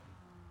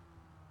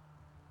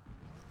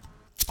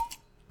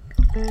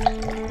Welcome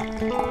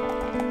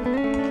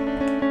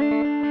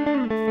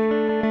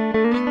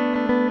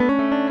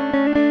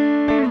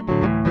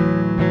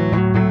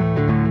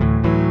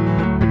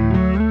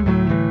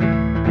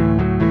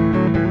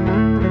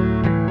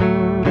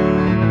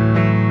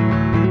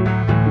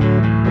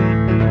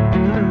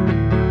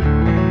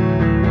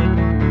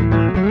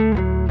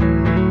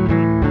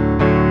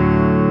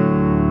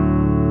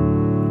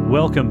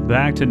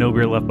back to No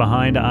Beer Left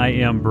Behind. I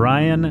am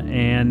Brian,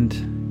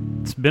 and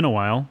it's been a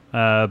while,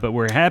 but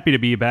we're happy to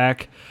be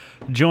back.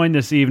 Joined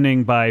this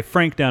evening by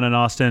Frank down in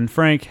Austin.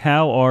 Frank,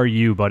 how are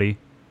you, buddy?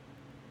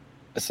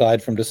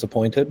 Aside from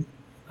disappointed.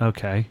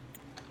 Okay.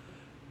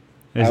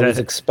 I was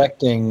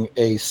expecting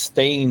a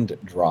Stained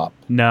drop.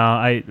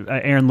 No,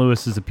 Aaron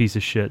Lewis is a piece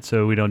of shit,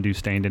 so we don't do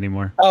Stained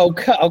anymore. Oh,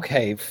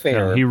 okay,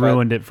 fair. No, he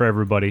ruined it for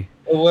everybody.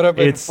 It would have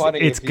been funny.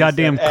 It's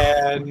goddamn.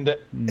 And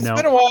it's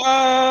been a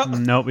while.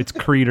 Nope, it's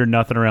Creed or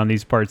nothing around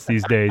these parts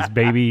these days,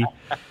 baby.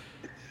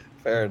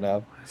 Fair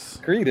enough.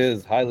 Creed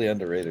is highly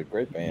underrated.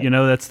 Great band. You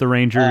know, that's the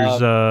Rangers.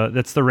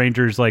 That's the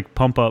Rangers like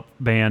pump up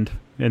band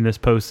in this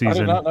postseason. I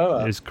did not know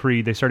that. Is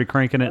Creed? They started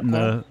cranking it in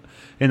the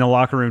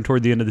locker room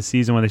toward the end of the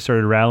season when they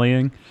started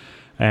rallying,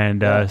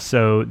 and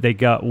so they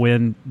got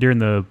wind during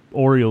the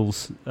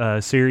Orioles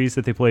series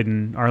that they played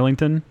in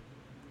Arlington.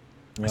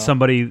 Yeah.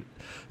 Somebody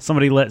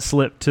let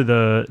slip to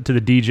the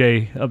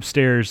DJ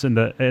upstairs in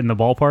the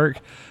ballpark,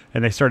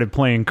 and they started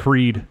playing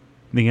Creed.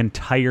 The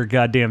entire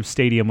goddamn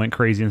stadium went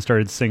crazy and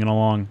started singing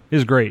along. It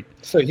was great.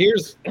 So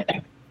here's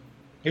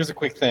a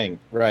quick thing,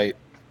 right?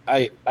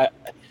 I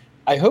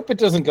hope it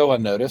doesn't go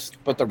unnoticed,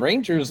 but the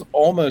Rangers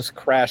almost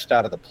crashed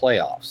out of the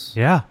playoffs.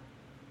 Yeah.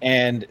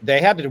 And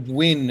they had to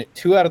win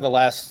 2 out of the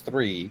last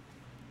 3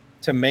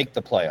 to make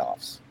the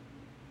playoffs.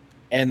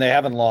 And they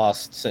haven't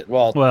lost since.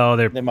 Well,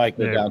 they might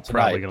go down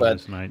tonight. But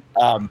tonight.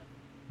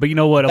 But you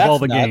know what? Of all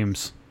the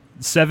games,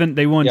 7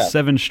 they won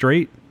 7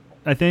 straight,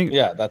 I think.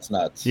 Yeah, that's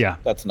nuts. Yeah,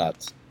 that's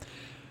nuts.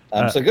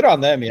 So good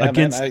on them. Yeah,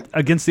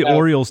 against the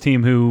Orioles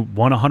team who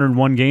won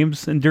 101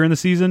 games during the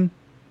season.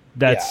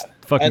 That's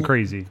fucking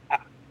crazy.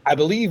 I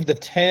believe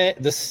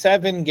the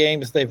 7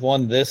 games they've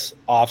won this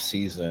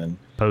postseason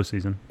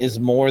is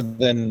more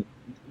than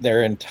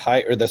their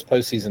entire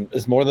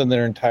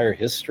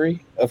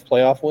history of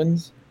playoff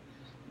wins.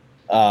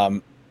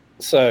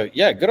 So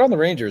yeah, good on the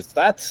Rangers.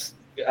 That's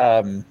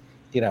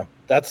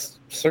that's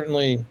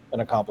certainly an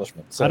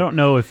accomplishment. So, I don't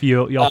know if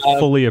y'all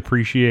fully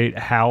appreciate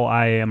how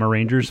I am a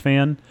Rangers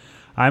fan.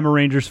 I'm a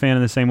Rangers fan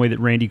in the same way that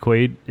Randy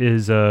Quaid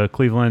is a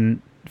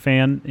Cleveland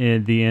fan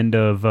at the end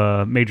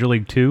of Major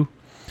League 2,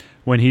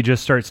 when he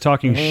just starts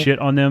talking shit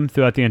on them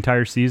throughout the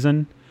entire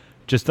season.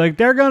 Just like,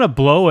 they're going to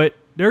blow it.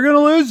 They're going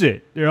to lose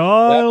it. They're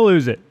all going to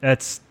lose it.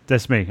 That's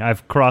me.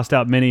 I've crossed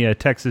out many a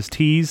Texas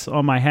tees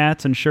on my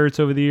hats and shirts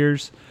over the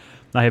years.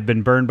 I have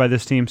been burned by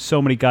this team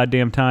so many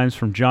goddamn times,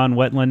 from John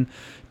Wetland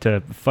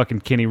to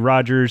fucking Kenny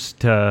Rogers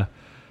to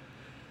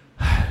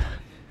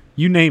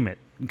you name it.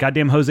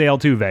 Goddamn Jose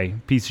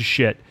Altuve, piece of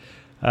shit.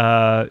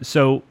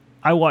 So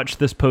I watched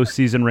this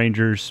postseason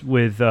Rangers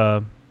with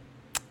a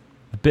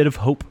bit of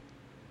hope.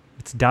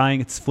 It's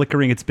dying. It's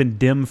flickering. It's been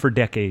dim for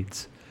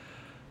decades.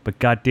 But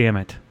goddamn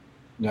it.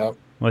 No.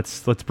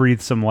 Let's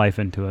breathe some life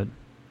into it.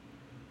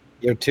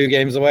 You're 2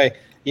 games away.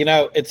 You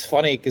know, it's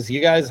funny because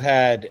you guys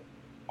had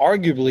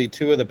arguably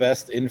 2 of the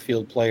best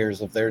infield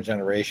players of their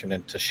generation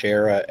in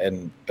Teixeira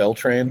and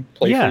Beltran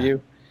play for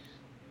you.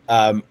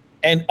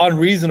 And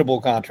unreasonable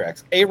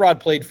contracts. A-Rod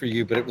played for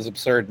you, but it was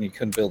absurd and you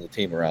couldn't build a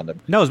team around him.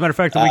 No, as a matter of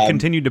fact, we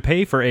continued to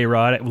pay for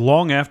A-Rod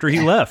long after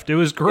he left. It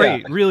was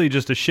great. Yeah. Really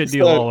just a shit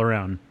deal all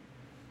around.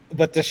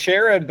 But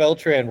Teixeira and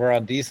Beltran were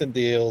on decent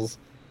deals.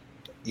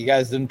 You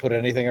guys didn't put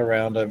anything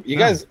around them. You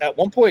guys, at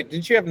one point,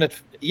 didn't you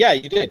have yeah,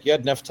 you did. You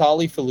had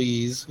Neftali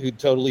Feliz, who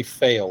totally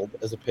failed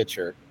as a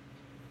pitcher.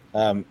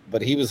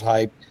 But he was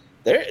hyped.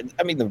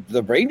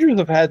 The Rangers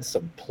have had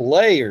some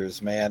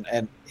players, man,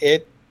 and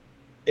it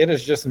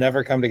has just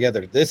never come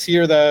together. This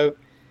year, though,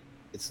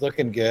 it's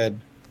looking good.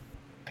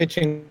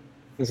 Pitching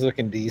is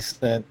looking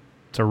decent.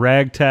 It's a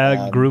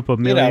ragtag group of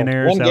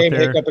millionaires one out there. One game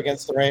hiccup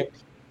against the Rangers.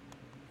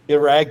 A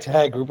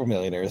ragtag group of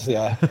millionaires,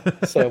 yeah.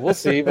 So we'll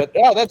see. But,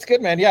 that's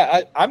good, man.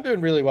 Yeah, I'm doing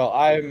really well.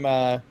 I'm,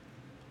 I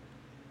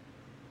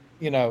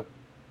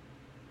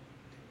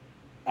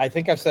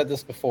think I've said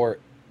this before.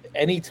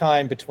 Any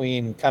time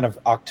between kind of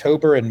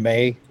October and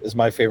May is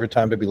my favorite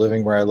time to be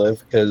living where I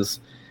live,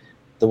 because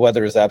the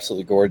weather is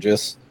absolutely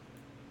gorgeous.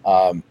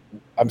 I'm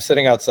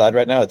sitting outside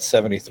right now. It's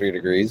 73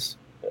 degrees.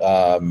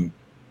 You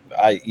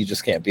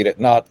just can't beat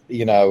it. Not,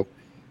 no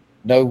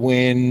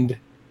wind.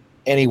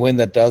 Any wind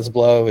that does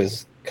blow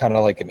is kind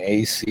of like an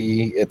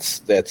AC.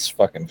 That's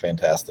fucking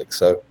fantastic.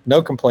 So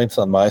no complaints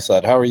on my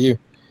side. How are you?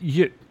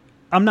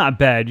 I'm not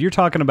bad. You're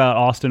talking about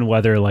Austin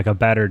weather like a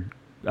battered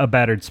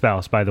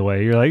spouse, by the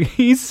way. You're like,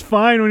 he's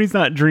fine when he's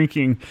not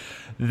drinking.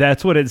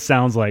 That's what it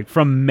sounds like.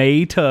 From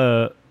May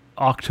to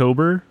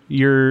October,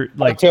 you're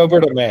like...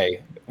 October to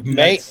May.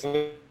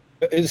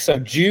 So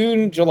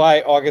June,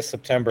 July, August,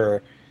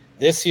 September,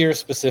 this year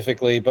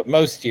specifically, but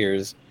most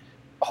years,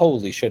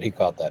 Holy shit, he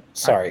caught that.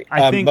 Sorry.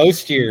 I think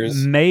most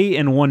years... May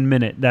and 1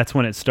 minute, that's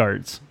when it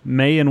starts.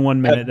 May and 1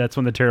 minute, that's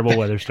when the terrible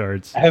weather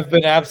starts. Have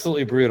been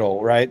absolutely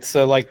brutal, right?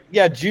 So, like,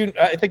 yeah, June...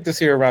 I think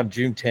this year around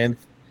June 10th,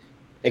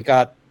 it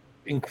got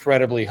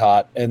incredibly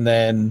hot, and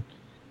then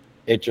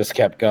it just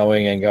kept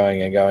going and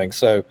going and going.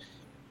 So,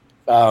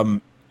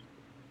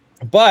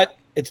 but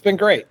it's been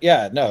great.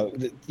 Yeah, no,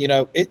 you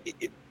know,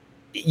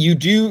 you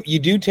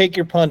do take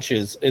your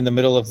punches in the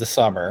middle of the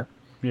summer.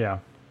 Yeah.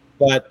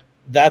 But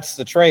that's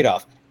the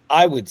trade-off.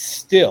 I would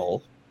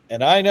still,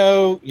 and I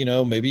know, you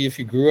know, maybe if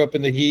you grew up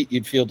in the heat,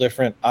 you'd feel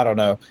different. I don't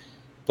know.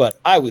 But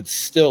I would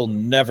still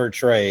never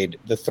trade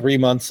the 3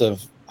 months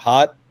of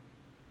hot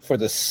for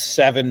the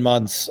 7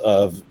 months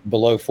of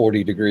below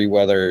 40-degree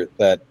weather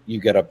that you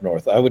get up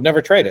north. I would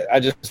never trade it. I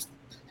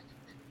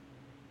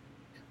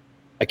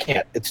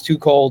can't. It's too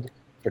cold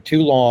for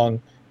too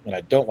long, and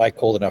I don't like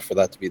cold enough for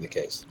that to be the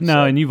case. No,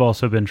 so. And you've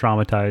also been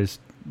traumatized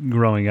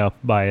growing up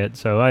by it,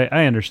 so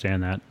I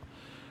understand that.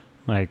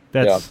 Like,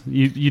 that's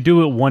you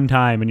do it one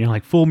time, and you're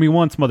like, fool me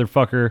once,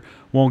 motherfucker,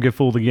 won't get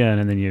fooled again,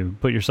 and then you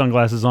put your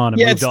sunglasses on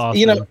and move to Austin.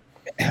 You know,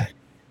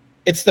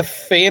 it's the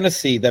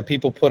fantasy that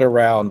people put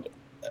around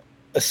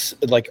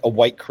like a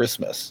white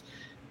Christmas,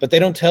 but they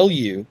don't tell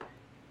you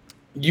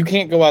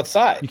can't go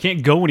outside. You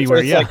can't go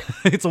anywhere. So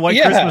it's a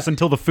white Christmas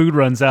until the food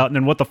runs out, and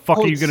then what the fuck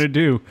are you gonna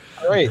do?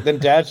 Right, then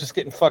Dad's just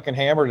getting fucking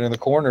hammered in the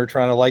corner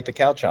trying to light the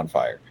couch on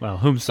fire. Well,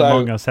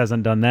 among us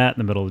hasn't done that in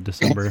the middle of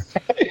December?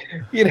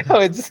 You know,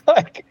 it's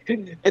like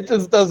it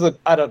just doesn't.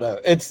 I don't know.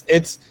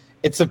 It's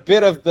a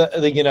bit of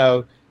the you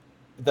know,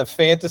 the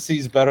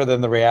fantasy's better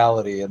than the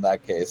reality in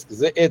that case,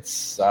 because it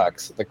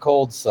sucks. The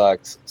cold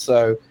sucks.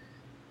 So,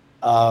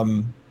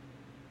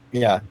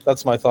 yeah,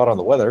 that's my thought on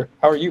the weather.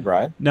 How are you,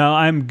 Brian? No,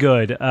 I'm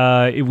good.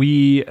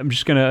 I'm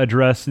just going to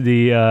address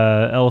the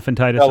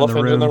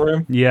elephantitis in the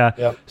room. Yeah.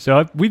 Yep.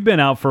 So we've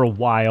been out for a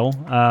while.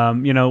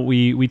 You know,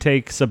 we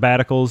take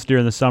sabbaticals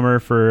during the summer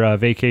for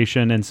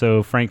vacation, and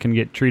so Frank can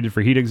get treated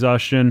for heat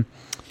exhaustion.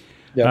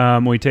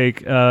 Yep. We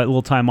take a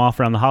little time off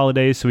around the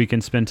holidays so we can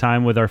spend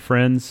time with our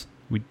friends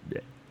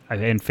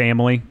and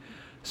family.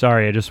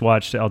 Sorry, I just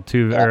watched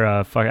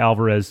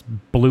Alvarez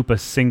bloop a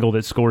single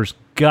that scores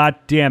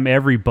goddamn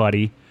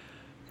everybody.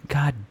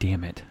 God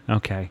damn it.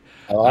 Okay.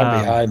 Oh, I'm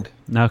behind.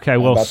 Okay,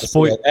 well,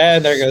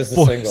 and there goes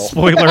the single.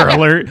 Spoiler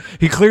alert.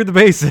 He cleared the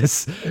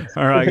bases.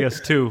 Or I guess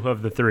 2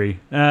 of the 3.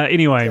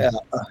 Anyway,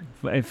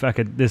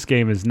 this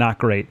game is not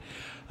great.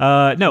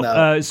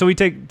 So we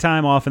take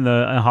time off in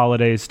the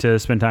holidays to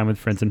spend time with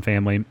friends and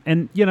family.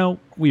 And, you know,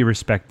 we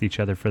respect each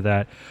other for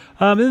that.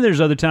 And then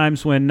there's other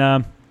times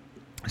when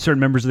certain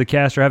members of the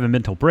cast are having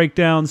mental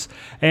breakdowns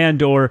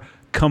and or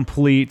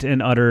complete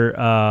and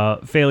utter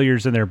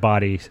failures in their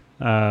bodies.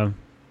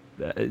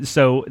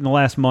 So in the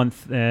last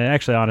month,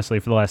 actually, honestly,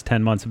 for the last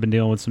 10 months, I've been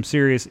dealing with some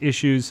serious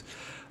issues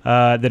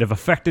that have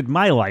affected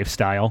my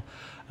lifestyle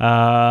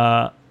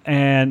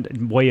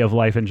and way of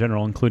life in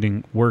general,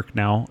 including work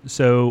now.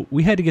 So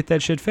we had to get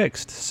that shit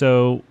fixed.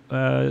 So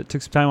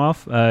took some time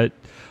off. A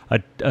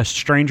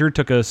stranger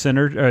took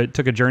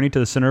a journey to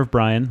the center of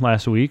Bryan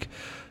last week.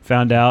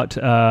 Found out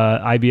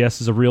IBS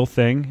is a real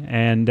thing,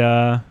 and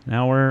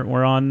now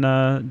we're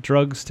on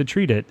drugs to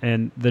treat it.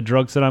 And the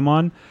drugs that I'm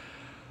on,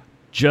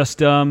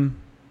 just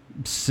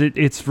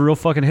it's real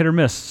fucking hit or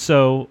miss.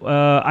 So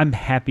I'm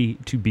happy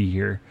to be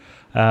here.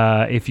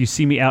 If you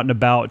see me out and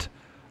about,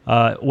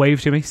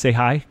 wave to me, say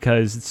hi,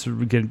 because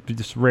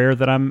it's rare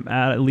that I'm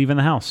leaving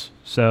the house.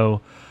 So,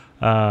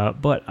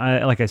 but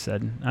like I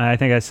said, I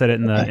think I said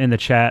it in the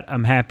chat.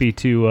 I'm happy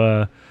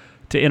to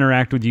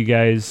interact with you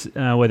guys,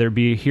 whether it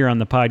be here on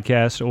the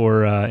podcast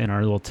or in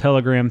our little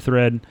Telegram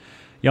thread.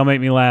 Y'all make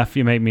me laugh.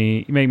 You make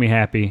me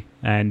happy,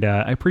 and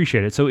I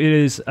appreciate it. So it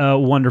is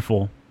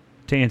wonderful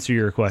to answer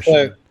your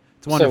question.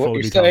 It's wonderful. So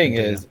what you're saying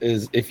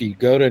is if you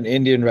go to an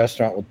Indian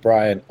restaurant with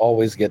Brian,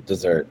 always get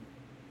dessert.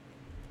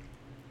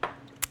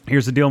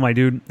 Here's the deal, my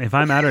dude. If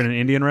I'm out at an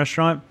Indian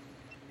restaurant,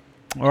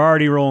 we're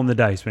already rolling the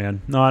dice,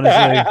 man.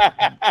 Honestly,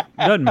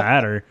 doesn't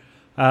matter.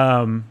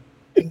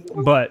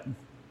 But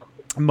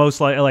most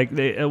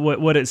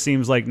what it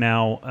seems like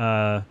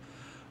now,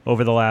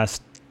 over the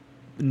last,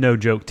 no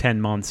joke,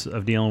 10 months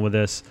of dealing with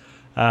this,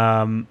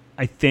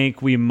 I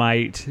think we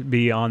might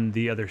be on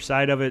the other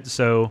side of it.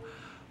 So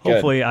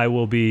hopefully I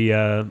will be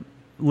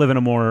living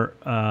a more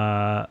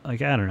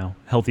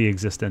healthy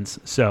existence.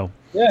 So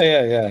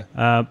yeah.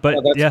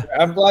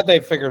 I'm glad they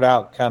figured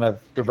out kind of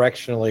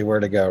directionally where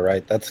to go.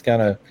 Right, that's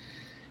kind of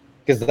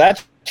because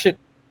that shit.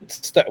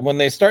 When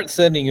they start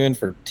sending you in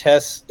for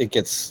tests, it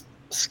gets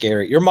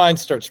scary. Your mind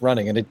starts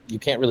running, and you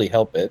can't really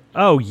help it.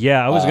 Oh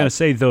yeah, I was gonna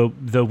say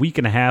the week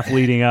and a half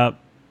leading up,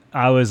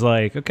 I was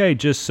like, okay,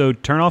 just so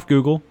turn off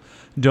Google,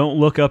 don't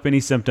look up any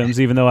symptoms,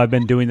 even though I've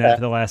been doing that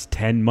for the last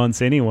 10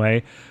 months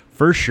anyway.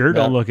 For sure,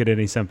 don't look at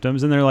any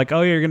symptoms. And they're like,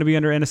 oh, you're going to be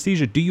under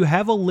anesthesia. Do you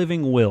have a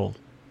living will?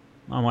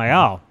 I'm like,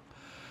 oh,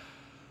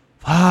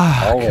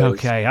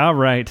 Okay, all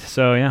right.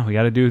 So yeah, we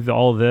got to do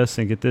all of this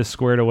and get this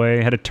squared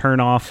away. Had to turn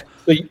off.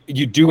 So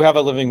you do have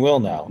a living will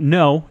now?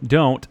 No,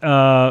 don't.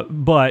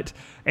 But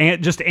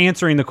just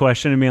answering the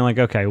question and being like,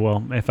 okay,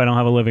 well, if I don't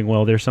have a living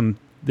will, there's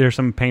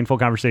some painful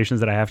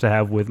conversations that I have to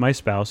have with my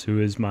spouse, who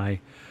is my,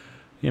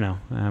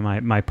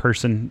 my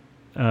person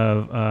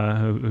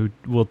who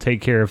will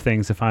take care of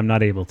things if I'm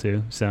not able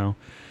to. So,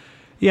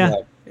 yeah.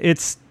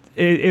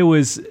 It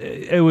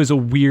was a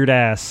weird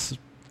ass.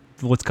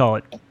 Let's call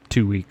it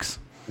 2 weeks.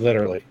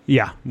 Literally.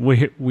 Yeah,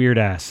 weird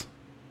ass.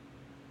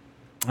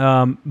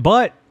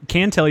 But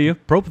can tell you,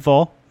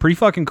 propofol, pretty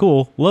fucking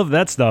cool. Love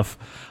that stuff.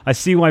 I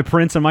see why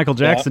Prince and Michael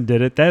Jackson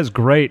did it. That is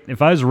great.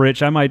 If I was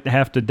rich, I might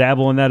have to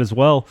dabble in that as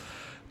well.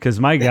 Because,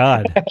 my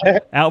God,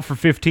 out for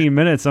 15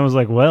 minutes, I was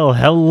like, well,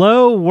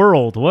 hello,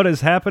 world. What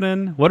is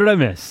happening? What did I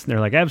miss? And they're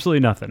like,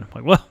 absolutely nothing. I'm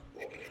like, well,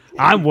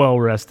 I'm well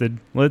rested.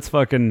 Let's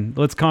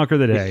conquer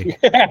the day.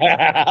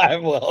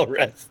 I'm well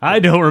rested. I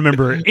don't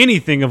remember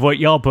anything of what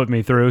y'all put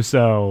me through,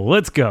 so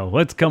let's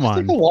go. Come on.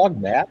 Take a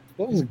long nap.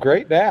 That was a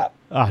great nap.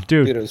 Ah,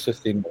 dude. It was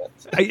 15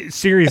 minutes.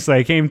 Seriously,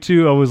 I came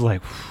to, I was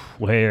like,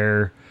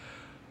 where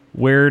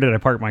did I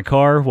park my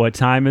car? What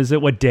time is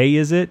it? What day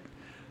is it?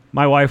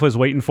 My wife was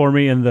waiting for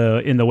me in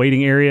the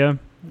waiting area.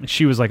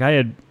 She was like, I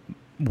had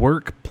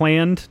work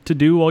planned to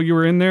do while you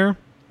were in there.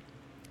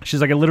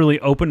 She's like, I literally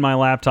opened my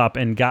laptop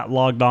and got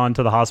logged on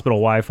to the hospital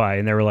Wi-Fi,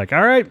 and they were like,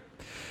 all right,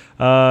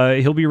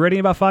 he'll be ready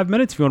in about 5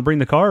 minutes if you want to bring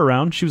the car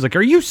around. She was like,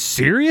 are you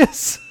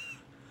serious? I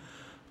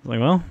was like,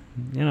 well,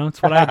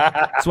 it's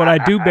what I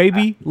do,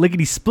 baby.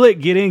 Lickety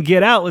split, get in,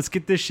 get out. Let's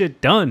get this shit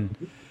done.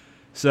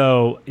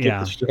 So, yeah.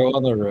 Get the show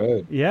on the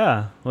road.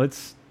 Yeah,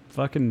 let's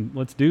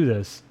do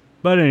this.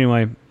 But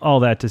anyway,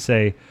 all that to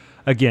say,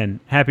 again,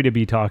 happy to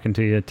be talking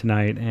to you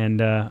tonight,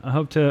 and I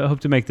hope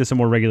to make this a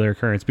more regular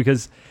occurrence,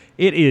 because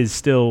it is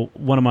still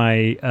one of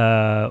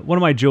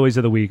my joys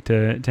of the week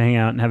to hang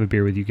out and have a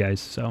beer with you guys.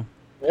 So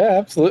yeah,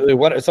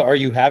 absolutely. So are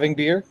you having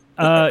beer?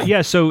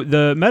 Yeah. So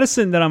the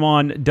medicine that I'm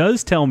on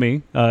does tell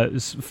me.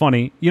 It's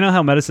funny. You know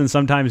how medicine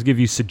sometimes give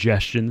you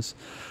suggestions,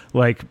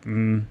 like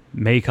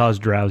may cause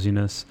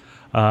drowsiness.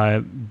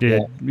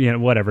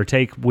 Whatever,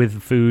 take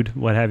with food,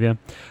 what have you.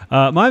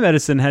 My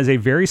medicine has a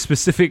very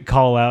specific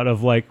call out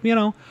of like,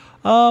 maybe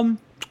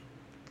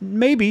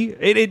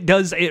it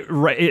does.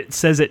 It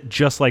says it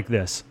just like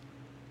this.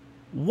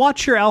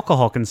 Watch your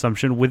alcohol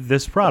consumption with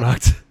this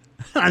product.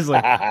 I was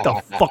like, what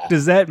the fuck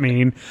does that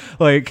mean?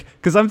 Like,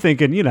 because I'm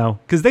thinking,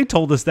 because they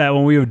told us that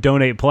when we would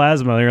donate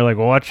plasma. They're like,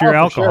 watch your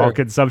alcohol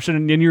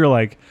consumption. And you're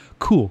like,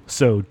 cool.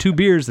 So 2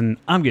 beers and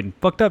I'm getting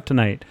fucked up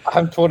tonight.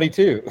 I'm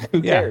 22.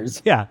 Who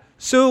cares? Yeah.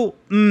 So,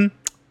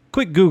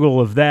 quick Google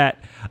of that.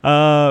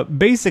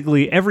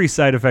 Basically, every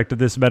side effect of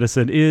this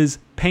medicine is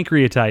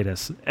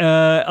pancreatitis,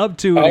 up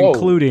to and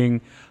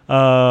including,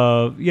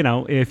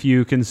 if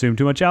you consume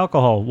too much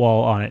alcohol while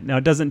on it. Now,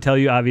 it doesn't tell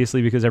you,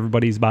 obviously, because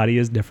everybody's body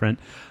is different,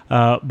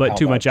 but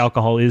too much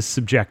alcohol is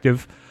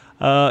subjective.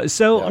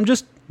 I'm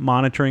just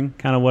monitoring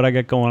kind of what I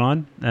got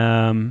going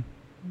on.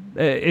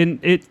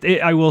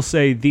 I will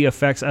say the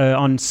effects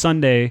on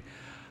Sunday.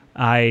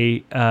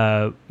 I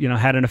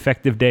had an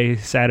effective day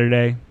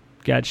Saturday.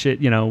 Got shit.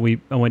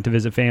 I went to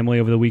visit family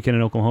over the weekend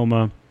in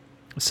Oklahoma.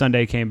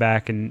 Sunday came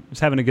back and was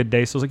having a good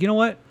day. So I was like, you know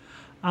what?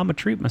 I'm gonna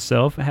treat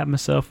myself. I have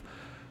myself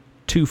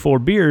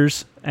 2-4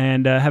 beers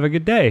and have a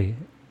good day.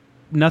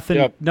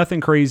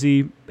 Nothing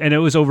crazy. And it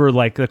was over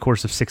like the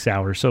course of 6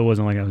 hours, so it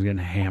wasn't like I was getting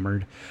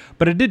hammered.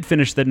 But I did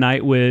finish the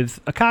night with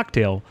a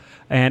cocktail.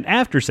 And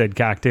after said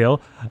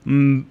cocktail,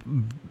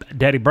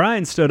 Daddy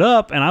Brian stood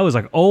up, and I was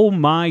like, oh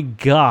my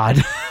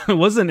God. I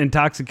wasn't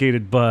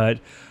intoxicated, but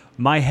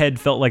my head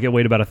felt like it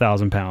weighed about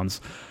 1,000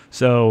 pounds.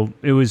 So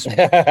it was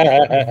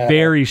a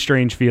very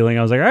strange feeling.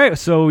 I was like, all right,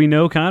 so we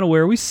know kind of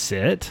where we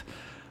sit.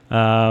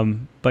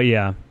 But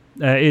yeah,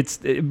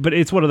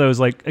 it's one of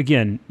those, like,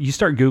 again, you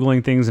start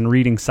Googling things and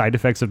reading side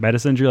effects of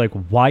medicines. You're like,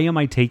 why am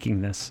I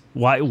taking this?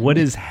 What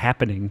is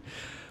happening?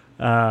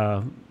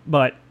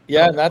 But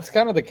yeah, and that's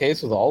kind of the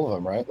case with all of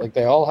them, right? Like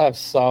they all have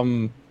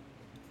some.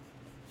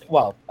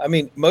 Well, I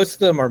mean, most of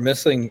them are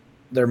missing.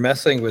 They're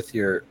messing with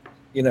your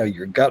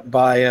gut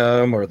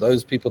biome, or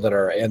those people that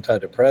are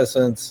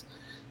antidepressants.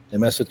 They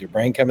mess with your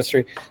brain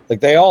chemistry. Like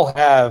they all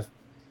have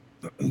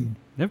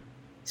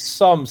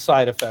some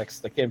side effects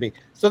that can be.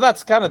 So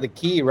that's kind of the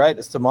key, right?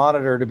 Is to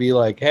monitor, to be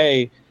like,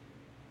 hey,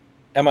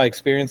 am I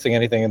experiencing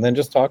anything? And then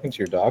just talking to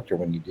your doctor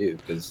when you do,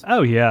 because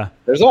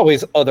there's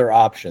always other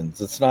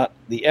options. It's not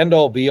the end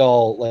all be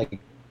all. Like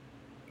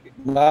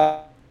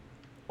not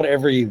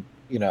every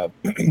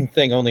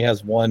thing only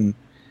has one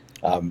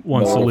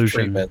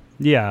solution.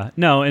 Yeah,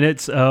 no, and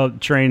it's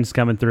trains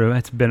coming through.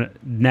 It's been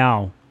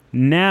now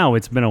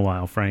it's been a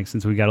while, Frank,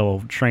 since we got a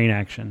little train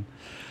action.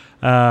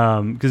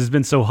 Because it's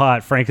been so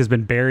hot. Frank has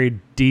been buried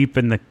deep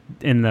in the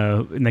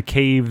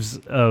caves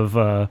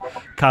of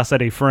Casa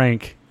de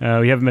Frank.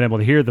 We haven't been able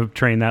to hear the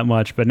train that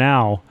much, but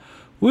now,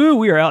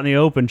 we are out in the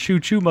open.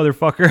 Choo choo,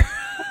 motherfucker.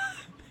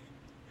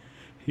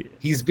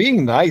 He's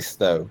being nice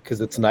though,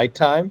 because it's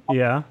nighttime.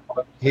 Yeah,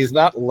 he's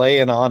not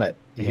laying on it.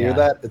 You hear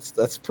that?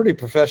 That's pretty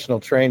professional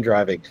train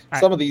driving.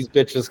 Some of these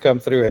bitches come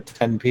through at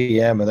 10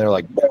 p.m. and they're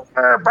like, burr,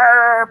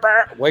 burr,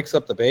 burr, wakes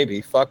up the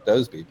baby. Fuck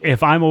those people.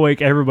 If I'm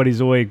awake, everybody's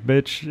awake,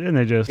 bitch. And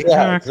they just...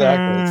 Yeah,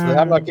 exactly. So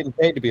I'm not getting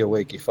paid to be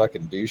awake, you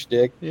fucking douche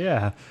dick.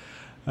 Yeah.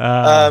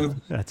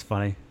 That's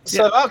funny.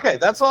 So, okay,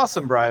 that's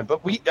awesome, Brian.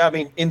 But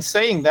in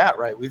saying that,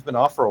 right, we've been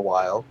off for a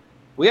while.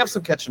 We have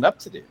some catching up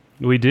to do.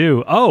 We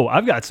do. Oh,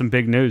 I've got some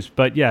big news.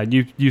 But yeah,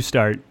 you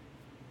start.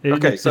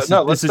 Okay,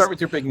 let's start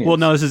with your big news. Well,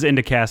 no, this is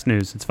IndyCast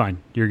news. It's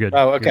fine. You're good.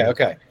 Oh, okay,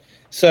 okay.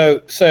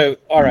 So,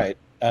 all right.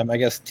 I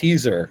guess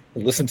teaser.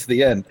 Listen to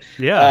the end.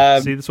 Yeah.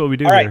 See, that's what we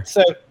do all here. Right.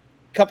 So, a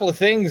couple of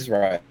things,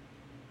 right?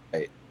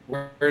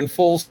 We're in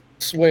full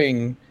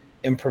swing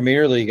in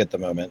Premier League at the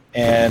moment,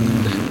 and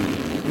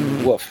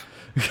woof.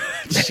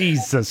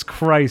 Jesus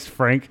Christ,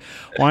 Frank!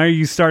 Why are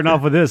you starting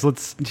off with this?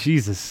 Let's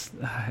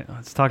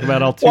talk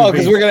about all two. Well,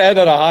 because we're going to end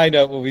on a high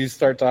note when we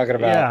start talking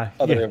about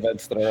other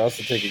events that are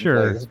also taking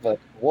place. But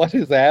what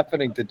is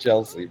happening to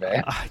Chelsea,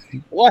 man?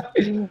 What?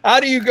 How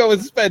do you go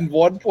and spend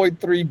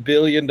 $1.3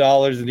 billion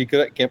and you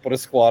can't put a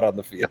squad on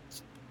the field?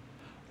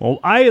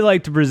 Well, I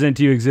like to present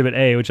to you Exhibit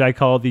A, which I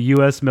call the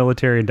U.S.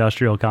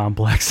 Military-Industrial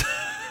Complex.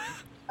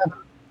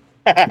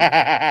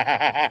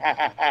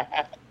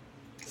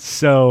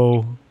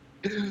 So...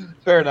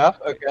 Fair enough.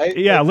 Okay.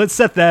 Yeah, let's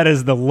set that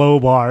as the low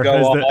bar,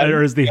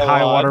 as the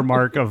high water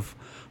mark of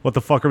what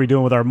the fuck are we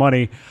doing with our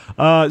money.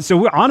 So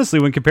we're, honestly,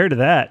 when compared to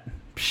that,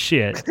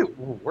 shit,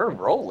 we're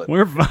rolling.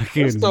 We're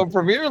fucking. We're still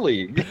Premier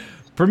League.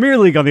 Premier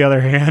League, on the other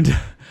hand,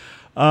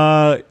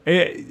 I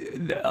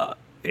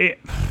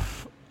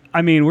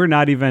mean, we're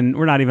not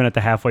even at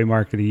the halfway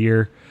mark of the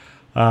year.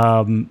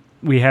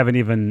 We haven't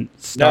even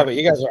started. No, but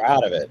you guys are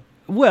out of it.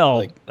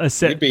 Well,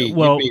 you'd be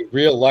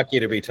real lucky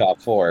to be top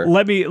four.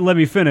 Let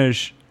me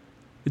finish.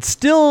 It's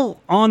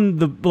still on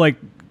the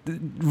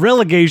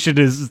relegation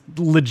is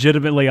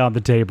legitimately on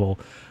the table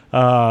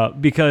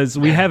because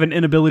we have an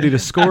inability to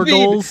score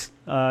goals.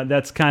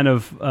 That's kind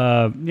of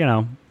a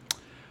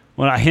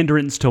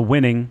hindrance to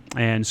winning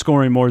and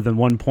scoring more than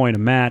 1 point a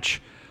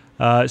match.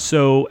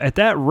 So at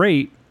that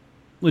rate,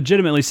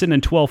 legitimately sitting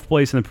in 12th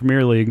place in the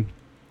Premier League,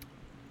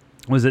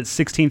 was it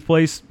 16th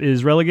place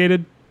is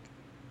relegated?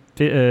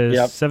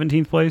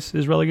 17th place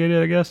is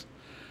relegated, I guess.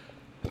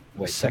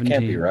 Wait, that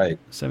can't be right.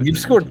 You've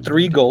scored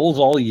 3 goals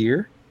all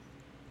year?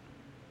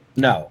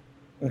 No.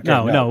 Okay,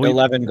 no.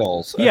 11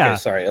 goals. Okay, yeah.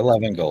 Sorry,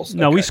 11 goals.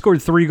 No, okay. We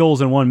scored 3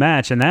 goals in one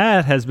match, and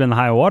that has been the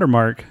high water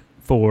mark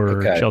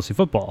for Chelsea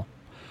football.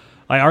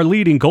 Our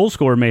leading goal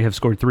scorer may have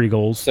scored 3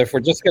 goals. So if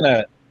we're just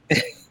gonna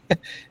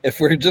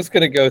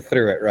go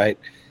through it, right?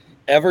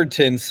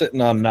 Everton's sitting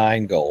on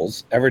 9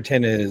 goals.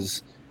 Everton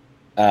is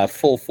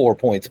full 4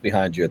 points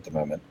behind you at the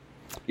moment.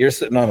 You're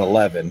sitting on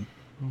 11.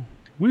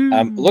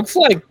 Looks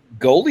like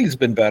goalie's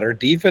been better.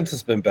 Defense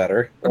has been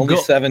better. Only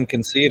 7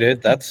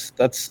 conceded. That's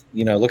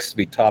looks to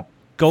be top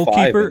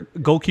goalkeeper.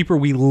 5. Goalkeeper.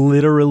 We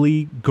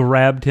literally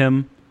grabbed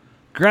him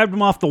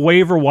off the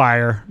waiver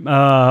wire in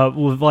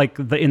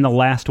the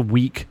last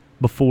week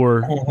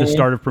before the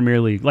start of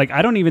Premier League.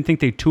 I don't even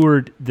think they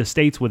toured the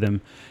States with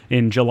him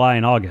in July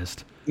and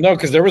August. No,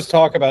 because there was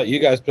talk about you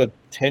guys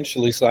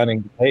potentially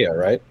signing Bokke,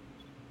 right?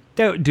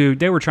 Dude,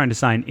 they were trying to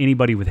sign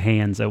anybody with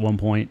hands at one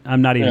point.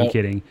 I'm not even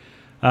kidding.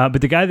 But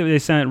the guy that they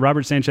sent,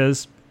 Robert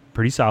Sanchez,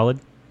 pretty solid.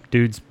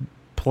 Dude's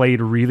played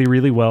really,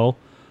 really well.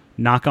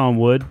 Knock on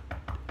wood.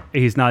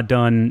 He's not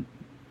done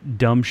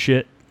dumb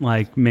shit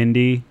like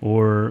Mendy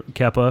or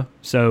Kepa.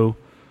 So,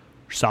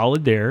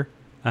 solid there.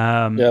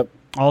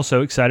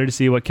 Also, excited to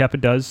see what Kepa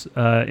does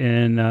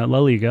in La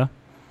Liga.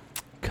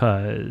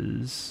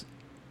 Because...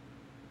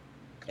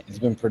 he's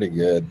been pretty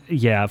good.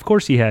 Yeah, of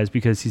course he has,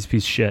 because he's a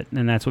piece of shit,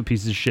 and that's what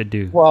pieces of shit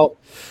do. Well,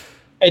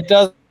 it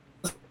does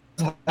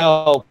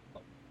help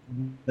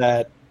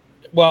that...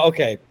 Well,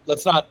 okay,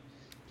 let's not...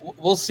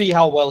 We'll see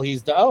how well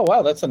he's done. Oh,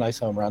 wow, that's a nice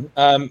home run.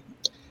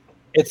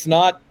 It's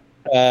not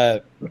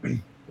set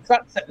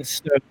in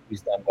stone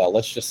he's done well.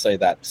 Let's just say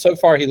that. So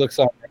far, he looks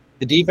on.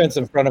 The defense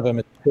in front of him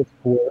is pretty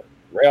poor.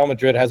 Real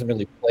Madrid hasn't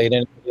really played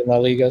in La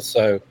Liga,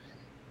 so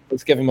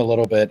let's give him a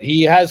little bit.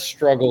 He has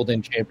struggled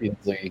in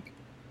Champions League.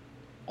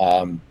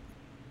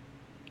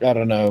 I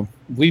don't know.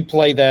 We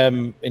play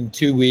them in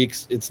 2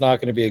 weeks. It's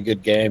not going to be a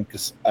good game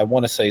because I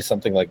want to say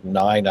something like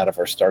 9 out of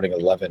our starting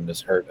 11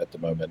 is hurt at the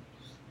moment.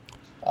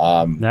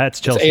 That's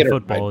Chelsea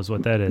football is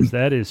what that is.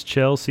 That is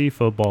Chelsea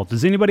football.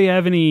 Does anybody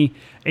have any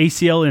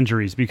ACL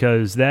injuries?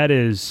 Because that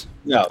is...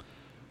 No.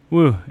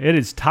 Woo, it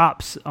is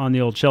tops on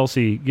the old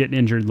Chelsea getting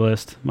injured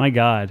list. My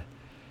God.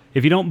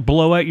 If you don't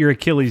blow out your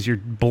Achilles, you're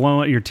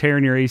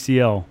tearing your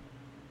ACL.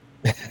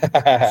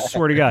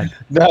 Swear to God.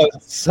 No,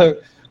 so...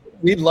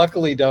 We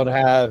luckily don't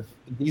have,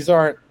 these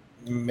aren't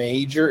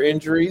major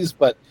injuries,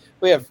 but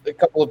we have a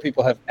couple of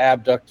people have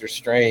abductor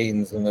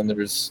strains, and then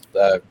there's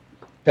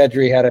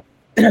Pedri had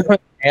a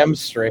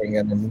hamstring,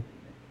 and then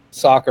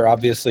soccer,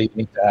 obviously, you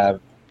need to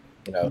have,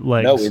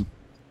 legs.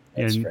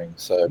 Hamstring,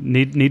 so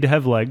need to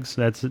have legs.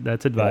 That's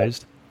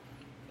advised.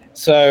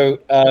 So,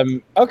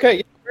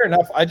 okay, fair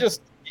enough. I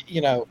just,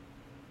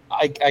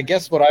 I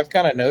guess what I've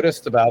kind of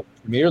noticed about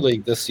Premier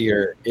League this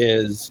year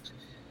is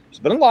there's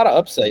been a lot of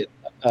upsets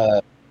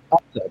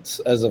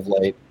as of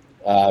late,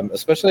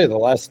 especially the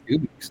last 2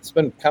 weeks. It's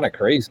been kind of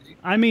crazy.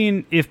 I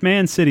mean, if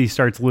Man City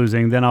starts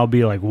losing, then I'll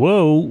be like,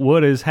 whoa,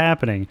 what is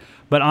happening?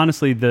 But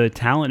honestly, the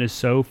talent is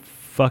so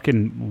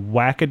fucking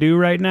wackadoo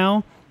right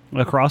now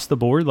across the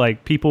board.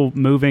 Like, people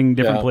moving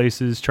different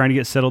places, trying to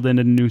get settled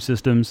into new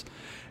systems,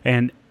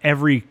 and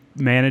every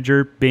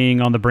manager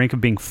being on the brink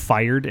of being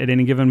fired at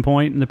any given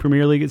point in the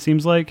Premier League, it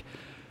seems like.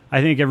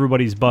 I think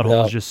everybody's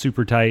butthole is just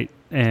super tight,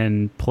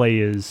 and play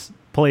is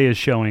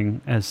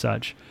showing as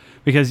such.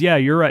 Because, yeah,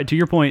 you're right. To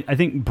your point, I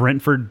think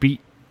Brentford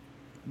beat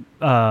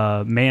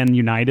Man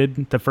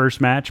United the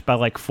first match by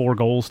like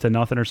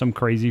 4-0 or some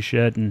crazy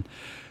shit. And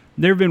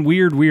there have been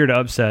weird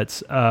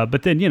upsets.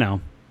 But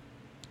then,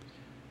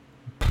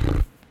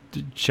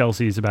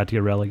 Chelsea is about to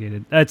get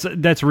relegated.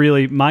 That's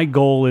really my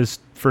goal, is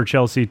for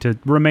Chelsea to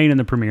remain in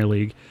the Premier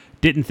League.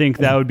 Didn't think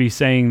that would be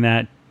saying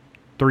that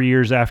 3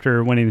 years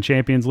after winning the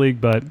Champions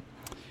League, but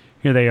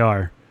here they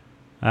are.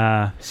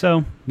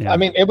 So yeah. I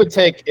mean, it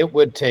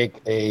would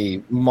take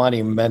a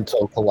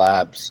monumental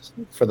collapse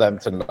for them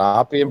to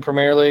not be in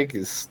Premier League.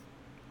 If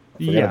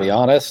we're gonna be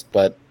honest,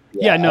 but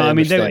I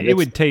mean, it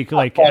would take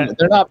like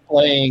they're not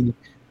playing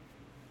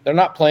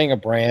a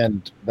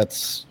brand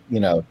that's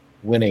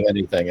winning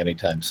anything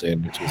anytime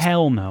soon. Which is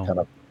hell no. Kind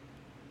of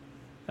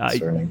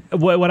concerning.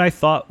 What I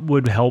thought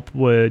would help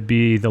would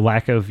be the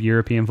lack of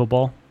European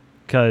football,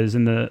 because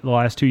in the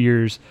last 2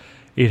 years,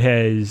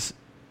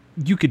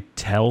 you could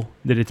tell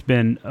that it's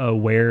been a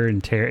wear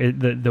and tear.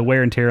 The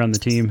wear and tear on the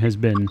team has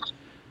been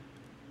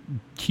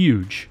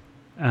huge.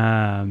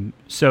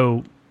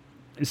 So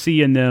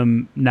seeing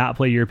them not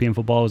play European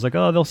football was like,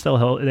 oh,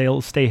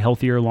 they'll stay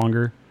healthier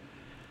longer.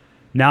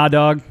 Nah,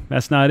 dog,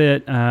 that's not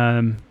it.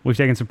 We've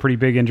taken some pretty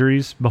big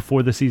injuries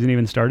before the season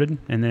even started,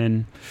 and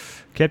then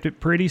kept it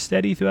pretty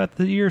steady throughout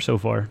the year so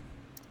far.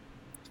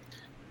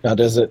 Now,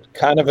 does it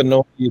kind of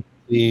annoy you to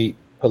see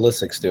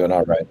Pulisic's doing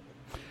all right?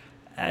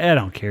 I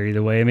don't care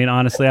either way. I mean,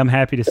 honestly, I'm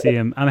happy to see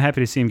him. I'm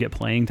happy to see him get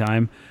playing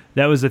time.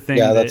 That was the thing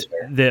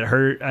that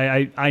hurt.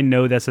 I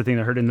know that's the thing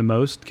that hurt him the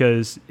most,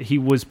 because he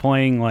was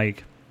playing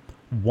like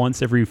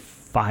once every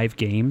 5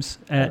 games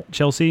at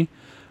Chelsea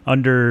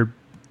under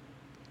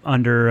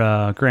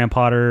Graham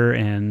Potter,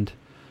 and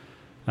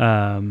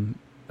I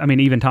mean,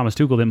 even Thomas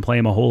Tuchel didn't play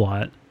him a whole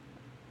lot.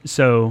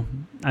 So,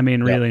 I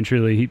mean, really and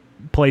truly,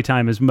 play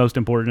time is most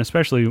important.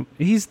 Especially,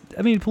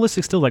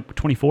 Pulisic's still like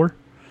 24.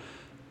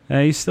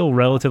 He's still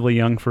relatively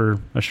young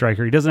for a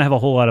striker. He doesn't have a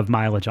whole lot of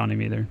mileage on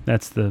him either.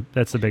 That's the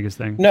biggest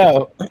thing.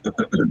 No,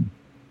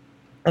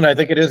 and I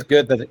think it is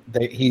good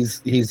that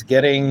he's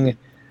getting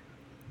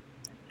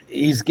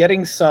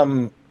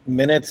some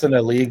minutes in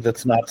a league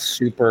that's not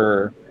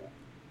super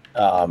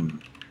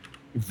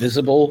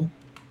visible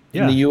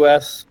in the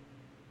U.S.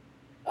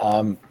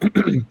 I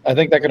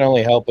think that can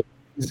only help.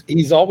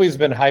 He's always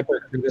been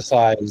hyper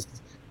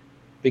criticized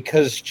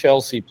because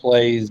Chelsea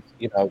plays,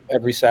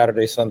 every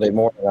Saturday, Sunday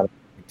morning on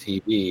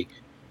TV.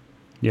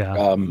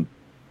 Yeah.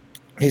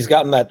 He's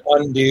gotten that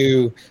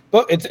undue,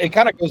 but it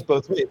kind of goes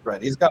both ways,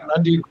 right? He's gotten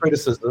undue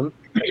criticism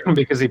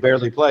because he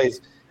barely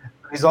plays.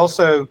 He's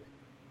also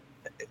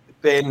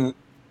been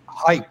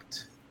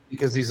hyped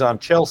because he's on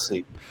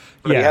Chelsea,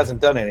 but he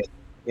hasn't done anything.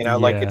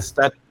 Like it's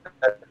that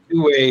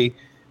two-way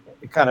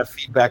kind of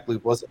feedback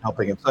loop wasn't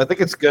helping him. So I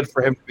think it's good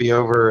for him to be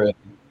over at,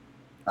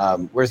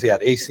 where's he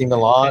at? AC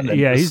Milan?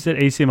 He's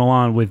at AC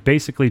Milan with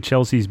basically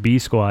Chelsea's B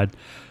squad.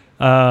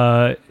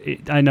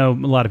 I know a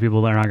lot of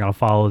people are not going to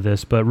follow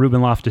this, but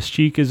Ruben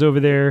Loftus-Cheek is over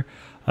there.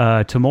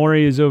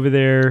 Tomori is over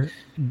there.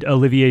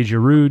 Olivier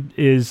Giroud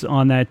is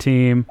on that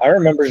team. I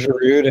remember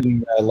Giroud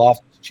and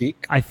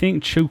Loftus-Cheek. I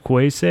think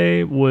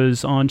Chukwueze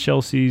was on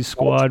Chelsea's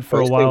squad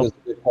for a while.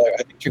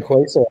 I think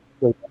Chukwueze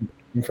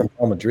came from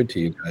Real Madrid to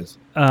you guys.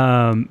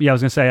 I was going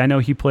to say, I know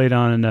he played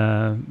on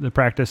the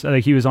practice. I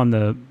think he was on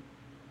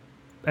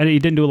and he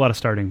didn't do a lot of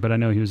starting, but I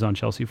know he was on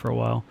Chelsea for a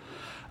while.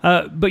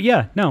 But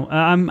yeah, no,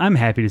 I'm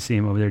happy to see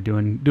him over there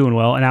doing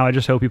well. And now I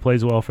just hope he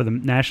plays well for the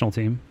national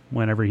team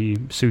whenever he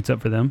suits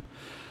up for them.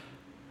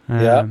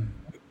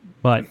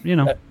 But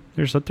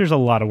there's a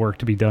lot of work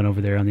to be done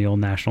over there on the old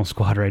national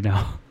squad right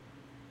now.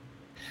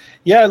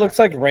 Yeah, it looks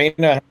like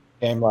Reina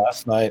came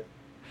last night.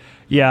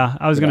 Yeah,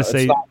 I was going to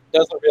say,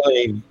 doesn't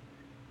really.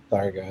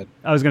 Sorry, go ahead.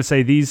 I was going to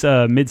say these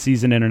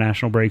mid-season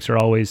international breaks are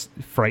always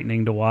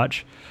frightening to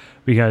watch,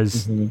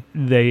 because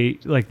the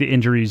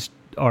injuries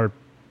are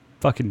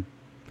fucking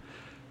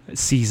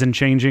season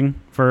changing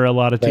for a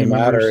lot of team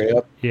members.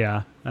 Yep.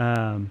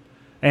 Yeah.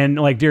 And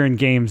like during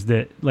games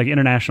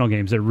international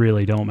games that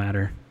really don't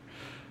matter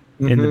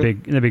in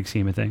the big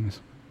scheme of things.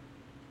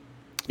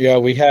 Yeah,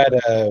 we had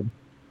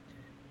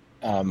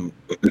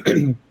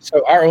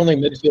so our only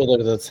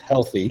midfielder that's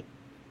healthy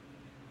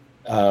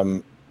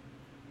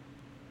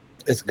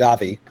is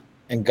Gavi,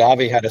 and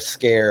Gavi had a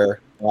scare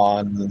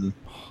on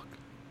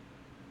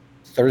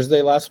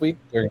Thursday last week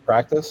during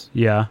practice.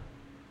 Yeah.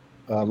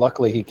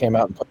 Luckily, he came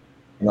out and played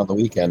on the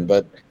weekend.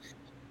 But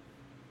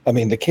I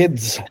mean, the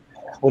kid's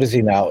what is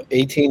he now?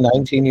 18,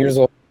 19 years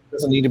old.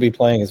 Doesn't need to be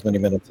playing as many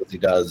minutes as he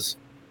does.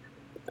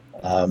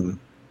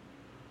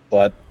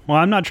 But well,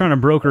 I'm not trying to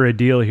broker a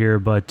deal here,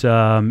 but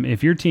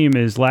if your team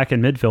is lacking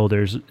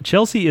midfielders,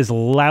 Chelsea is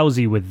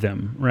lousy with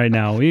them right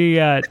now. We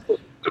got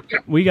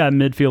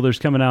midfielders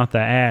coming out the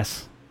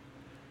ass.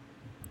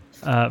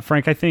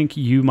 Frank, I think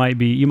you might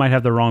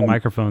have the wrong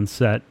microphone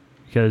set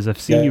because I've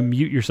seen you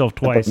mute yourself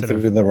twice. I'm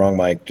through the wrong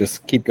mic.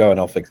 Just keep going.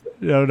 I'll fix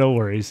it. No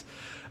worries.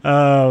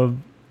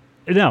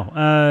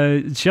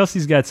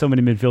 Chelsea's got so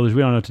many midfielders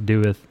we don't know what to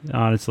do with,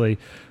 honestly.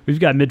 We've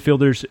got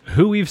midfielders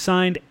who we've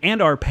signed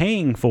and are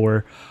paying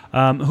for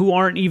who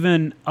aren't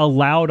even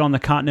allowed on the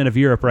continent of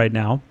Europe right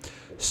now.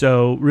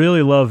 So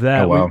really love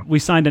that. Oh, wow. We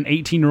signed an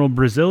 18-year-old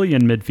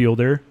Brazilian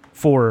midfielder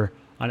for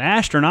an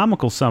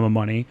astronomical sum of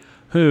money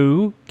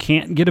who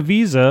can't get a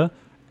visa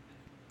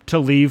to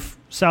leave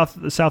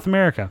South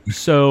America.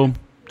 So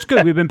it's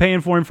good. We've been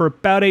paying for him for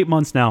about 8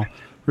 months now.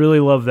 Really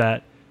love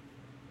that.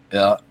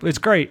 Yeah, it's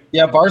great.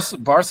 Yeah,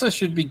 Barca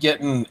should be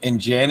getting in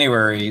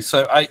January.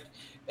 So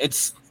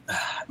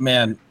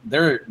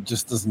there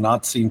just does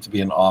not seem to be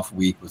an off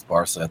week with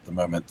Barca at the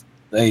moment.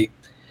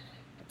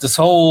 This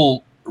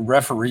whole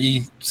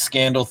referee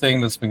scandal thing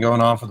that's been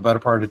going on for the better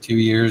part of 2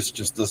 years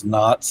just does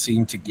not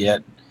seem to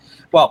get.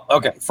 Well,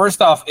 okay.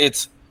 First off,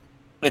 it's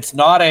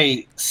not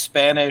a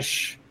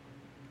Spanish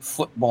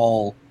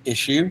football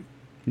issue.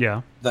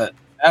 Yeah. The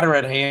matter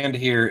at hand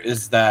here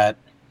is that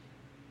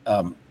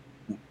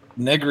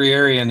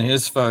Negrieri and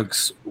his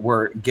folks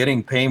were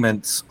getting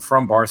payments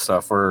from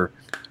Barca for,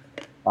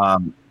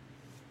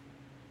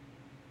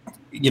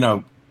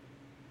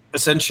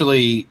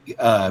 essentially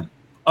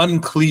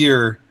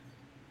unclear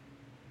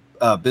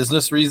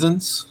business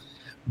reasons,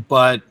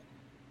 but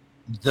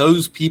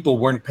those people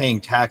weren't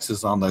paying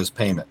taxes on those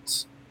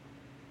payments.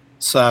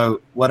 So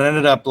what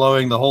ended up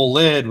blowing the whole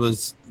lid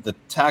was the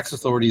tax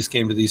authorities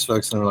came to these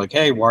folks and they were like,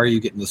 hey, why are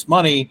you getting this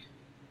money?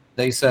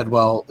 They said,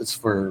 well, it's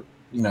for,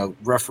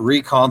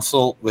 referee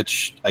consult,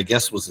 which I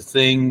guess is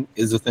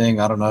a thing.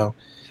 I don't know.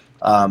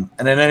 And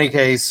in any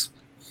case,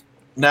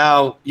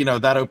 now,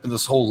 that opened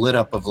this whole lid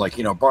up of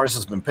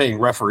Barca's been paying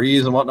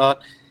referees and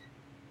whatnot.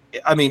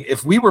 I mean,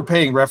 if we were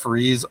paying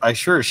referees, I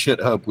sure as shit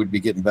hope we'd be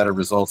getting better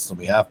results than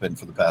we have been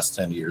for the past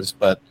 10 years,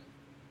 but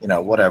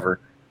whatever.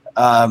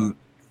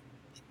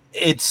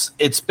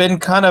 It's been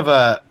kind of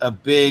a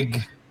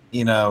big,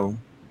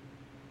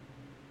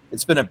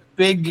 it's been a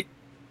big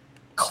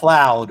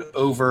cloud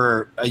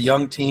over a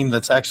young team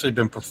that's actually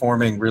been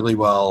performing really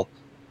well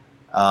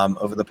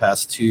over the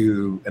past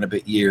 2 and a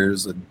bit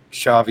years. And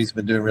Xavi's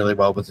been doing really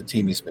well with the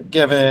team he's been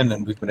given,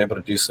 and we've been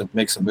able to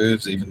make some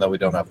moves, even though we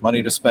don't have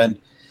money to spend.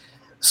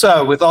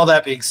 So with all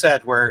that being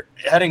said, we're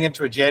heading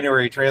into a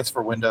January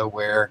transfer window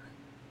where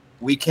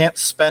we can't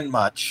spend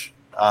much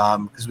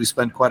because we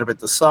spend quite a bit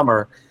this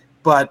summer.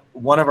 But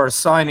one of our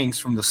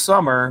signings from the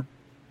summer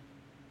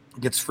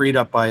gets freed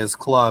up by his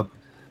club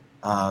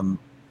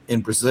in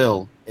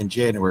Brazil in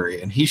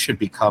January, and he should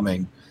be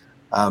coming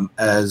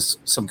as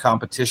some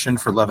competition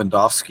for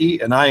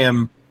Lewandowski. And I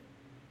am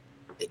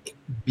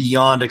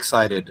beyond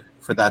excited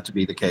for that to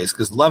be the case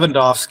because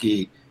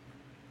Lewandowski,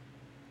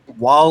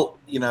 while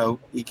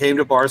he came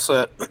to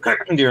Barca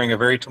during a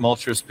very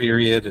tumultuous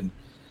period, and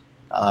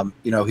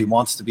he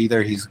wants to be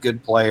there. He's a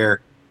good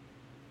player.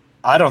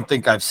 I don't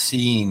think I've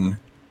seen.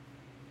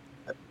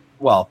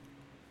 Well,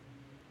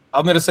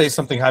 I'm going to say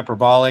something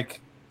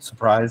hyperbolic.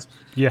 Surprise.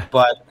 Yeah.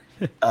 But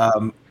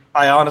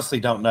I honestly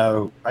don't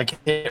know. I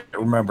can't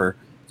remember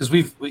because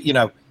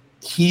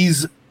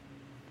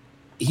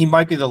he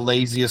might be the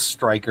laziest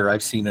striker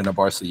I've seen in a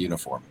Barca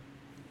uniform.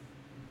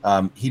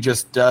 He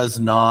just does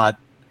not.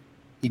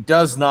 He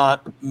does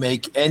not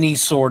make any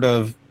sort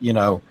of,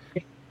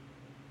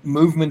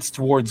 movements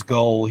towards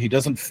goal. He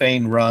doesn't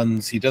feign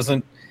runs. He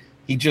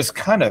just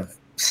kind of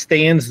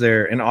stands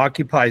there and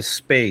occupies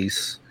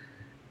space,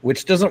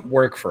 which doesn't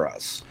work for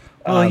us.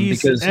 Well,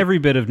 he's every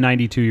bit of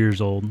 92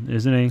 years old,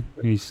 isn't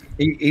he?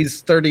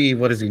 He's 30.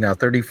 What is he now?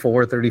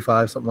 34,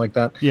 35, something like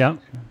that. Yeah.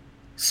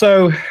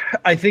 So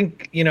I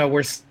think,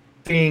 we're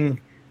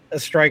seeing a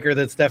striker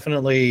that's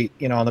definitely,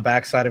 on the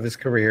backside of his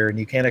career, and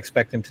you can't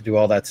expect him to do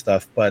all that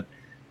stuff. But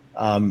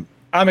I'm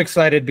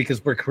excited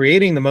because we're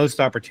creating the most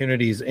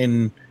opportunities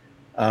in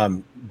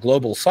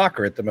global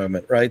soccer at the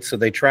moment, right? So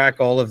they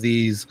track all of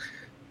these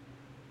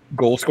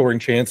goal scoring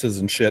chances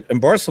and shit. And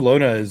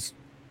Barcelona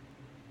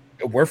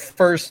we're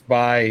first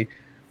by,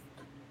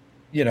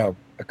 a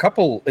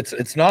couple.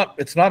 It's not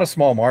a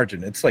small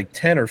margin. It's like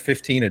 10 or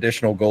 15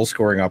 additional goal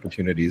scoring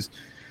opportunities.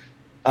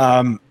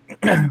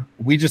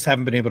 We just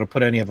haven't been able to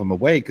put any of them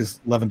away because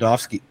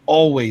Lewandowski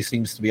always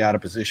seems to be out of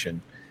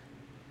position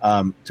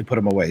to put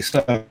him away.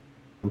 So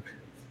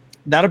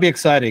that'll be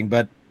exciting.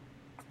 But,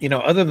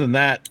 other than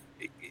that,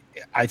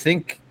 I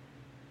think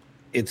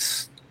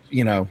it's,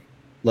 La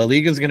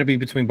Liga is going to be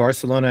between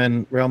Barcelona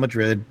and Real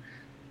Madrid.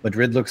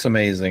 Madrid looks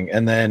amazing.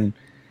 And then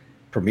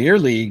Premier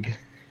League,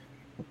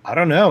 I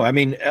don't know. I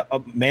mean,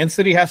 Man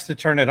City has to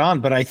turn it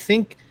on, but I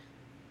think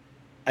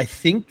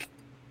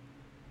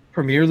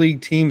Premier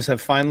League teams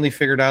have finally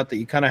figured out that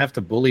you kind of have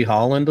to bully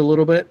Holland a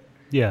little bit.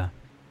 Yeah.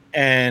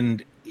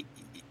 And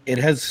it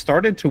has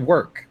started to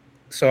work.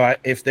 So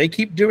if they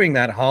keep doing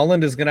that,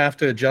 Holland is going to have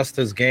to adjust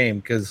his game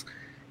because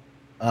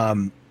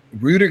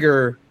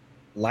Rudiger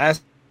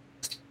last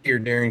year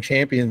during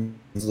Champions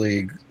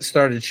League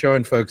started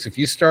showing folks if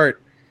you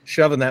start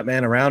shoving that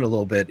man around a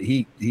little bit,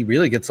 he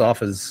really gets off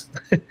his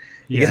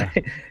he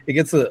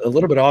gets a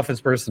little bit off his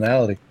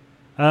personality.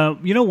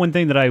 One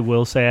thing that I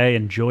will say I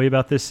enjoy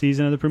about this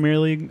season of the Premier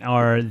League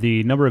are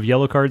the number of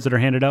yellow cards that are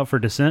handed out for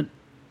dissent.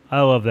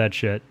 I love that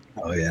shit.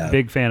 Oh yeah,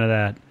 big fan of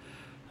that.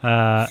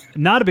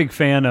 Not a big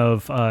fan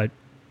of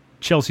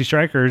Chelsea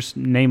strikers,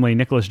 namely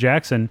Nicholas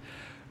Jackson,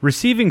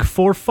 receiving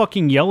 4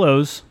 fucking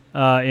yellows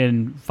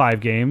in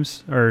 5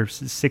 games or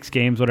 6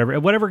 games,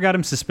 whatever got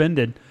him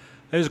suspended.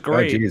 It was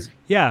great. Oh,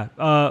 yeah.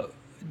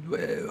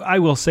 I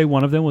will say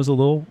one of them was a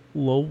little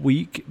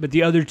weak, but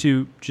the other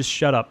 2, just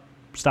shut up.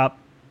 Stop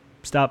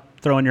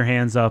throwing your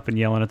hands up and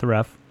yelling at the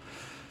ref.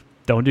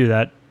 Don't do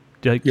that.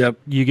 Yep.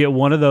 You get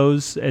one of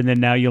those, and then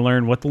now you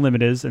learn what the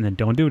limit is, and then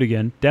don't do it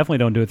again. Definitely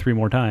don't do it 3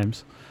 more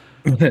times.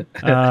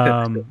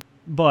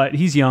 But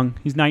he's young.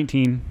 He's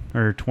 19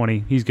 or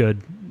 20. He's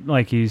good.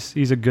 Like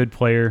he's a good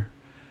player.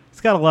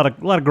 He's got a lot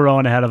of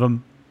growing ahead of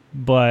him.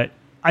 But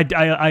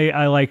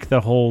I like the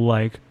whole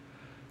like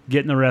get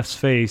in the ref's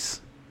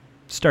face,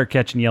 start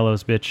catching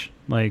yellows, bitch.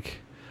 Like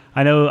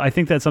I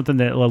think that's something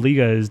that La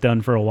Liga has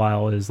done for a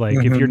while. Is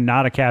like if you're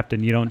not a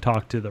captain, you don't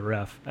talk to the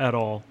ref at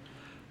all.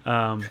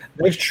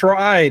 They've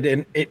tried,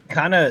 and it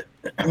kind of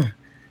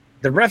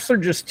the refs are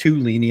just too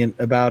lenient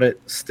about it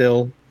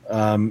still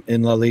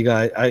in La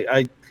Liga.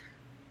 I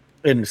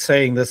in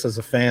saying this as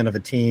a fan of a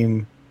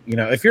team,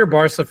 if you're a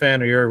Barca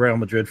fan or you're a Real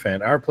Madrid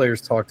fan, our players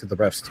talk to the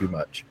refs too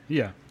much.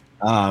 Yeah.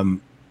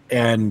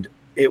 And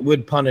it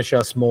would punish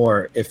us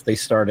more if they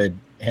started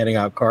handing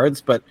out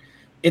cards, but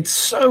it's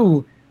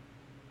so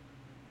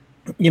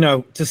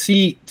to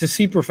see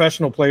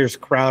professional players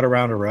crowd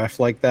around a ref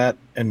like that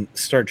and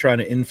start trying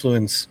to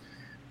influence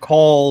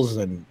calls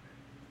and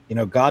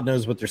God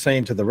knows what they're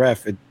saying to the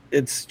ref.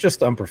 It's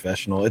just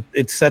unprofessional.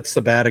 It sets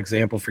a bad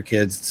example for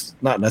kids. It's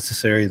not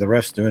necessary. The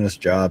ref's doing his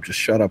job. Just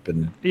shut up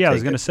and I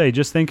was going to say,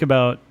 just think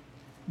about.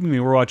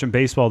 We're watching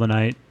baseball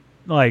tonight.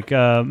 Like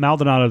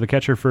Maldonado, the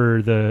catcher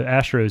for the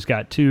Astros,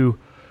 got 2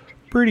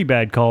 pretty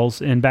bad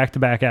calls in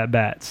back-to-back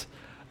at-bats.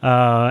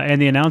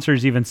 And the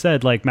announcers even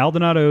said, like,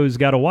 Maldonado's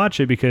got to watch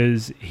it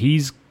because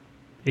his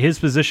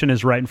position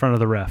is right in front of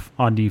the ref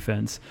on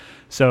defense.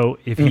 So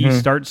if he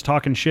starts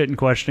talking shit and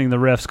questioning the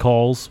ref's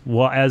calls,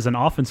 as an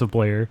offensive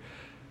player,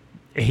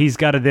 he's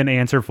got to then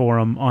answer for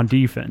him on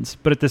defense.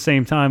 But at the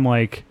same time,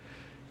 like,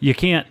 you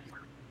can't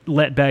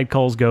let bad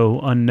calls go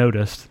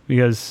unnoticed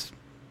because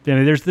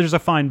there's a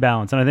fine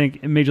balance, and I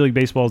think Major League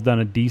Baseball has done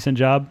a decent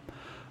job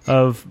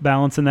of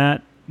balancing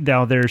that.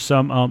 Now there's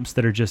some umps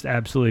that are just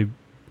absolutely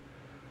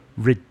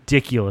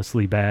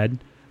ridiculously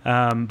bad,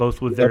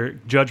 both with their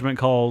judgment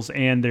calls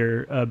and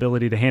their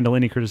ability to handle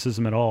any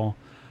criticism at all.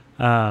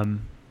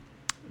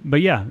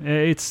 But yeah,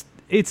 it's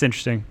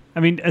interesting. I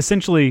mean,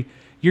 essentially,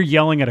 you're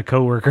yelling at a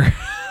coworker,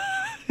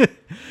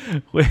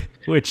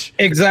 which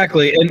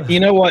exactly. And you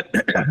know what?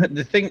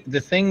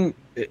 the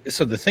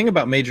thing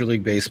about Major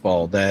League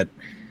Baseball that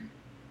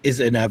is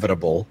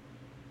inevitable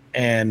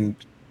and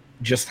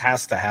just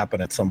has to happen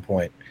at some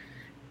point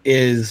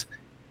is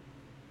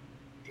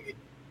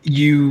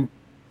you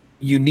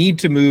need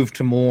to move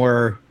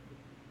to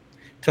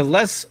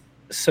less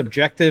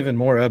subjective and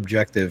more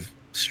objective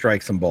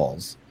strikes and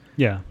balls.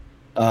 Yeah.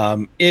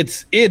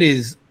 It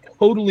is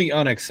totally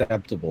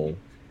unacceptable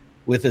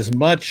with as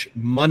much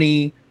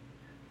money,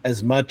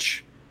 as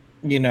much,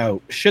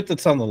 shit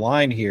that's on the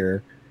line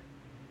here,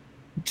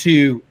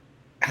 to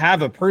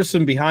have a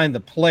person behind the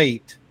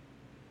plate.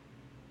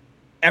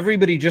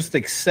 Everybody just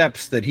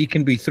accepts that he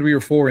can be 3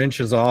 or 4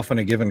 inches off on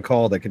a given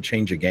call that could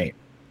change a game.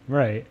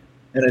 Right.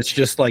 And it's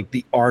just like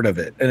the art of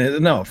it.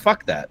 And no,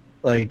 fuck that.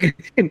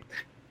 Like,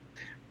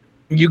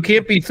 you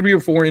can't be 3 or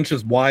 4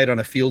 inches wide on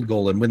a field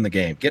goal and win the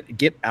game.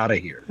 Get out of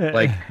here.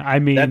 Like, I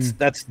mean,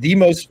 that's the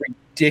most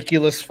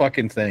ridiculous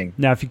fucking thing.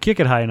 Now, if you kick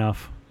it high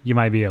enough, you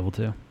might be able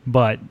to.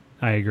 But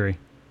I agree.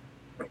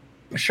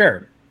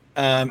 Sure.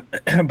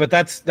 But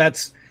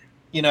that's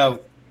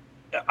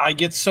I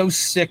get so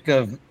sick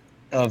of.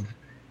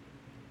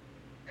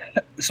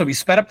 So we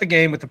sped up the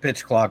game with the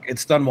pitch clock.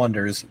 It's done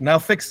wonders. Now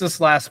fix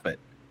this last bit.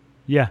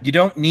 Yeah. You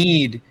don't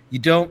need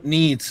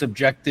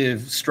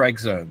subjective strike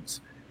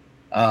zones.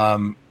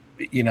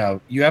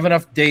 You have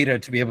enough data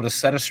to be able to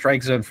set a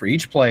strike zone for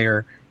each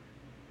player.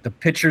 The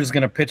pitcher is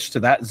going to pitch to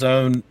that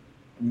zone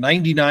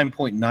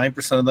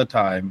 99.9% of the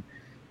time.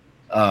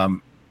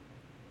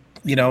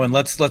 And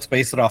let's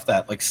base it off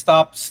that. Like,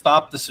 stop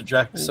the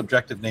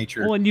subjective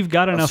nature. Well, and you've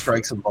got enough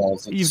strikes and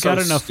balls. You've got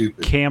enough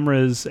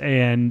cameras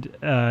and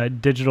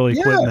digital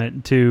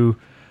equipment to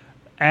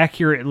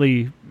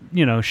accurately,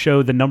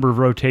 show the number of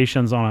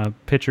rotations on a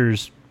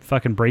pitcher's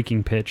fucking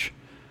breaking pitch.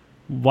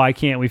 Why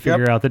can't we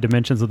figure out the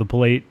dimensions of the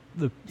plate,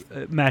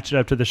 match it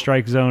up to the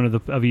strike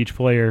zone of each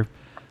player?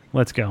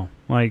 Let's go.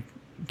 Like,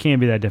 can't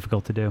be that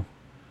difficult to do.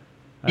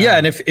 Yeah,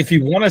 and if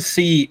you want to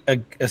see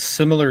a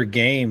similar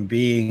game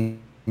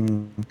being,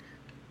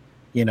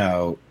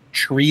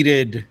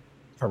 treated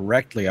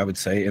correctly, I would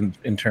say,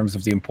 in terms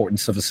of the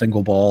importance of a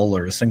single ball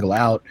or a single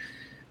out,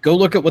 go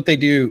look at what they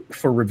do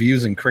for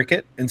reviews in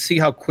cricket and see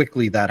how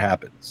quickly that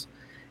happens.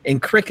 In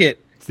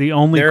cricket, it's the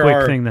only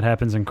quick thing that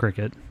happens in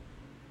cricket.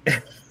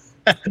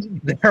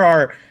 There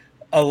are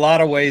a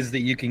lot of ways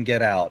that you can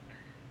get out.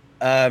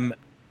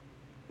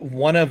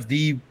 One of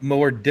the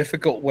more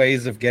difficult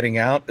ways of getting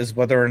out is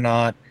whether or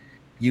not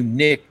you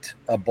nicked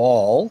a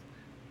ball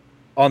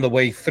on the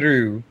way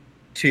through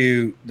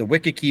to the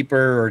wicketkeeper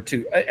or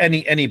to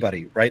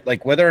anybody, right?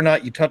 Like whether or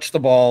not you touch the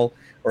ball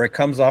or it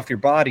comes off your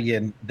body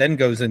and then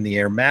goes in the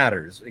air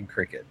matters in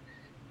cricket.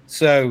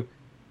 So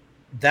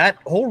that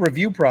whole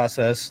review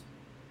process,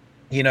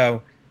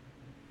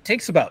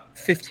 takes about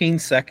 15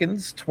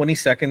 seconds, 20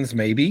 seconds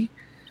maybe.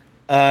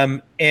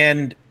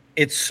 And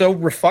it's so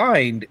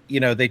refined,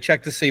 they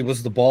check to see,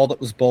 was the ball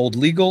that was bowled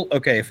legal?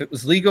 Okay, if it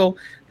was legal,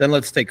 then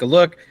let's take a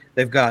look.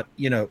 They've got,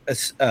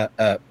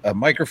 a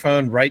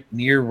microphone right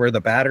near where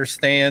the batter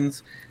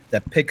stands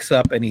that picks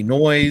up any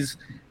noise.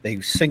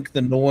 They sync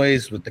the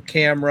noise with the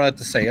camera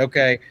to say,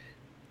 okay,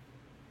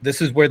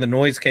 this is where the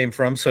noise came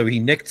from. So he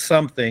nicked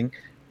something.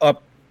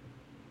 Up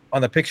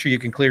on the picture, you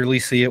can clearly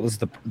see it was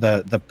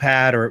the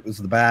pad or it was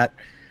the bat,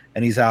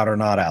 and he's out or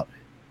not out.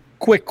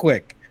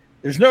 Quick.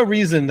 There's no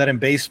reason that in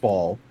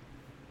baseball,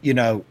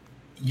 you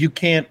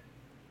can't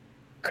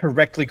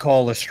correctly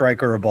call a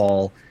strike or a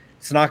ball.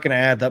 It's not going to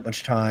add that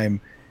much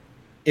time,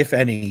 if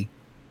any.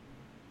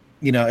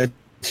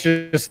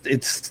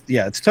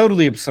 It's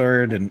totally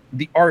absurd. And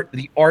the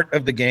art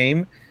of the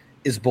game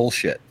is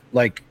bullshit.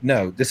 Like,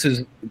 no, this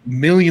is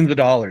millions of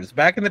dollars.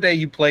 Back in the day,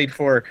 you played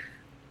for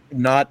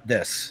not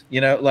this,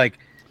 yeah.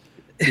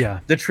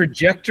 The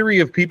trajectory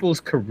of people's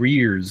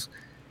careers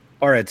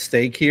are at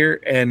stake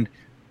here. And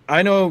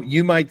I know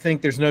you might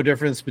think there's no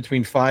difference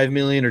between 5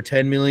 million or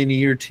 10 million a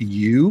year to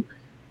you,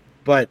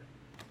 but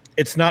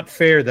it's not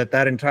fair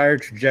that entire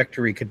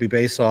trajectory could be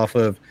based off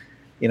of,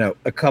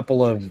 a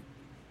couple of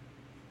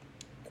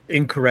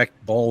incorrect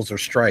balls or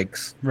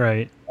strikes.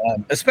 Right.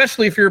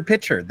 Especially if you're a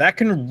pitcher, that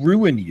can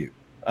ruin you.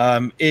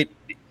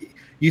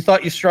 You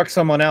thought you struck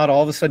someone out,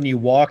 all of a sudden you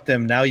walk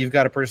them. Now you've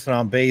got a person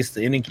on base.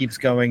 The inning keeps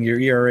going. Your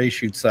ERA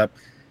shoots up,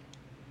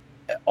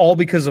 all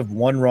because of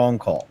one wrong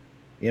call.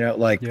 Yep.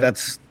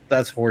 That's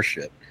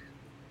horseshit.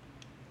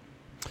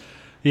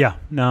 Yeah,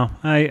 no,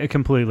 I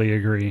completely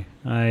agree.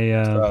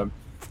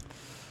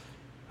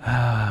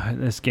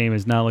 This game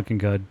is not looking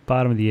good.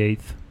 Bottom of the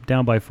 8th,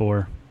 down by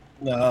 4.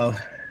 No,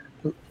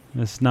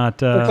 it's not.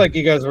 Looked like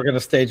you guys were going to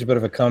stage a bit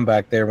of a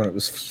comeback there when it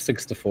was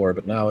 6-4,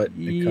 but now it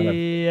kind of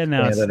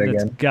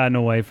it's gotten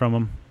away from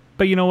them.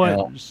 But you know what?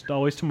 Yeah. Just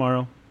always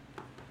tomorrow.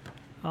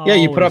 Yeah,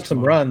 you put up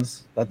some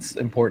runs. That's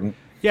important.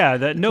 Yeah,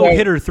 that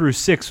no-hitter through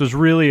 6 was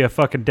really a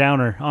fucking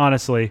downer,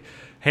 honestly.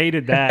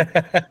 Hated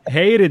that.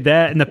 Hated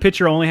that. And the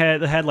pitcher only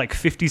had like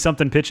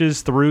 50-something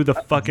pitches through the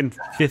fucking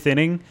 5th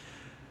inning.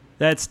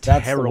 That's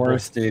terrible. The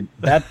worst, dude.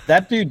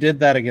 That dude did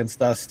that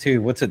against us,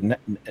 too. What's it?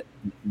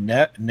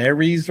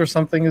 Neres or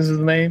something is his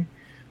name?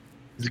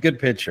 He's a good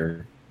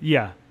pitcher.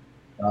 Yeah.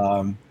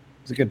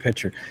 He's a good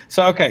pitcher.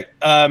 So, okay.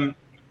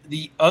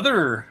 The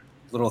other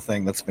little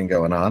thing that's been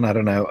going on, I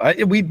don't know.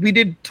 We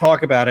did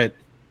talk about it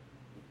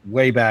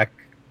way back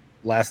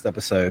last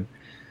episode,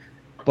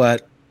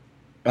 but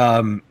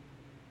the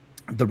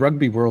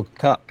Rugby World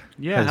Cup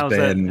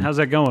how's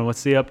that going?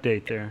 What's the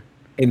update there?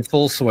 In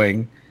full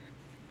swing.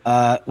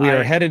 We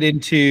are headed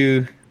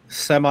into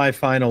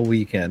semifinal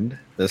weekend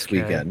this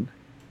weekend.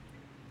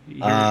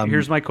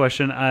 Here's my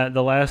question.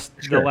 The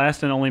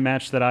last and only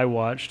match that I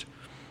watched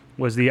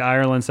was the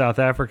Ireland-South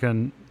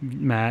African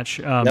match.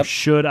 Yep.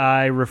 Should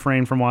I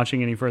refrain from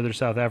watching any further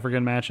South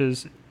African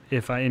matches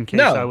in case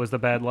I was the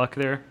bad luck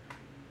there?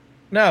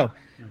 No.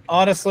 Okay.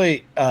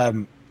 Honestly,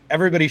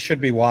 everybody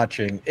should be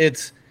watching.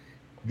 It's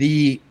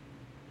the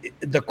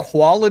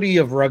quality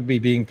of rugby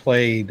being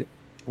played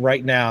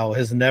right now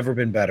has never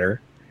been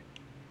better.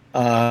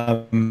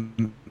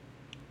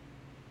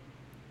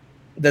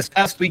 This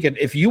past weekend,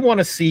 if you want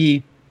to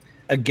see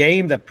a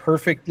game that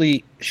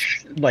perfectly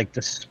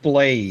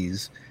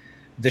displays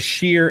the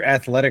sheer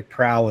athletic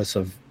prowess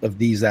of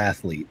these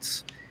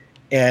athletes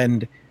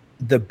and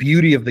the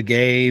beauty of the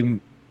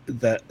game,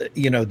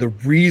 the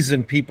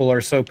reason people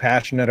are so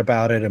passionate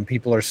about it and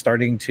people are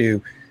starting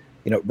to,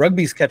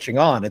 rugby's catching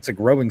on. It's a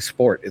growing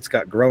sport. It's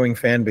got growing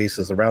fan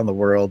bases around the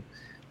world.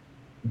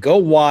 Go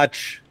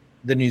watch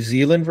the New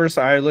Zealand versus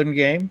Ireland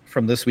game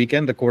from this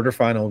weekend, the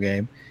quarterfinal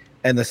game,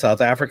 and the South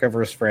Africa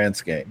versus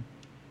France game.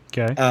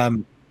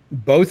 Okay.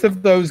 Both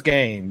of those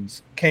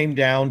games came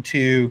down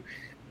to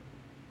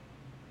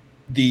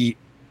the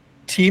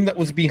team that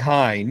was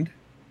behind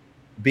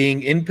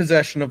being in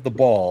possession of the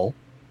ball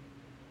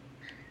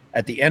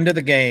at the end of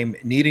the game,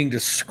 needing to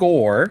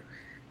score.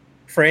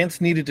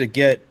 France needed to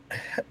get,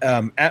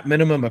 at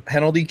minimum, a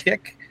penalty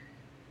kick.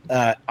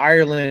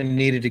 Ireland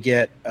needed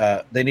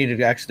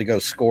to actually go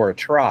score a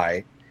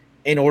try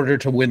in order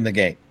to win the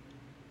game.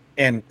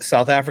 and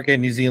South Africa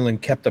and New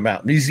Zealand kept them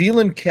out. New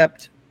Zealand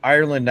kept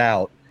Ireland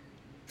out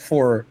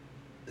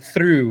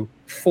through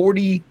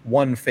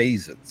 41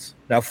 phases.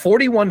 Now,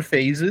 41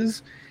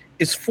 phases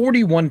is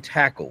 41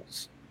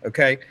 tackles,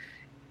 okay?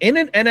 In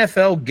an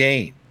NFL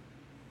game,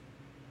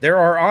 there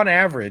are on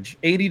average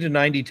 80 to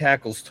 90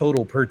 tackles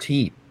total per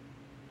team,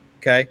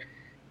 okay?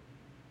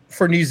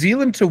 For New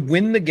Zealand to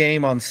win the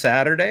game on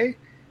Saturday,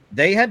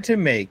 they had to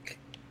make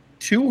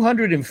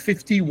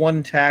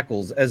 251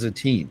 tackles as a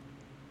team.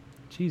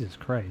 Jesus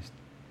Christ.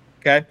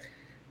 Okay.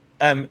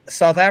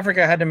 South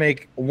Africa had to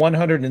make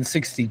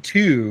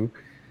 162.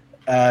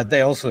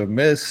 They also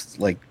missed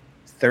like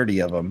 30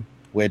 of them,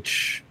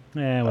 which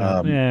I'm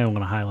going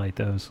to highlight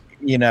those.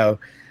 Would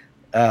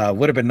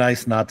have been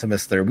nice not to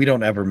miss there. We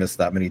don't ever miss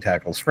that many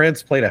tackles.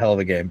 France played a hell of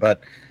a game,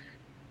 but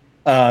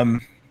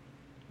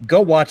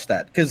go watch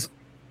that, because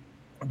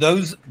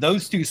those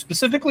two,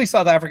 specifically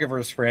South Africa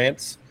versus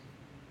France,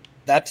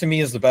 that to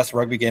me is the best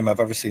rugby game I've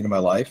ever seen in my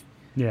life.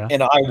 Yeah.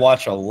 And I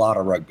watch a lot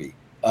of rugby.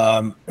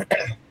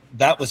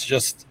 That was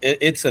just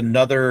it's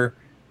another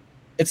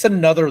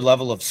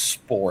level of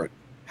sport,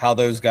 how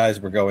those guys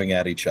were going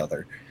at each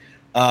other.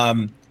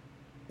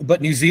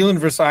 But New Zealand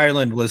versus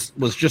Ireland was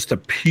just a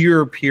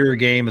pure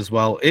game as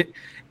well.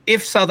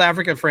 If South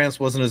Africa France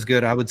wasn't as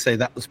good, I would say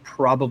that was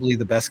probably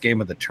the best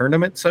game of the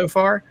tournament so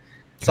far.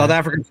 Okay. South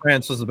Africa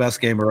France was the best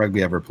game of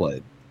rugby ever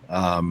played.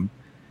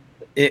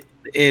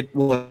 It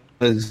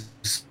was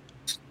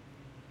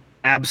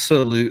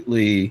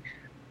absolutely.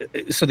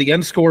 So the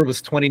end score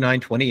was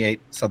 29-28.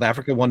 South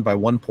Africa won by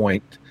 1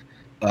 point.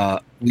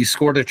 We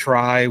scored a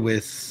try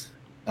with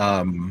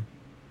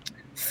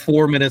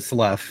 4 minutes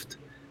left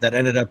that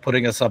ended up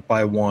putting us up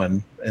by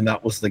 1, and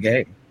that was the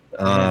game.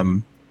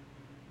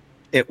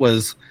 It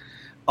was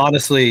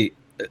honestly,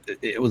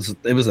 it was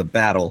a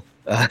battle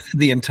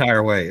the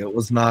entire way. It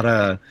was not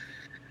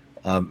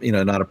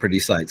not a pretty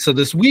sight. So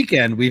this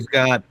weekend we've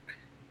got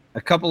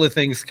a couple of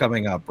things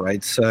coming up,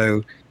 right?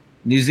 So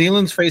New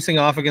Zealand's facing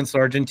off against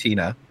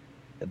Argentina.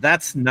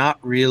 That's not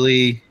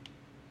really,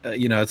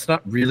 it's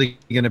not really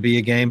going to be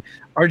a game.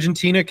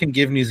 Argentina can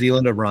give New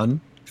Zealand a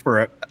run for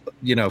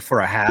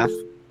a half.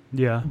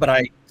 Yeah. But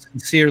I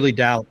sincerely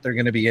doubt they're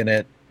going to be in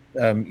it,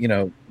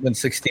 when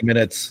 60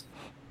 minutes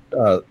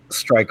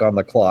strike on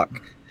the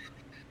clock.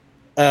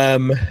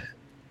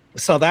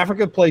 South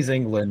Africa plays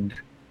England,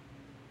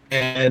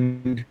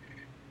 and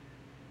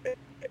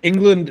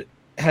England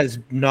has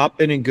not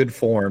been in good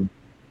form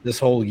this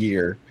whole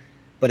year,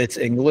 but it's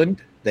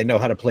England. They know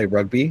how to play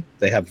rugby.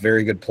 They have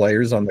very good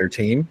players on their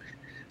team.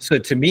 So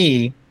to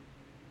me,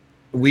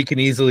 we can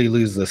easily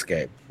lose this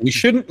game. We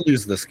shouldn't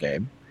lose this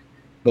game,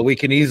 but we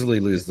can easily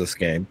lose this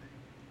game.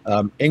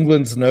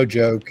 England's no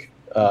joke.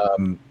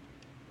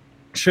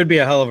 Should be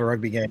a hell of a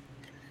rugby game.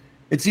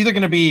 It's either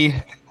going to be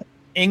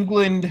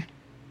England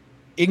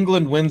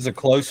wins a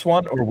close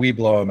one, or we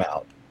blow them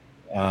out.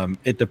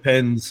 It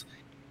depends.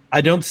 I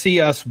don't see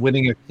us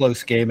winning a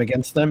close game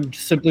against them,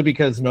 simply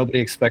because nobody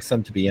expects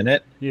them to be in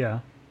it. Yeah.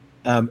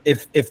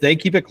 If they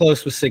keep it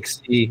close with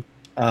 60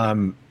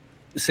 on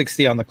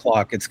the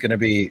clock, it's gonna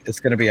be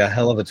a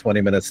hell of a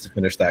 20 minutes to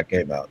finish that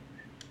game out.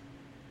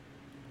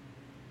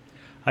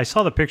 I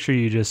saw the picture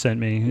you just sent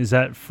me. Is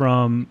that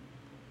from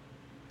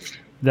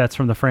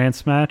the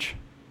France match?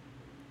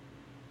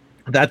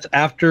 That's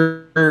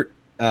after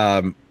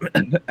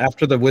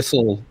the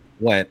whistle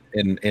went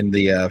in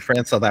the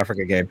France South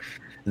Africa game.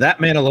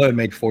 That man alone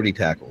made 40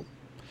 tackles.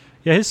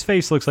 Yeah, his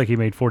face looks like he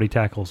made 40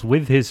 tackles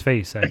with his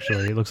face,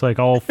 actually. It looks like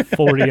all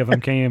 40 of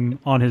them came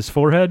on his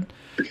forehead.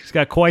 He's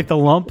got quite the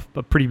lump,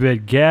 a pretty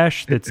big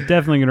gash that's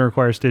definitely going to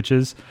require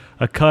stitches.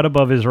 A cut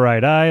above his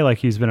right eye, like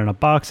he's been in a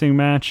boxing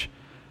match.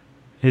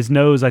 His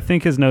nose, I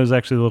think his nose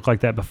actually looked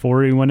like that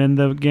before he went in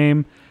the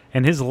game.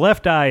 And his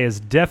left eye is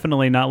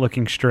definitely not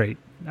looking straight.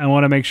 I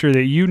want to make sure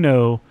that you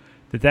know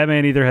that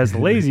man either has the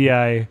lazy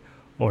eye,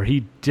 or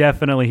he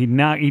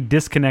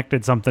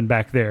disconnected something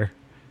back there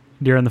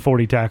during the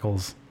 40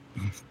 tackles.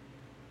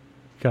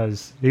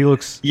 Because he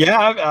looks. Yeah,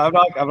 I'm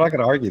not going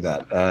to argue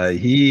that.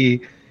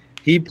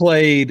 He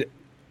played.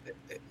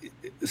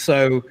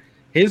 So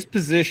his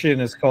position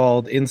is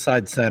called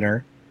inside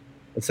center.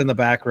 It's in the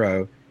back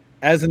row.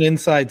 As an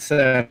inside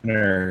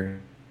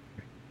center,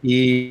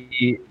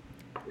 he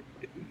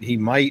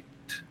might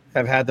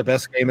have had the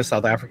best game a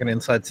South African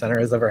inside center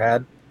has ever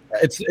had.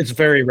 It's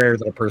very rare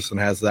that a person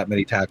has that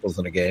many tackles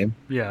in a game.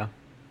 Yeah.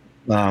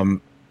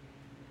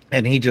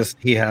 And he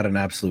had an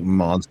absolute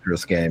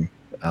monstrous game.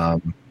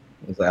 It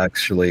was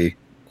actually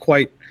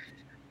quite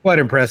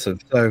impressive.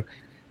 So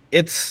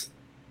it's,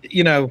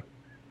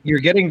 you're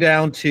getting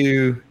down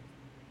to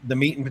the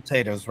meat and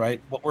potatoes, right?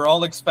 What we're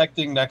all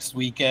expecting next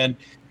weekend,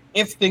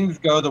 if things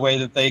go the way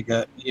that they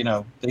go,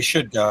 they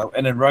should go.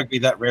 And in rugby,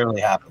 that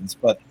rarely happens,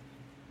 but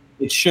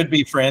it should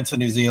be France and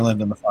New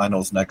Zealand in the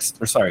finals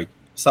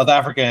South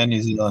Africa and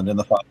New Zealand in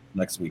the finals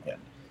next weekend.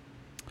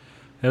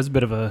 That was a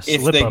bit of a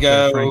slip up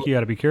there, Frank. You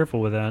got to be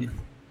careful with that.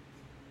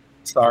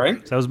 Sorry?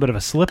 That was a bit of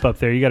a slip up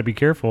there. You got to be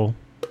careful.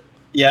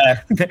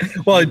 Yeah.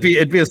 Well,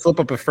 it'd be a slip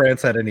up if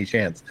France had any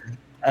chance.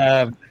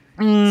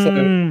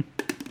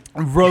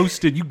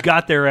 Roasted. You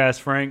got their ass,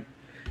 Frank.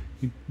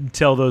 You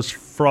tell those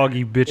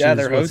froggy bitches. Yeah,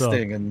 they're what's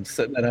hosting up. and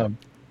sitting at home.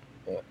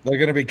 They're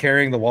going to be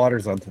carrying the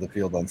waters onto the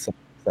field on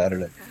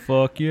Saturday.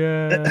 Fuck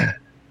yeah.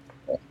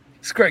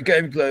 It's a great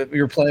game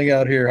you're playing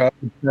out here. Huh?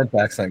 French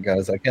accent,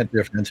 guys. I can't do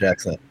a French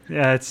accent.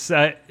 Yeah, it's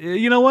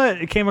you know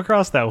what? It came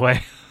across that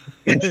way.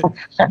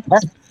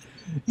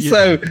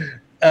 So,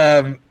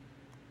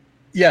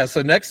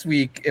 so next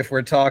week, if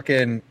we're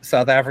talking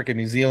South Africa,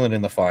 New Zealand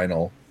in the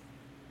final,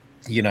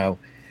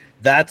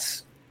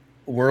 that's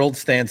world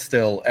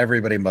standstill.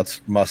 Everybody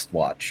must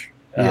watch.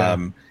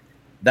 Yeah.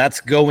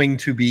 That's going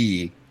to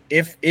be,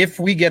 if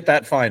we get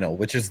that final,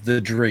 which is the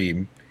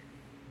dream,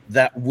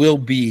 that will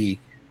be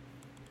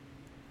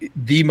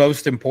the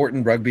most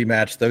important rugby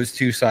match those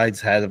two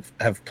sides have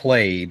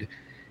played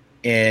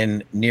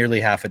in nearly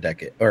half a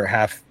decade or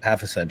half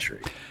a century.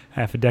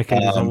 Half a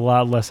decade is a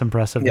lot less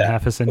impressive than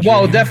half a century.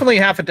 Well, definitely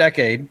half a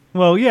decade.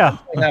 Well, yeah.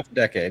 Half a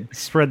decade.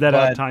 Spread that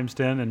out times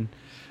 10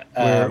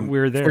 and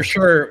we're there.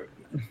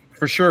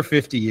 For sure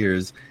 50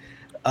 years.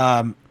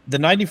 The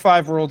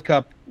 95 World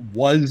Cup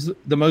was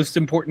the most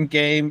important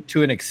game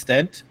to an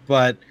extent,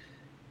 but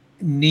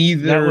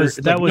that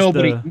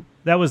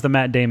was the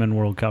Matt Damon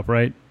World Cup,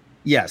 right?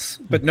 Yes,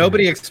 but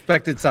nobody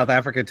expected South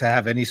Africa to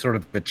have any sort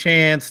of a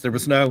chance. There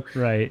was no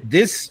right.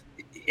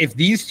 If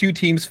these two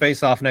teams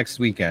face off next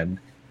weekend,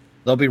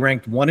 they'll be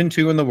ranked 1 and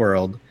 2 in the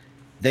world.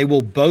 They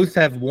will both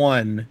have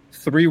won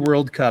 3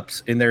 World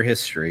Cups in their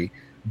history.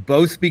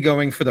 Both be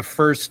going for the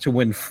first to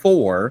win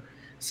 4.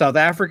 South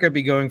Africa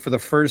be going for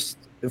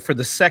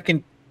the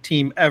second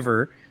team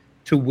ever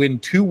to win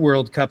 2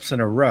 World Cups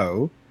in a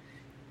row.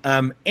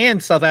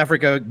 And South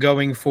Africa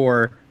going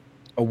for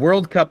a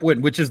World Cup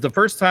win, which is the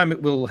first time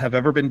it will have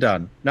ever been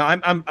done. Now,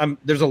 I'm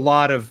there's a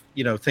lot of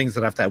things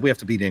that we have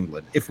to beat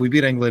England. If we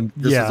beat England,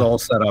 this is all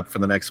set up for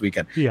the next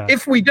weekend. Yeah.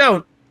 If we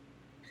don't,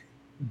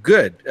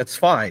 good, that's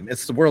fine.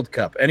 It's the World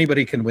Cup.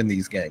 Anybody can win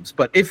these games.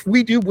 But if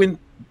we do win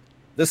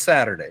this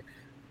Saturday,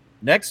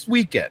 next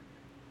weekend,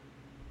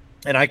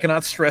 and I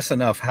cannot stress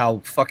enough how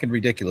fucking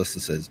ridiculous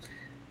this is,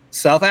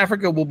 South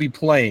Africa will be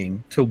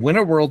playing to win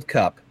a World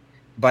Cup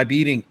by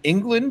beating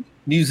England,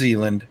 New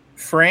Zealand,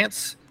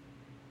 France,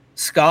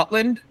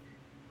 Scotland,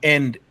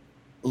 and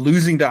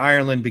losing to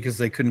Ireland because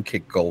they couldn't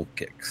kick goal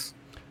kicks.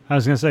 I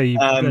was going to say,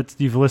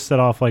 you've listed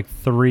off like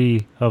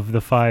 3 of the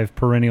 5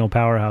 perennial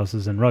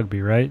powerhouses in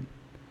rugby, right?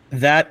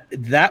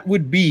 That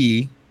would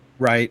be,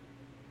 right,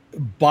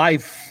 by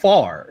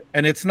far,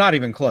 and it's not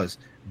even close,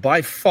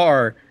 by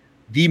far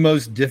the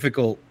most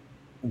difficult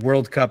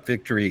World Cup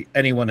victory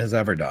anyone has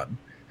ever done.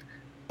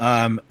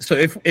 So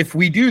if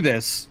we do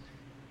this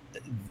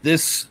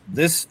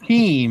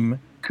team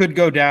could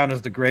go down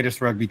as the greatest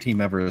rugby team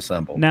ever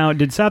assembled. Now,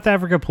 did South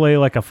Africa play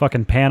like a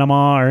fucking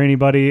Panama or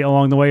anybody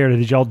along the way, or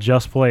did y'all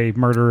just play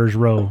Murderers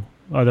Row,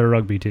 other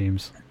rugby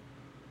teams?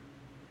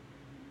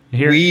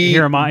 Here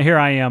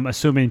I am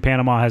assuming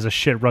Panama has a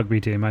shit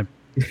rugby team.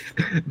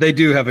 They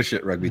do have a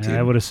shit rugby team.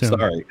 I would assume.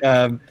 Sorry.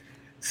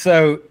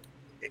 So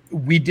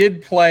we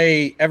did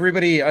play.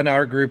 Everybody in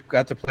our group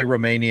got to play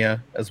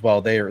Romania as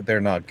well.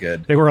 They're not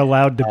good. They were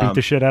allowed to beat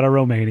the shit out of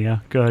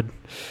Romania. Good.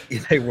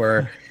 They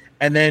were.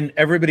 And then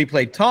everybody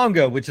played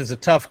Tonga, which is a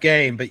tough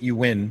game, but you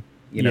win,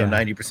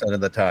 90% of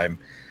the time.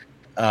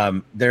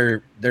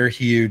 They're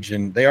huge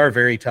and they are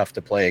very tough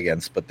to play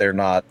against, but they're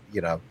not,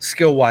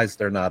 skill wise,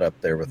 they're not up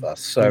there with us.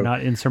 So they're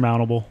not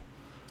insurmountable.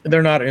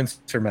 They're not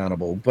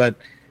insurmountable. But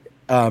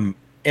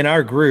in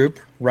our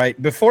group,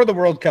 right before the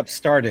World Cup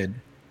started,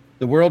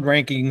 the world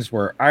rankings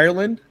were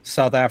Ireland,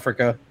 South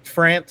Africa,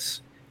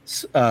 France,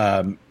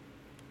 who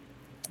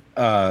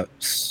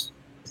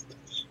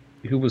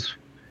was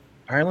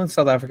Ireland,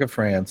 South Africa,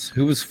 France.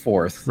 Who was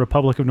 4th?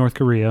 Republic of North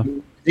Korea.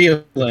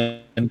 New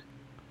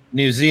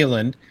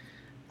Zealand,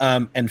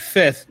 and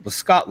 5th was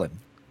Scotland.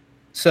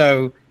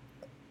 So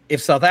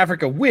if South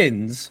Africa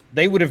wins,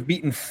 they would have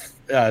beaten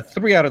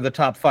 3 out of the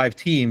top 5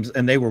 teams,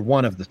 and they were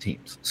one of the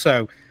teams.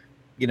 So,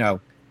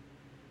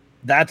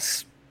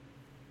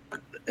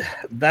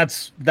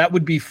 that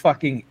would be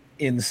fucking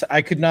insane.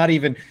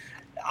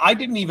 I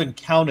didn't even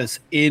count us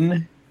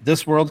in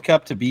this World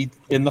Cup to be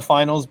in the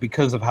finals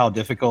because of how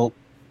difficult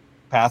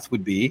path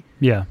would be.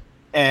 Yeah.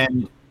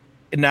 And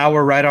now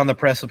we're right on the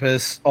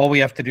precipice. All we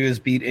have to do is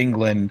beat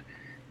England,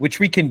 which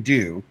we can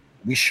do.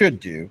 We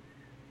should do.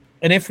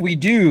 And if we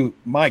do,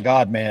 my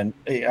God, man,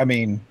 I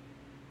mean,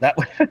 that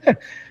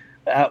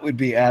would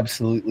be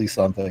absolutely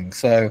something.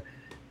 So,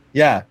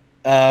 yeah,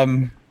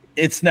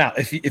 it's now.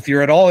 If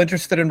you're at all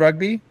interested in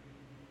rugby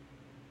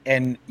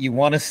and you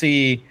want to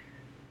see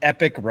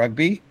epic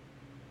rugby,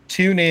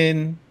 tune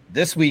in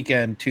this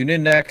weekend. Tune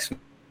in next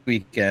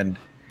weekend.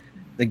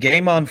 The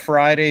game on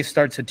Friday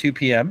starts at 2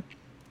 p.m.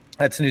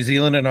 That's New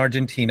Zealand and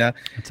Argentina.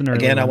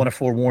 Again, I want to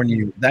forewarn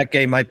you, that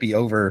game might be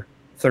over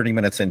 30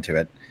 minutes into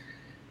it.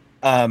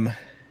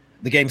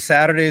 The game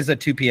Saturday is at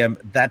 2 p.m.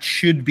 That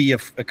should be a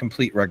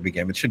complete rugby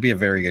game. It should be a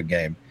very good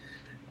game.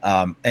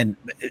 To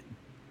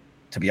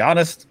be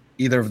honest,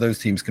 either of those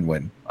teams can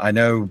win. I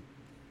know,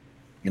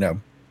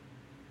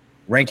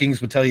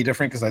 rankings would tell you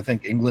different because I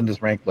think England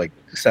is ranked like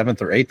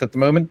 7th or 8th at the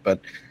moment,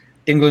 but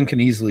England can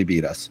easily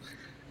beat us.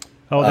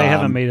 Oh, they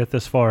haven't made it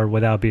this far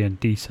without being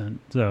decent.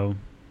 So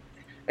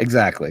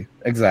exactly.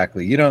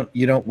 You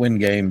don't win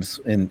games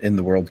in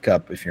the World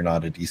Cup if you're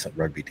not a decent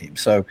rugby team.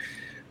 So,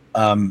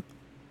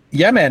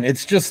 yeah, man,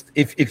 it's just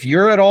if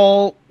you're at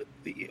all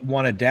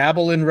want to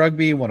dabble in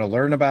rugby, want to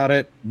learn about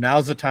it,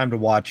 now's the time to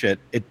watch it.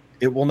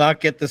 It will not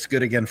get this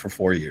good again for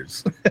 4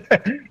 years.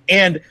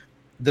 And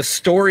the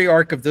story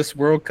arc of this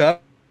World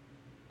Cup,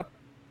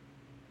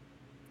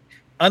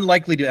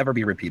 unlikely to ever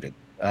be repeated.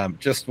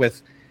 Just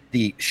with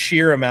the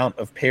sheer amount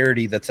of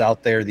parity that's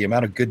out there, the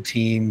amount of good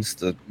teams,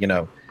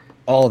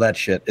 all of that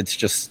shit.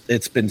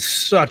 It's been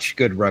such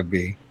good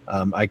rugby.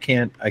 I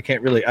can't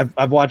really.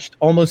 I've watched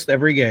almost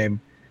every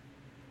game,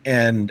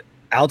 and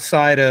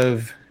outside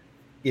of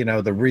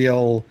the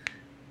real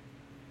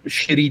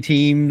shitty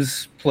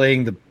teams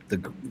playing the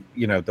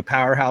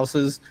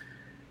powerhouses,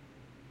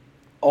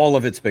 all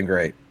of it's been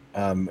great.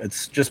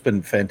 It's just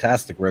been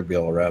fantastic rugby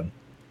all around.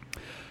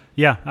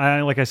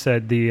 Yeah, like I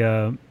said,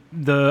 the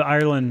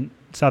Ireland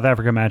South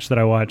Africa match that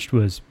I watched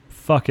was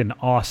fucking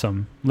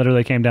awesome.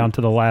 Literally came down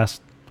to the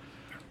last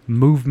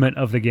movement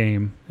of the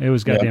game. It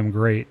was goddamn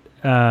great.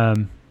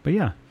 But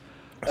yeah.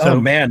 So,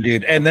 oh man,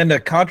 dude! And then the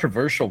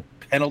controversial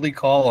penalty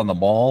call on the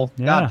Maul.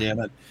 Yeah. God damn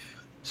it!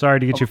 Sorry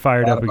to get you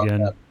fired up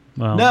again.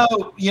 Well,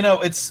 no,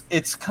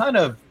 it's kind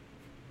of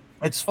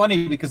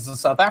funny because the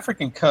South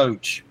African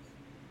coach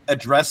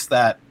addressed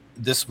that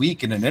this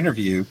week in an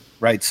interview,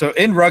 right? So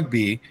in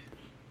rugby,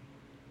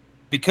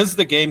 because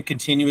the game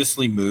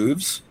continuously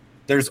moves,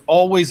 there's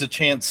always a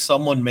chance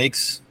someone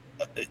makes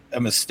a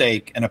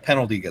mistake and a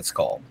penalty gets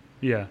called.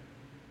 Yeah.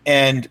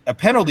 And a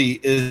penalty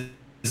is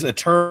a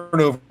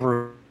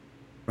turnover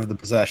of the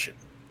possession,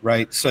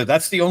 right? So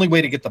that's the only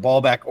way to get the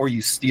ball back, or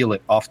you steal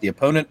it off the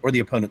opponent or the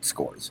opponent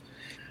scores.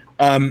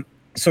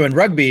 So in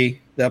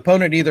rugby, the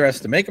opponent either has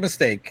to make a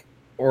mistake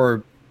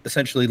or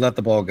essentially let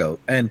the ball go.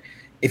 And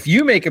if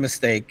you make a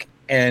mistake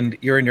and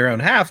you're in your own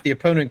half, the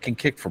opponent can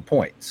kick for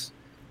points.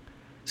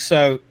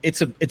 So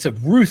it's a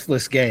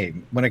ruthless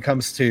game when it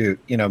comes to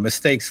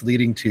mistakes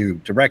leading to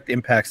direct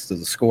impacts to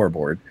the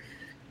scoreboard.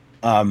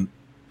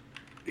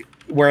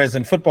 Whereas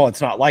in football,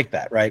 it's not like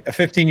that, right? A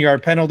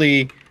 15-yard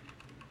penalty,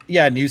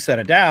 new set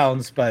of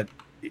downs, but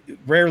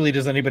rarely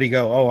does anybody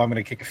go, "Oh, I'm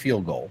going to kick a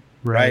field goal,"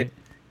 right?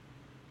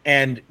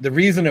 And the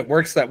reason it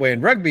works that way in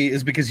rugby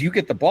is because you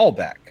get the ball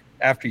back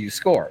after you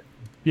score.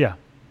 Yeah.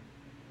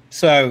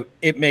 So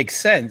it makes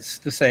sense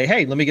to say,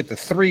 hey, let me get the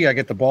 3. I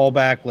get the ball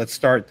back. Let's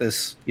start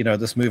this,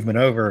 this movement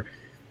over,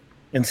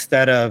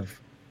 instead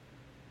of,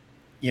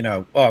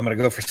 I'm going to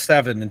go for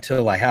 7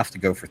 until I have to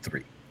go for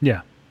 3.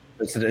 Yeah.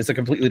 It's a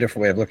completely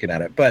different way of looking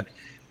at it. But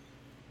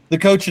the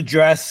coach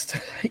addressed,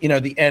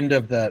 the end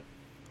of the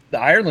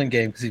Ireland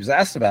game because he was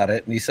asked about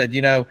it. And he said,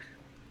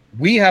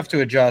 we have to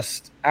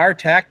adjust our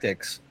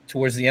tactics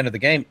towards the end of the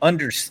game,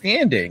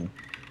 understanding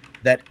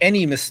that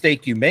any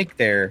mistake you make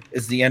there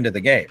is the end of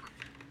the game.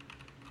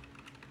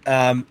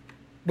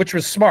 Which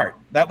was smart.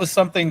 That was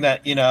something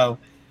that,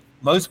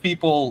 most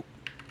people,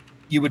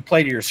 you would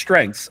play to your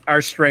strengths.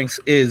 Our strengths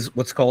is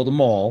what's called a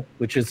maul,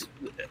 which is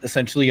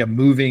essentially a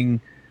moving,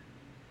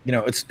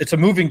 it's a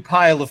moving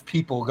pile of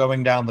people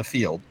going down the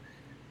field.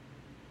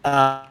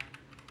 And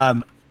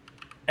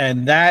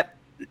that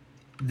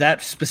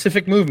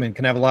specific movement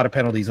can have a lot of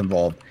penalties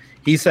involved.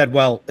 He said,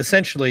 well,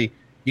 essentially,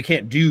 you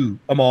can't do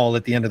a maul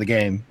at the end of the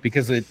game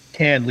because it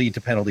can lead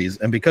to penalties.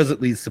 And because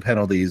it leads to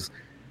penalties,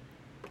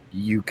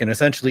 you can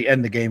essentially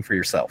end the game for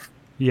yourself.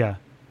 Yeah.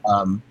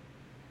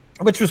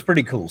 Which was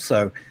pretty cool.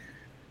 So,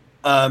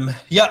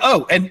 yeah.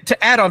 Oh, and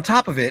to add on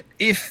top of it,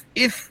 if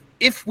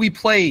we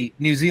play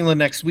New Zealand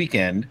next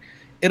weekend,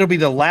 it'll be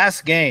the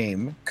last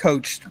game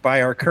coached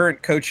by our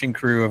current coaching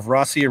crew of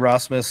Rossi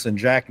Erasmus and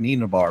Jack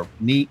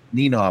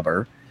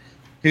Nienaber,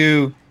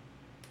 who,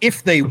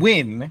 if they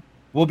win,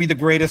 will be the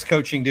greatest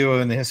coaching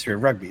duo in the history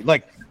of rugby.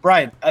 Like,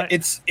 Brian,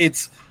 it's.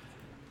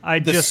 I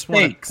the just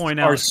want to point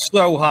out are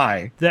so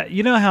high that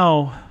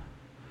how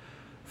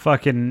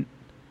fucking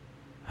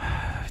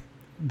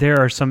there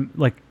are some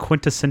like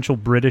quintessential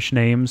British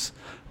names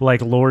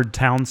like Lord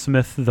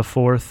Townsmith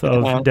IV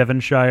of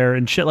Devonshire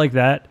and shit like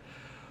that.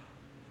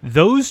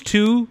 Those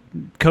two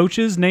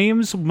coaches'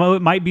 names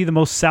might be the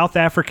most South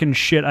African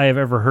shit I have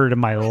ever heard in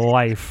my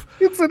life.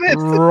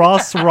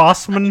 Ross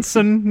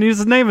Rossmanson.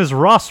 His name is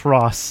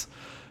Ross.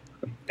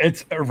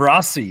 It's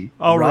Rossi.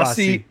 Oh,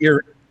 Rossi.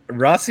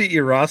 Rossi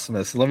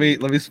Erasmus. Let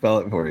me spell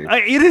it for you.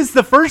 It is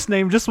the first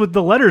name, just with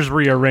the letters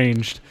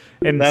rearranged.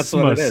 And that's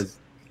what it is.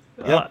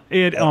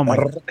 Yep. Oh my!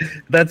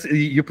 That's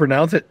you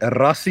pronounce it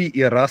Rossi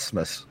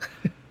Erasmus.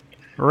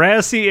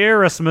 Rossi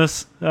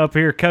Erasmus up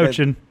here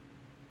coaching.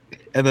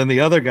 And then the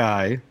other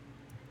guy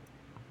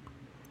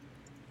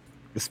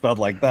is spelled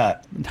like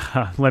that.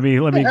 let me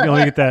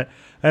get that.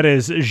 That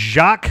is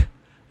Jacques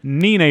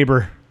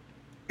Nienaber.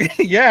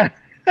 Yeah.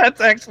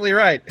 That's actually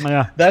right.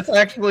 Yeah. That's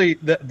actually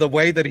the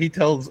way that he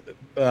tells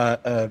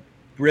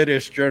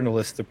British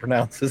journalists to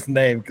pronounce his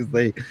name because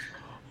they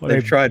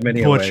They've tried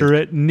many butcher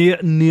ways. it.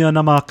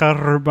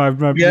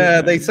 Neonamakar.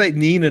 Yeah, they say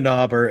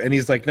Neenanaber, and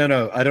he's like,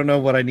 no, I don't know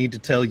what I need to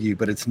tell you,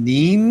 but it's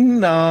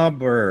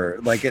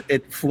Neenaber. Like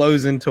it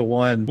flows into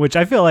one. Which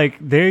I feel like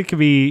there could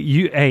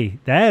be hey,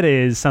 that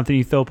is something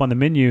you throw up on the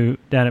menu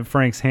down at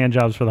Frank's Hand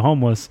Jobs for the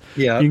Homeless.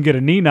 Yeah. You can get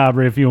a knee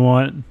knobber if you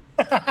want.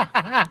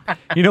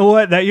 You know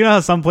what? You know how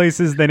some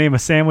places they name a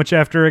sandwich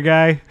after a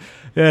guy?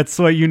 That's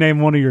what you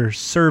name one of your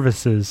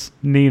services,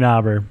 knee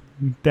knobber,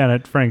 down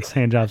at Frank's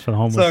Hand Jobs for the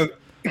Homeless.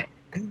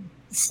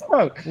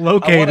 So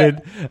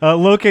located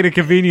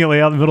conveniently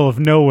out in the middle of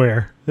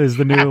nowhere is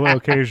the new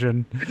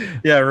location.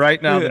 Yeah,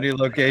 right now the new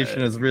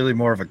location is really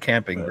more of a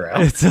camping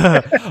ground. It's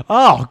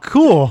oh,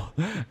 cool.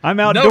 I'm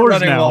outdoors no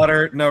running now.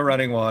 No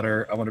running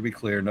water. I want to be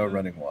clear, no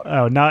running water.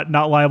 Oh, not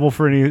liable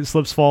for any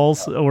slips,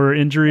 falls, or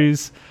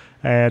injuries.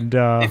 And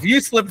if you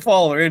slip,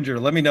 fall, or injure,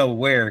 let me know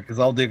where, because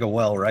I'll dig a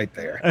well right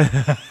there.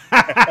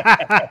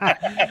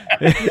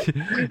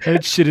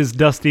 That shit is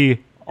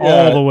dusty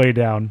all the way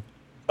down.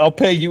 I'll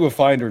pay you a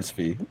finder's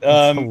fee.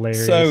 That's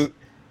hilarious. So,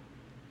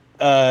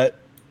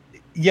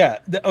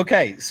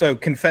 okay. So,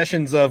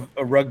 Confessions of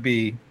a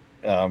Rugby,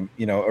 a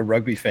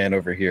rugby fan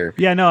over here.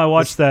 Yeah, no, I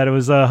watched that. It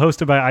was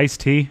hosted by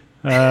Ice-T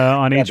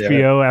on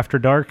HBO After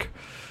Dark.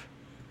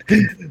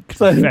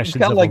 So it's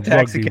kind of like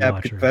Taxi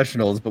Cab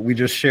Confessionals, but we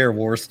just share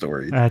war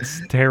stories.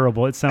 That's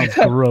terrible. It sounds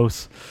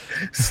gross.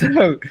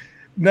 So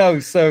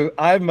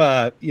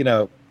I'm,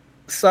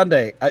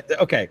 Sunday.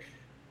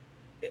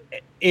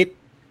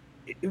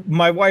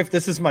 My wife,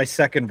 this is my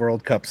second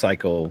World Cup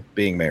cycle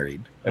being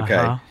married.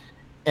 Okay.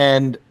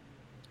 And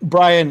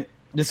Brian,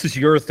 this is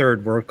your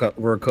third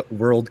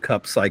World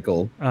Cup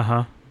cycle.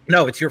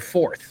 No, it's your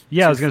fourth.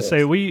 Yeah, I was going to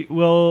say, we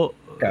will.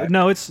 Okay.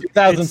 No, it's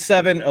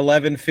 2007,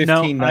 11,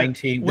 15,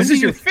 19. This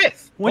is your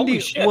fifth.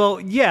 Shit.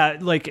 Well, yeah,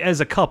 like as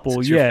a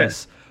couple,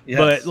 yes.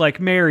 But like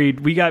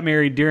married, we got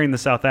married during the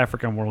South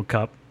African World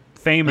Cup,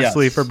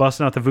 famously for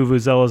busting out the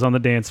vuvuzelas on the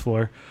dance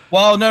floor.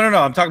 Well, no.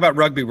 I'm talking about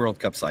Rugby World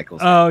Cup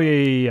cycles. Oh,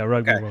 yeah.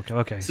 Rugby World Cup.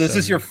 Okay. So this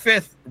is your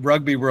fifth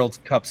Rugby World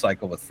Cup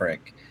cycle with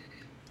Frank.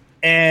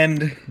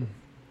 And...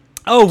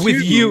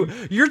 with you.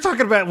 You're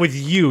talking about with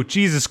you.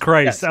 Jesus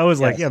Christ. Yes, I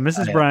was like,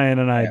 Mrs. Bryan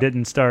and I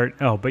didn't start.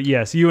 Oh, but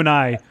yes, you and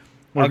I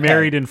were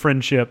married in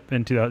friendship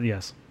in 2000.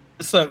 Yes.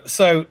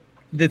 So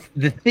the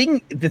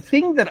thing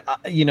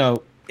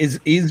that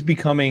is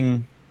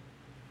becoming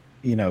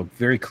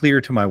very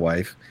clear to my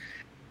wife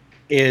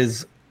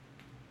is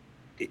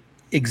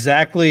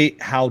exactly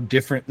how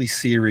differently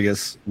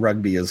serious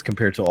rugby is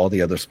compared to all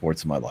the other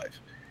sports in my life.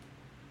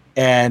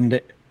 And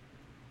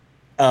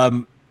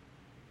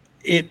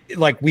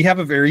we have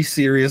a very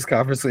serious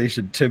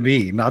conversation, to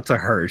me, not to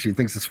her. She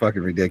thinks it's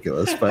fucking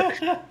ridiculous, but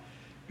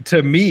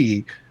to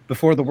me,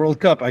 before the World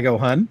Cup, I go,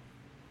 hun,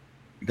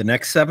 the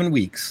next 7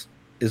 weeks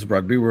is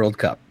Rugby World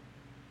Cup.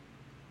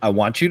 I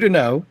want you to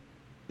know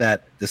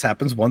that this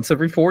happens once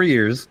every 4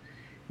 years.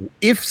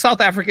 If South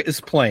Africa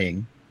is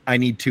playing, I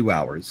need 2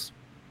 hours.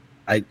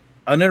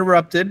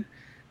 Uninterrupted,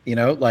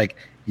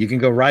 you can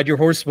go ride your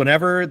horse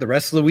whenever, the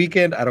rest of the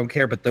weekend, I don't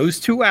care. But those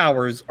 2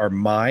 hours are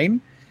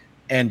mine,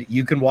 and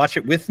you can watch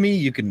it with me.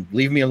 You can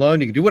leave me alone.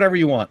 You can do whatever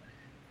you want.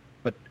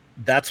 But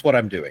that's what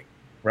I'm doing,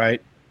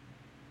 right?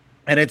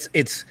 And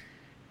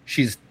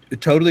she's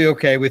totally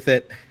okay with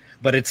it,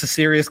 but it's a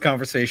serious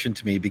conversation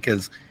to me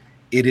because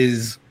it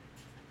is,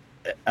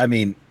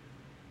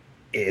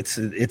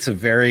 it's a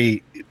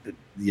very,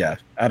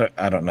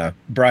 I don't know.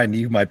 Brian,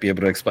 you might be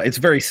able to explain. It's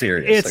very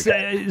serious.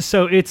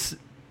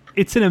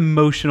 It's an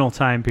emotional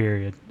time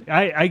period.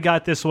 I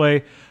got this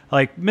way.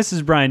 Like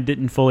Mrs. Bryan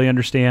didn't fully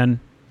understand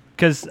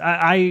because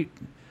I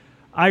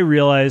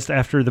realized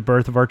after the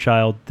birth of our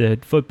child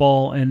that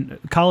football and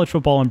college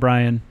football and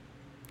Brian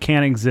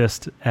can't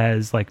exist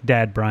as like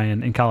Dad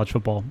Brian and college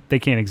football. They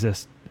can't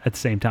exist at the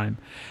same time.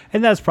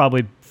 And that's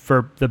probably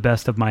for the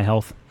best of my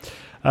health.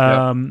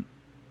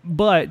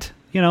 But,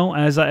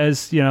 as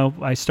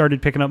I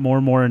started picking up more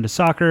and more into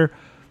soccer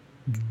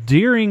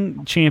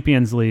during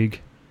Champions League,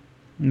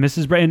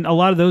 Mrs. Bryan, a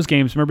lot of those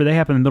games, remember, they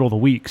happen in the middle of the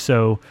week.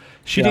 So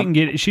she didn't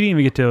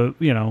even get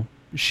to,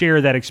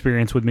 share that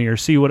experience with me or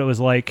see what it was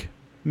like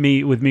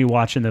with me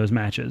watching those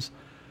matches.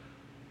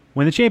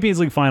 When the Champions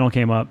League final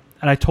came up,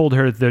 and I told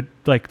her that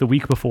the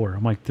week before,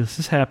 I'm like, this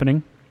is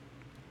happening.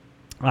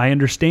 I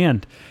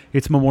understand.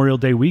 It's Memorial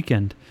Day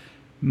weekend.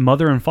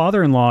 Mother and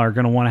father-in-law are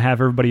going to want to have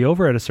everybody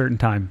over at a certain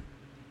time.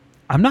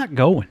 I'm not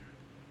going.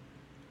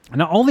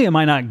 Not only am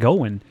I not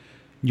going,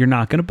 you're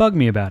not going to bug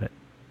me about it.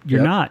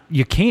 You're not.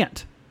 You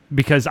can't.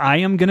 Because I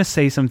am going to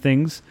say some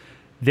things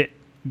that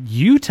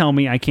you tell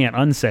me I can't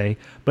unsay.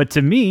 But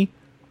to me,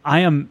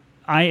 I'm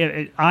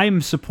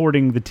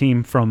supporting the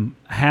team from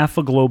half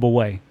a globe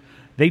away.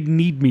 They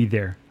need me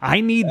there. I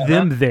need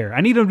them there.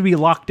 I need them to be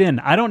locked in.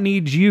 I don't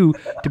need you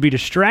to be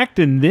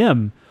distracting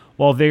them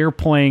while they're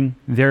playing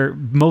their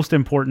most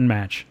important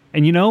match.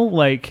 And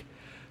to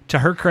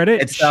her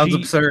credit, it sounds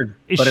absurd,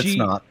 but it's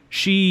not.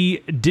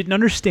 She didn't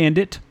understand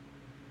it,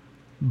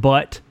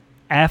 but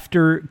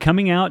after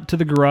coming out to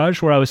the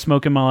garage where I was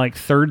smoking my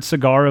third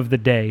cigar of the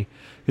day,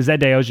 because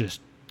that day I was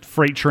just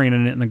freight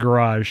training it in the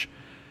garage.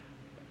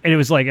 And it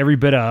was like every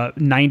bit of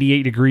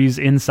 98 degrees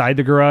inside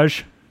the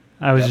garage.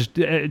 I was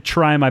just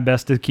trying my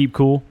best to keep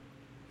cool.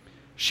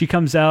 She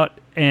comes out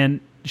and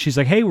she's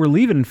like, hey, we're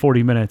leaving in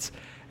 40 minutes.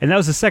 And that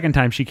was the second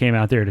time she came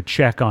out there to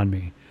check on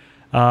me.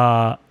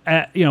 We're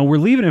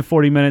leaving in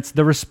 40 minutes.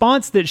 The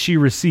response that she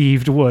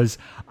received was,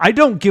 I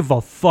don't give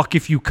a fuck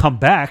if you come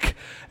back.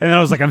 And I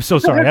was like, I'm so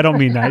sorry. I don't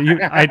mean that.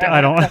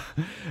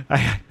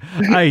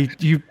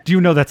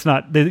 You know that's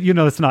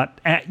not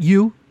at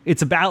you.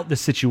 It's about the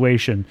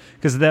situation.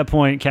 Because at that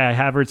point, Kai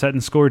Havertz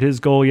hadn't scored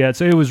his goal yet.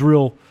 So it was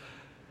real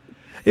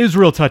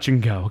touch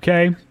and go.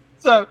 Okay.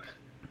 So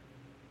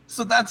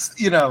that's,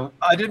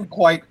 I didn't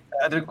quite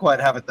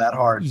have it that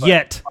hard.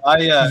 Yet.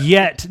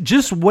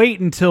 Just wait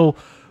until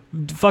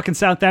fucking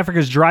South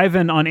Africa's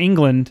driving on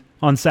England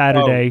on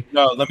Saturday.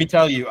 No, let me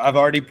tell you, I've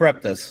already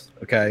prepped this.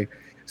 Okay.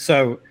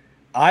 So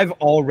I've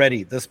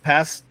already, this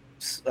past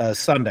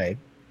Sunday,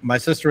 my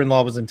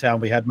sister-in-law was in town.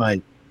 We had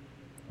my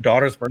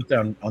daughter's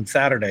birthday on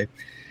Saturday.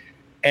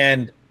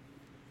 And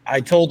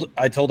I told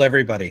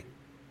everybody,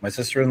 my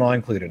sister-in-law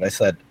included, I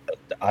said,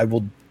 I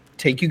will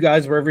take you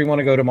guys wherever you want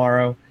to go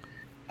tomorrow.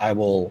 I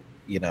will,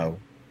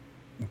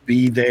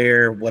 be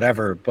there,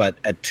 whatever. But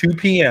at 2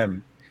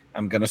 p.m.,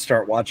 I'm going to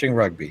start watching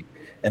rugby.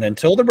 And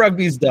until the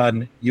rugby's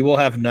done, you will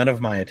have none of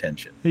my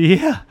attention.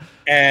 Yeah.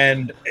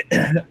 And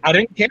I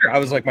didn't care. I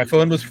was like, my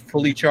phone was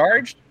fully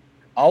charged.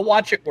 I'll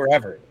watch it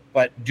wherever,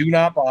 but do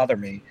not bother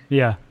me.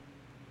 Yeah.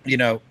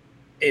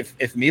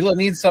 If Mila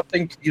needs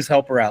something, please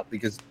help her out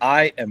because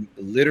I am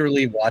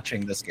literally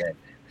watching this game.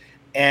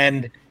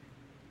 And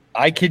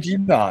I kid you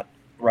not,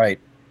 right,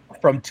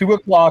 from 2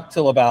 o'clock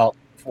till about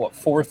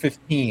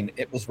 4:15,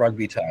 it was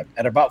rugby time.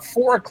 At about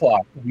 4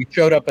 o'clock, we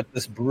showed up at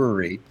this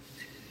brewery,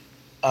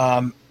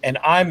 and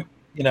I'm,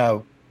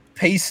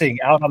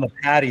 pacing out on the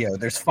patio.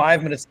 There's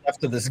 5 minutes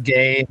left of this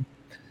game,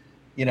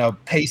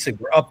 pacing.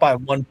 We're up by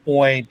 1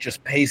 point,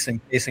 just pacing.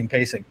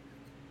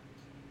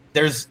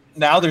 There's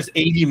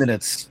 80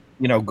 minutes,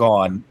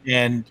 gone,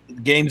 and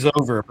the game's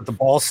over, but the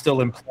ball's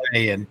still in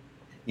play, and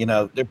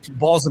the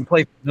ball's in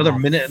play for another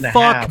minute and a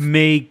half. Fuck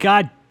me.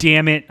 God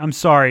damn it. I'm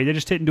sorry. They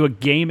just hit into a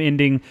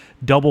game-ending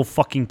double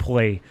fucking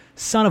play.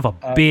 Son of a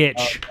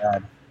bitch. Oh,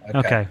 God.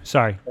 Okay.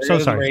 Sorry. So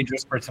sorry.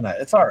 Rangers for tonight.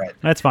 It's all right.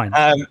 That's fine.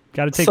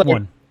 Got to take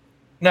one.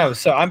 No,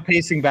 so I'm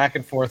pacing back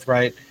and forth,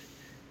 right?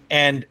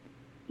 And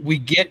we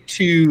get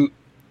to,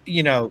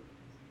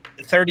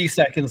 30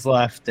 seconds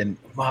left, and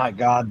my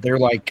God, they're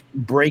like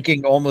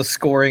breaking, almost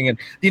scoring. And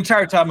the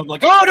entire time I'm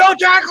like, oh, don't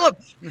tackle him.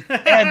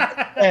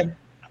 and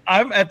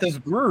I'm at this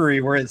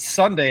brewery where it's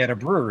Sunday at a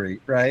brewery,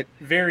 right?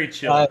 Very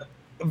chill.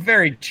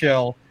 Very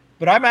chill.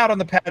 But I'm out on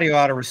the patio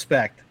out of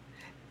respect.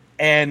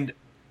 And,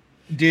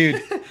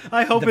 dude.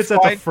 I hope it's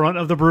at the front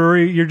of the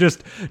brewery. You're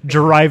just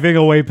driving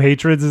away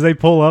patrons as they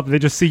pull up. They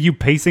just see you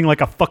pacing like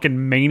a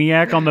fucking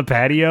maniac on the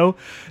patio.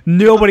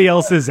 Nobody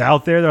else is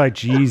out there. They're like,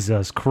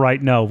 Jesus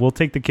Christ. No, we'll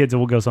take the kids and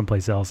we'll go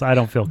someplace else. I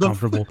don't feel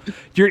comfortable.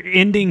 You're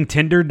ending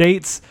Tinder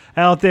dates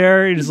out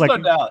there. You're just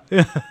like, no doubt.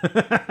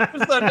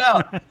 There's no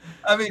doubt.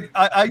 I mean,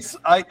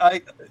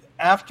 I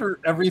after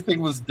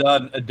everything was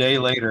done a day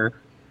later,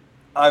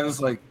 I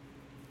was like,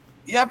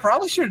 yeah, I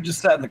probably should have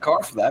just sat in the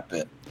car for that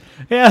bit.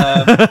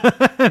 Yeah,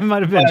 it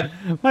might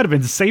have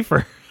been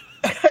safer.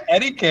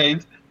 Any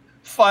case,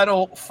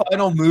 final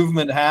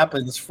movement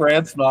happens.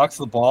 France knocks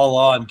the ball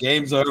on.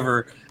 Game's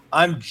over.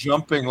 I'm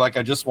jumping like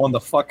I just won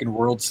the fucking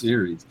World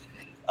Series.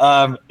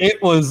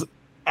 It was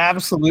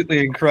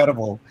absolutely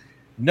incredible.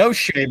 No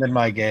shame in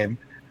my game.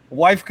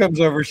 Wife comes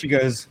over. She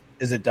goes,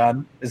 "Is it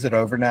done? Is it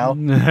over now?"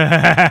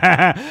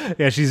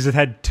 Yeah, she's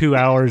had 2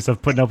 hours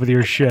of putting up with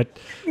your shit.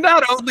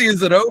 Not only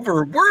is it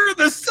over, we're in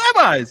the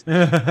semis.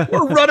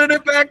 We're running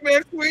it back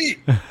next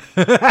week.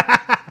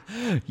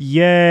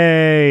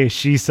 Yay!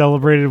 She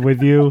celebrated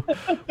with you.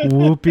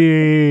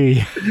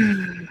 Whoopee!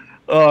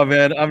 Oh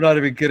man, I'm not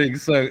even kidding.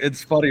 So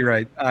it's funny,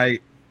 right? I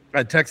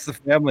text the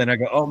family and I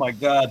go, "Oh my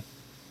God,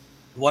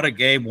 what a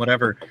game!"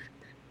 Whatever.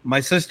 My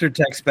sister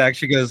texts back.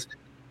 She goes,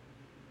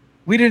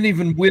 "We didn't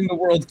even win the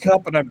World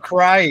Cup," and I'm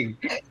crying.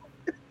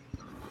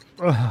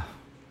 Oh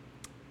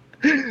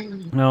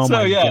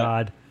my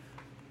God.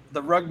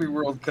 The Rugby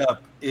World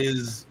Cup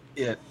is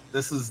it.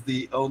 This is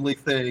the only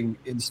thing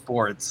in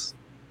sports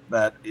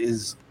that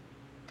is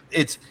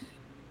it's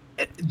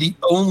the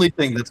only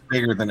thing that's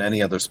bigger than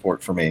any other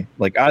sport for me.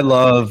 Like, I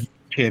love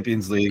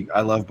Champions League,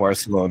 I love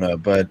Barcelona,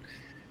 but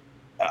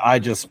I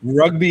just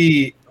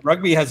rugby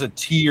has a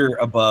tier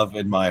above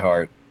in my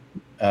heart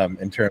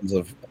in terms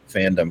of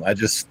fandom.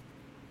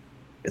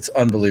 It's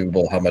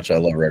unbelievable how much I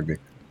love rugby.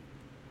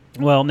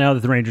 Well, now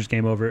that the Rangers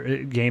game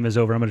is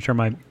over, I'm going to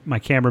turn my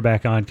camera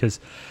back on because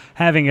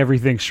having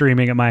everything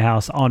streaming at my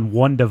house on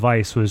one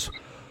device was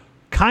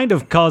kind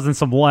of causing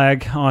some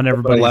lag on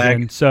everybody's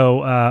end.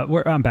 So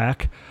I'm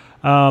back.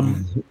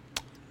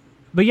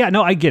 But yeah,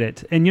 no, I get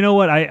it. And you know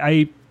what?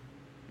 It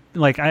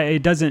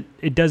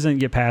doesn't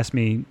get past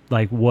me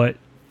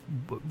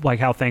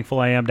how thankful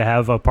I am to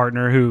have a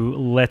partner who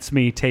lets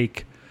me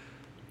take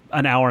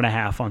an hour and a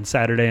half on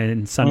Saturday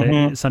and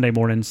Sunday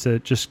mornings to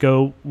just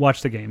go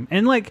watch the game.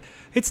 And like,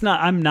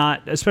 I'm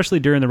not, especially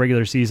during the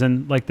regular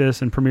season like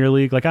this in Premier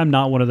League, like I'm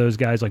not one of those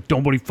guys like,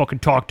 nobody fucking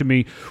talk to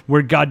me.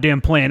 We're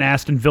goddamn playing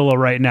Aston Villa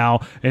right now.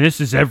 And this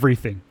is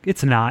everything.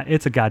 It's not,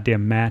 it's a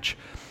goddamn match,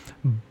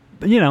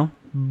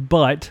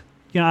 but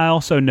I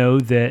also know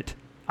that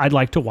I'd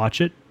like to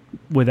watch it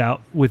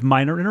with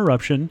minor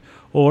interruption,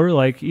 or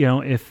like,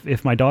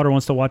 if my daughter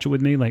wants to watch it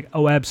with me, like,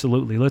 oh,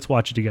 absolutely. Let's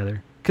watch it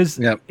together. Because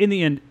in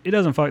the end,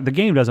 the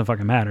game doesn't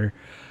fucking matter.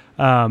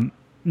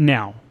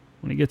 Now,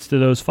 when it gets to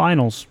those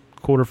finals,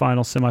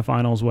 quarterfinals,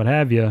 semifinals, what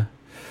have you,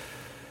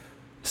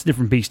 it's a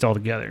different beast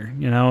altogether.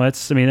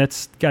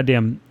 That's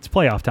goddamn, it's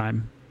playoff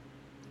time.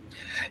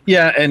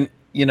 Yeah, and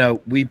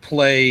we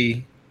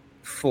play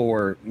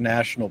for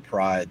national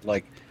pride.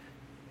 Like,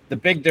 the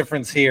big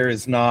difference here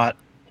is not,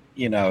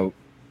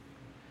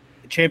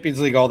 Champions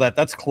League, all that.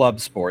 That's club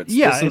sports.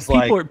 Yeah,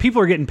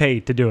 people are getting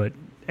paid to do it.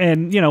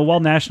 And, while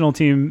national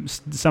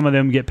teams, some of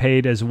them get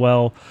paid as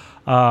well,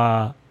 they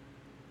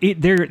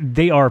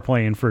are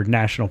playing for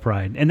national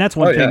pride. And that's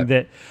one thing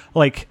that,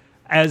 like,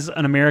 as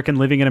an American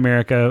living in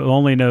America who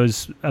only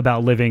knows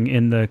about living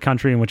in the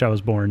country in which I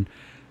was born,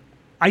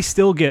 I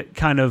still get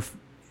kind of,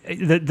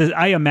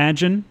 I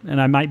imagine,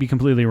 and I might be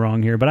completely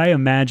wrong here, but I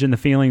imagine the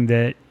feeling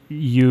that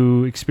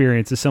you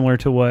experience is similar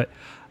to what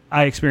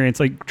I experience,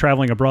 like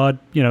traveling abroad,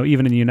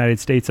 even in the United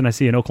States, and I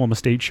see an Oklahoma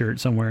State shirt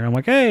somewhere. I'm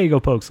like, hey,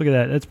 go Pokes. Look at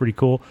that. That's pretty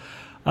cool.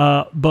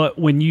 But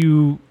when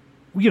you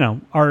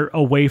are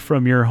away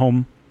from your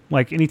home,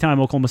 like anytime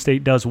Oklahoma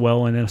State does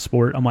well in a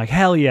sport, I'm like,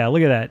 hell yeah,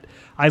 look at that.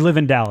 I live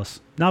in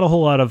Dallas. Not a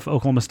whole lot of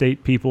Oklahoma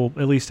State people,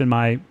 at least in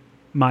my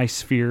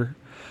sphere,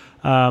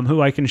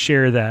 who I can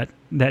share that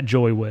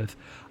joy with.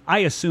 I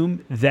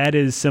assume that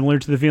is similar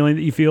to the feeling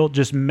that you feel,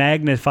 just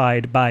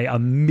magnified by a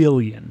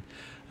million.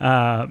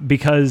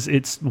 Because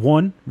it's,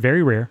 one,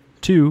 very rare.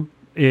 Two,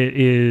 it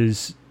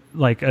is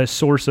like a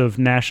source of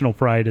national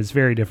pride is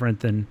very different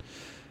than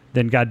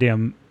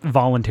goddamn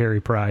voluntary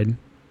pride.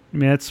 I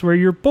mean, that's where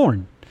you're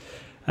born.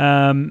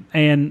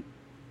 And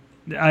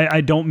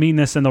I don't mean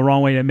this in the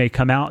wrong way. It may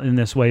come out in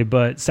this way,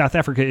 but South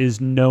Africa is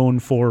known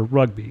for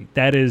rugby.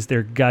 That is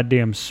their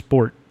goddamn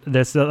sport.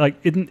 That's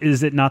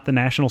is it not the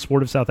national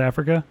sport of South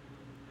Africa?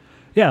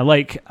 Yeah,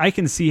 like I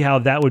can see how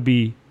that would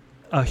be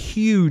a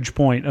huge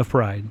point of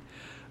pride.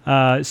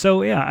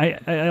 So yeah,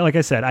 I like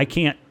I said, I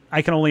can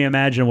only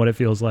imagine what it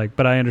feels like,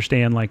 but I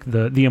understand like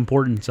the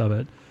importance of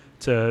it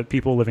to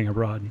people living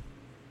abroad.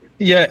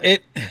 Yeah,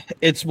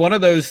 it's one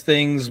of those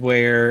things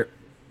where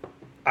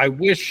I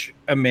wish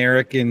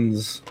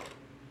Americans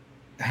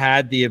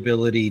had the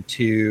ability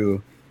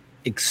to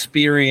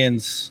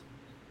experience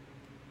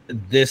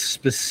this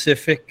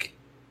specific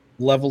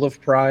level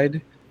of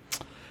pride.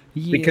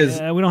 Because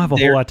we don't have a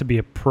whole lot to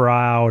be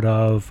proud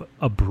of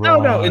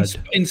abroad. No,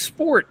 in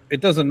sport,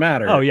 it doesn't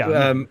matter. Oh,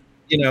 yeah.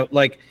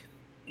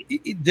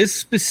 This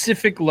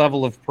specific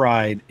level of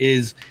pride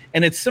is,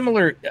 and it's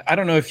similar. I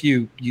don't know if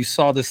you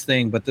saw this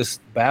thing, but this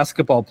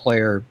basketball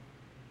player,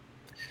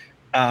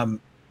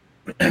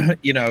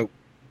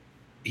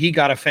 he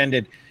got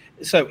offended.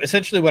 So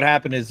essentially what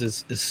happened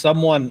is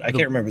someone, I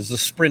can't remember, it was a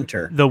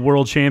sprinter. The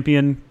world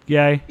champion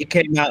guy? He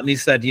came out and he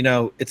said,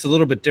 it's a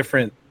little bit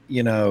different,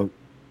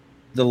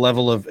 the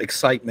level of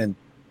excitement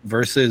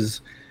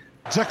versus,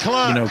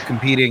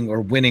 competing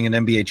or winning an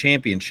NBA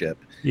championship.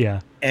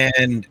 Yeah.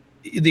 And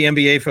the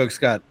NBA folks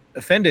got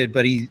offended,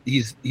 but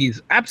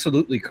he's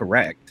absolutely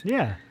correct.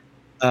 Yeah.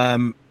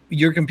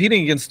 You're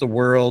competing against the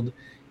world.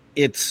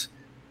 It's,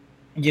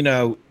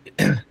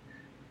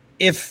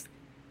 if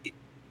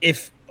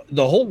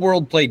the whole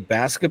world played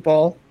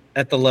basketball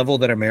at the level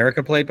that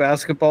America played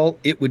basketball,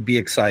 it would be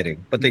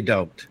exciting, but they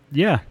don't.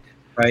 Yeah.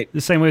 Right.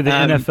 The same way the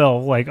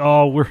NFL, like,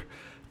 oh, we're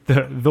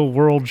the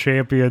world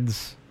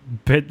champions,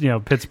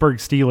 Pittsburgh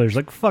Steelers.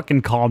 Like,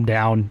 fucking calm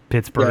down,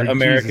 Pittsburgh. Yeah,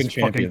 American Jesus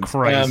champions.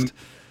 Fucking Christ.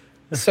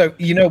 So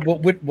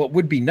what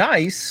would be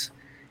nice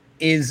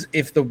is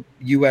if the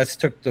U.S.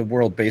 took the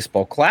World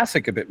Baseball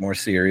Classic a bit more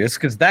serious,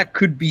 because that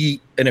could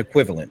be an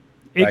equivalent.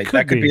 Right?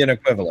 That could be an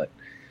equivalent.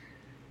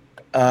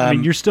 I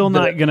mean, you're still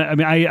not going to... I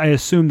mean, I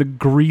assume the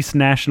Greece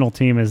national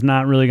team is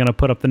not really going to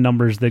put up the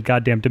numbers that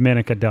goddamn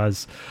Dominica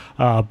does.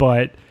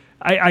 But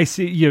I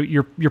see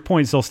your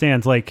point still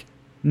stands. Like,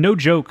 no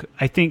joke,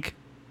 I think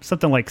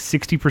something like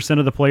 60%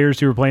 of the players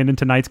who are playing in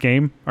tonight's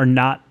game are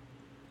not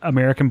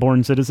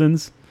American-born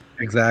citizens.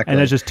 Exactly. And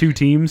that's just two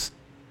teams.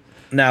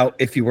 Now,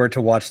 if you were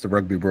to watch the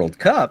Rugby World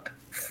Cup,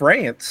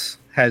 France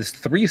has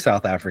 3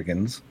 South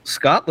Africans.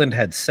 Scotland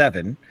had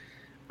 7.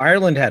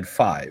 Ireland had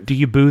 5. Do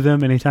you boo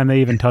them anytime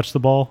they even touch the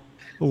ball?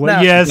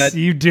 No, yes,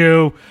 you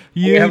do.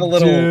 We have a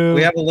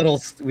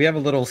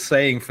little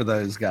saying for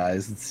those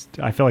guys.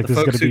 I feel like this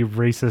is going to be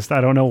racist. I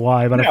don't know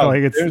why, but I feel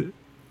like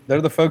they're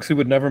the folks who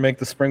would never make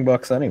the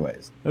Springboks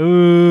anyways.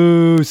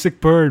 Ooh,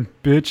 sick burn,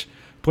 bitch.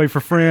 Play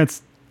for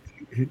France.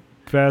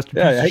 Fast.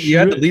 Yeah, you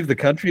had to leave the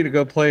country to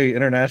go play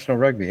international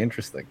rugby.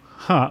 Interesting.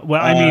 Huh.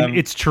 Well, I mean,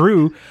 it's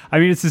true. I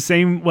mean, it's the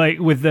same like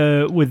with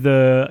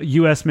the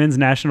U.S. men's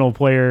national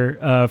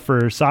player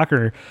for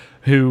soccer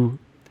who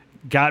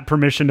got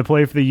permission to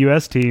play for the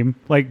U.S. team.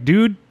 Like,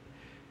 dude,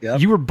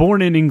 you were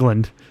born in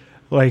England.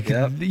 Like,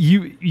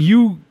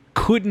 you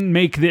couldn't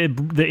make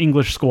the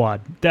English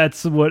squad.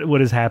 That's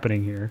what is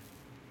happening here.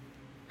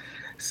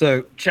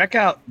 So check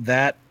out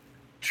that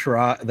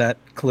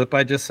clip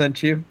I just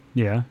sent you.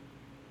 Yeah.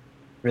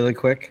 Really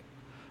quick.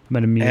 I'm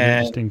going to mute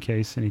it just in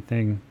case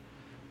anything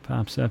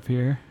pops up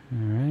here.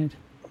 All right.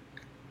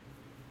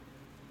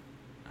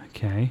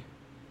 Okay.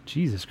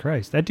 Jesus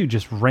Christ. That dude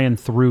just ran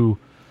through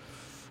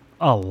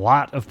a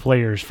lot of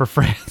players for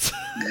France.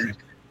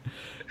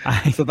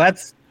 So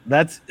that's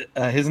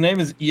his name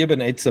is Ibn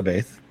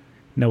Etzebeth.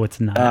 No, it's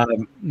not.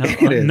 No,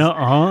 it is.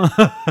 No.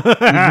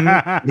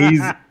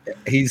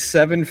 He's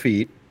 7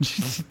 feet.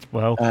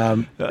 Well,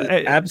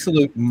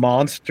 absolute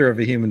monster of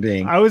a human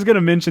being. I was going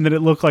to mention that it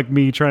looked like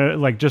me trying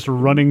to just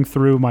running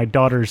through my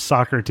daughter's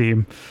soccer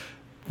team.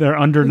 They're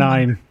under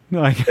 9.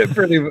 Like it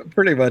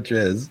pretty much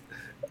is.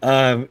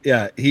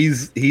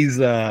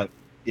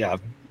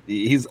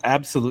 He's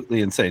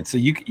absolutely insane. So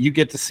you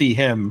get to see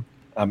him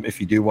if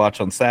you do watch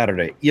on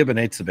Saturday. Ibn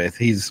Etzebeth,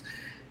 he's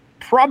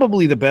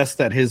probably the best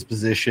at his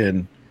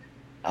position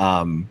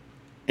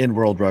in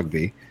world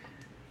rugby.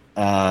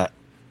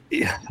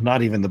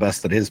 Not even the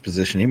best at his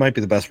position. He might be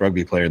the best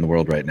rugby player in the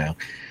world right now.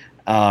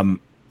 And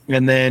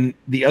then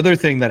the other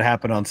thing that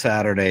happened on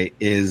Saturday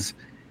is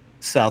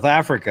South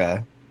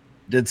Africa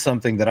did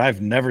something that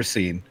I've never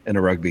seen in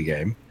a rugby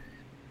game,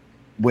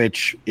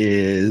 which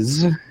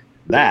is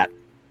that.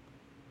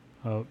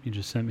 Oh, you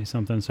just sent me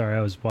something. Sorry,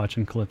 I was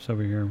watching clips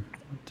over here.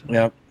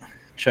 Yep.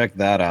 Check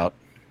that out.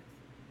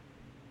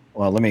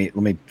 Well, let me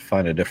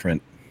find a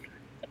different.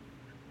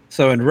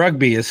 So in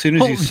rugby, as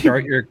soon as you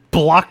start your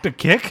blocked a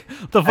kick,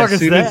 what the fuck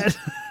is that?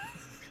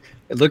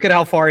 Look at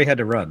how far he had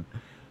to run.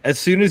 As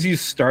soon as you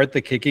start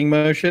the kicking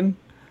motion,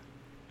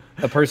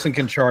 a person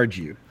can charge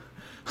you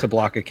to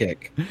block a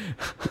kick.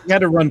 He had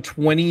to run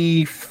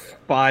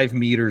 25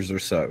 meters or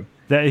so.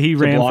 That he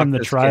ran from the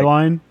try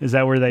line? Is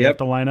that where they have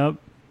to line up?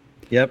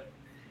 Yep.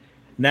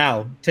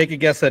 Now, take a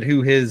guess at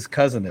who his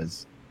cousin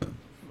is.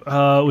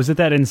 Was it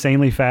that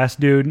insanely fast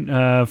dude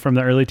from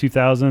the early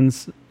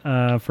 2000s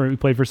who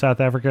played for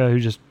South Africa who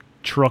just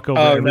truck over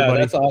everybody? No,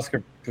 that's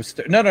Oscar.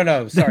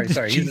 No.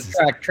 Sorry. He's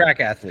a track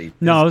athlete.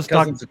 No, I was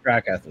cousin's a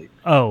track athlete.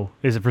 Oh,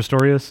 is it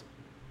Pistorius?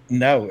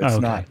 No, it's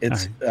not.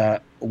 It's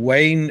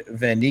Wayne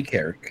van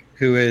Niekerk,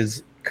 who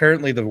is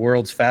currently the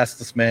world's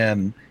fastest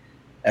man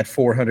at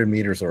 400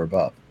 meters or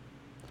above.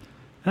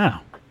 Oh.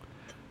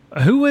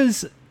 Who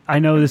is... I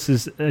know this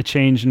is a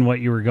change in what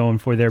you were going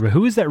for there, but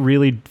who is that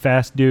really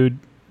fast dude?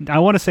 I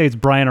want to say it's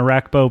Brian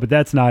Arakpo, but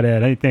that's not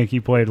it. I think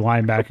he played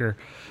linebacker.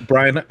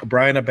 Brian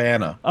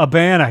Abana.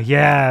 Abana,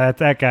 yeah,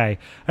 that guy.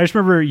 I just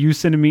remember you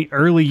sending me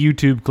early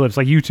YouTube clips.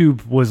 Like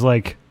YouTube was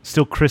like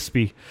still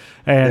crispy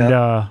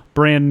and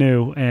brand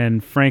new,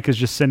 and Frank is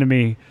just sending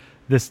me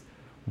this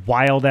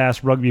wild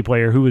ass rugby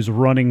player who was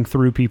running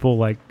through people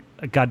like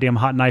a goddamn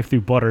hot knife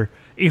through butter,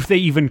 if they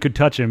even could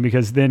touch him,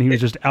 because then he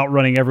was just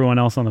outrunning everyone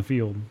else on the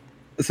field.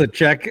 So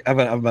check. I'm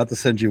about to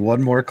send you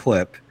one more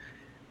clip.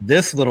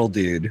 This little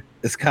dude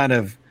is kind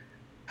of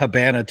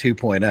Habana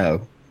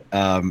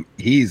 2.0.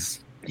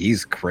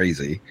 He's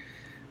crazy.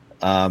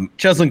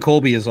 Cheslin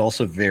Colby is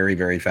also very,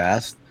 very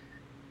fast.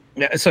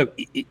 So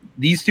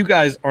these two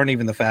guys aren't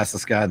even the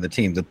fastest guy on the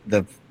team.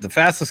 The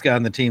fastest guy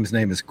on the team's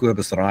name is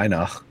Kobus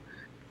Reinach.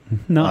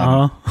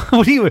 No,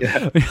 what do you?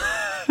 Yeah.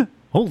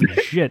 Holy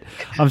shit!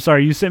 I'm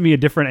sorry. You sent me a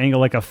different angle,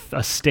 like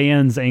a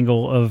stands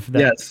angle of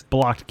that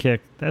blocked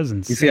kick. That is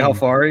insane. You see how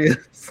far he is?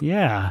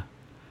 Yeah,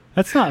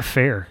 that's not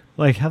fair.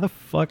 Like, how the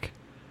fuck?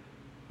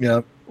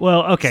 Yeah.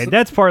 Well, okay,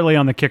 that's partly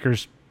on the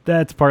kickers.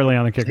 That's partly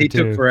on the kicker. He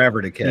took forever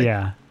to kick.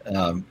 Yeah.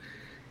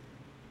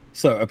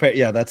 So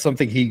that's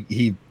something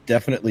he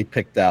definitely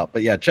picked out.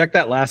 But yeah, check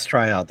that last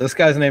tryout. This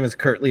guy's name is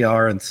Kurtley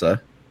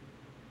Aronsa.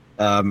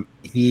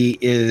 He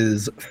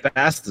is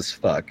fast as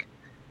fuck.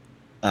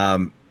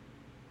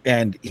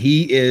 And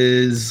he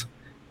is,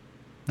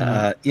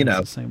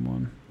 the same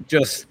one.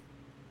 Just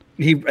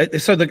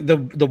So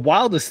the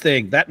wildest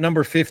thing, that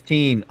number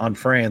 15 on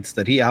France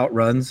that he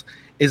outruns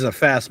is a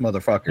fast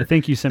motherfucker. I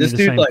think you sent me the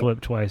same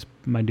clip twice,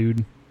 my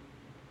dude.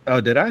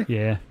 Oh, did I?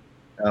 Yeah.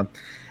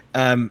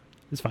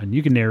 It's fine.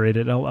 You can narrate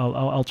it.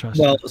 I'll trust.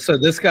 Well, so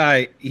this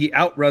guy, he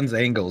outruns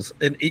angles,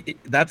 and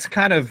that's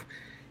kind of,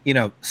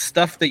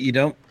 stuff that you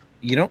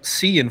don't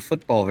see in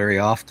football very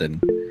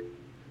often.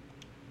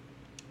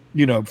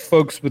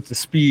 Folks with the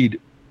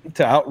speed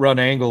to outrun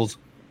angles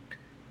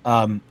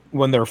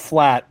when they're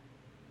flat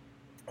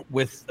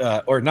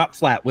or not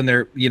flat, when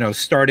they're,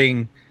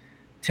 starting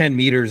 10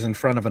 meters in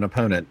front of an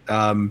opponent.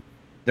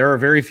 There are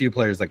very few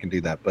players that can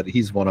do that, but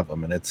he's one of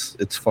them, and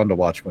it's fun to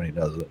watch when he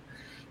does it.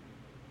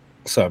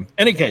 So,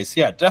 any case,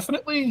 yeah,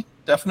 definitely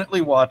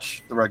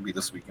watch the rugby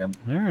this weekend.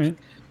 All right.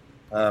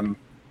 All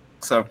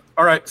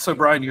right. So,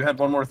 Brian, you had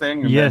one more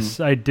thing? Yes,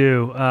 I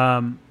do.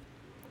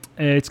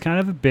 It's kind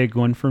of a big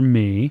one for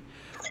me.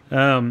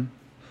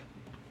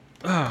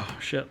 Oh,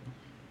 shit.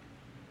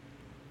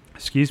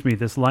 Excuse me,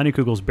 this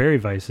Leinekugel's Berry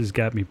Weiss has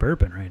got me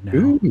burping right now.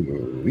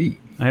 Ooh-wee.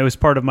 It was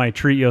part of my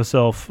treat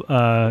yourself.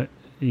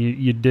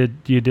 You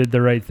did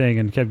the right thing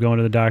and kept going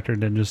to the doctor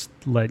and then just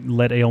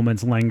let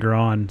ailments linger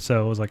on.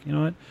 So I was like, you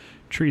know what?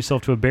 Treat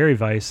yourself to a Berry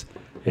Weiss.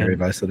 Berry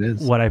Weiss it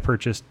is. What I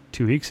purchased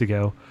 2 weeks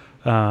ago,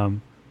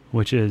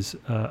 which is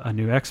a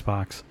new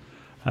Xbox.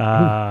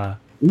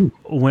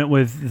 Went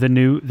with the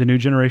new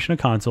generation of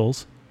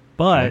consoles.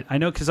 But I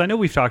know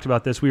we've talked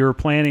about this. We were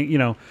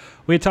planning,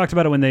 we had talked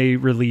about it when they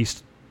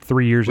released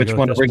 3 years ago. Which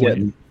one are we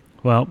getting?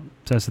 Well,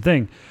 that's the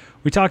thing.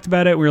 We talked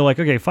about it. We were like,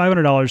 okay,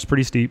 $500 is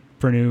pretty steep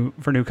for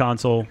new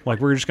console. Like,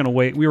 we're just gonna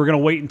wait. We were gonna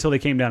wait until they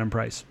came down in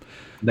price.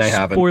 They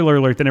haven't. Spoiler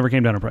alert: they never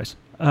came down in price.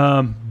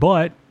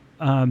 But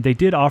they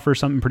did offer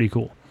something pretty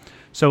cool.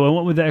 So I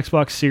went with the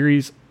Xbox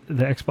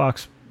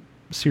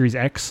Series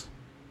X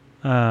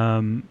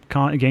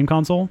game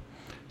console.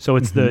 So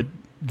it's the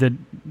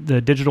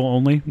digital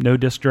only, no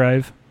disk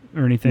drive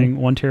or anything,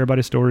 1 terabyte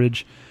of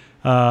storage,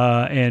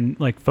 and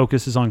like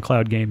focuses on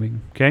cloud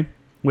gaming. Okay,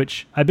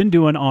 which I've been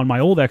doing on my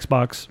old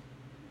Xbox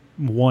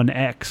One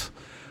X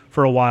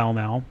for a while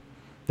now.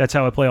 That's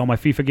how I play all my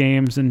FIFA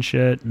games and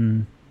shit.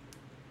 And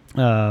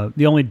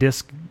the only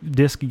disc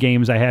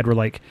games I had were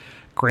like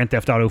Grand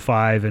Theft Auto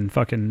 5 and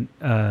fucking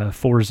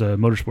Forza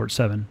Motorsport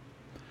 7.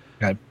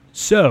 Okay.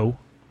 So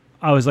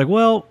I was like,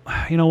 well,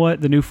 you know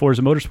what? The new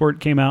Forza Motorsport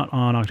came out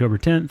on October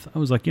 10th. I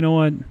was like, you know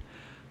what?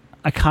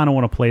 I kind of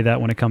want to play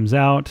that when it comes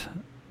out.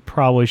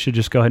 Probably should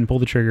just go ahead and pull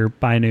the trigger,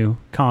 buy a new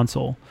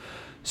console.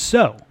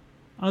 So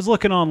I was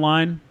looking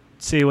online,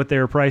 see what they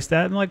were priced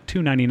at, and like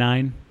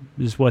 $299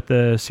 is what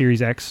the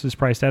Series X is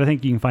priced at. I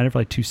think you can find it for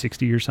like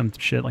 $260 or some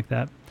shit like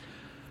that.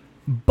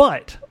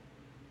 But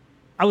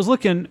I was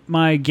looking,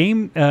 my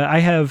game,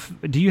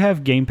 do you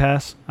have Game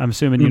Pass? I'm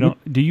assuming you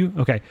don't. Do you?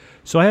 Okay.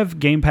 So I have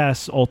Game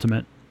Pass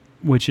Ultimate,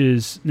 which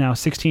is now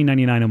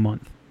 $16.99 a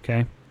month.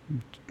 Okay.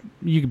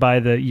 You could buy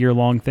the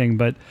year-long thing,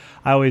 but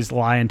I always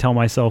lie and tell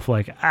myself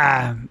like,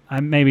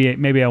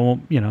 maybe I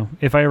won't,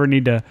 if I ever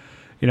need to,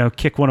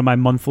 kick one of my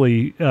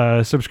monthly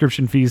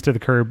subscription fees to the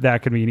curb,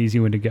 that could be an easy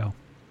one to go.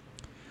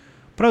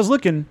 But I was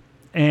looking,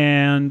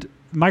 and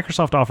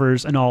Microsoft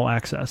offers an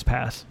all-access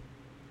pass.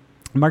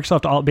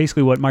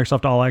 Basically what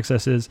Microsoft All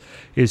Access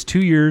is 2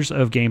 years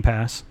of Game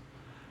Pass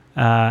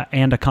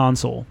and a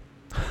console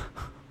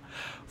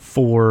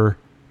for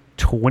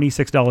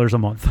 $26 a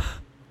month.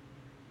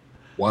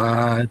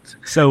 What?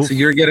 So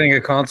you're getting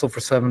a console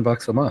for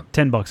 $7 a month?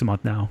 $10 a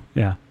month now.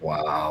 Yeah.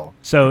 Wow.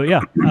 So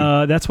yeah,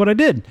 that's what I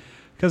did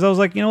because I was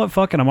like, you know what,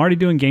 fuck it, I'm already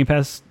doing Game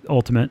Pass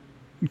Ultimate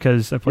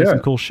because I play some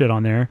cool shit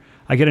on there.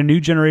 I get a new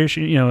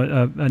generation,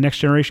 a next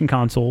generation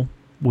console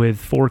with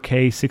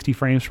 4K 60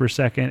 frames per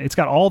second. It's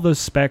got all those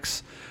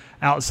specs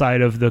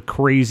outside of the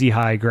crazy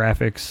high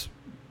graphics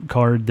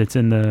card that's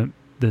in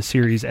the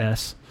Series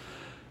S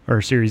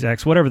or Series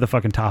X, whatever the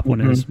fucking top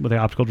one is with the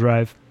optical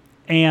drive.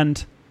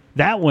 And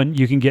that one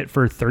you can get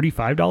for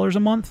 $35 a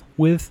month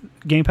with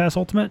Game Pass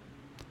Ultimate.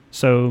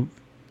 So,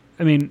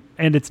 I mean,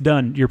 and it's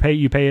done. You pay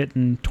it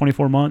in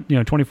 24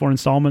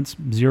 installments,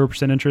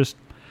 0% interest.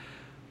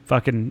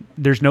 Fucking,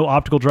 there's no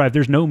optical drive.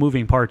 There's no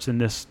moving parts in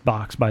this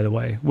box, by the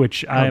way,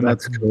 which I am a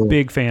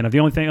big fan of. The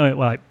only thing,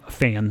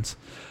 fans,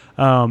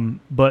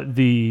 but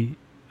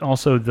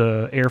also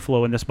the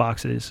airflow in this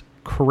box is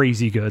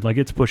crazy good. Like,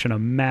 it's pushing a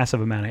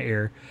massive amount of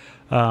air,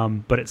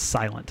 but it's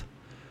silent.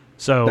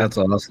 So that's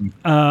awesome.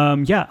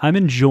 Yeah, I'm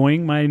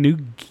enjoying my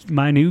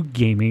new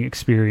gaming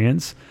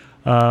experience.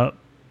 The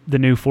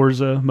new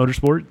Forza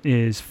Motorsport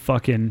is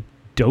fucking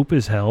dope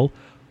as hell,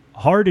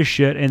 hard as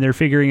shit, and they're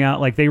figuring out,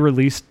 like, they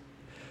released.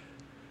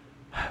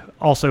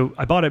 Also,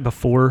 I bought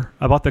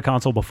the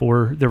console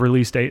before the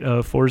release date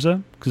of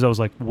Forza because I was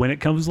like, when it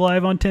comes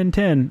live on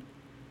 10/10,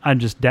 I'm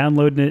just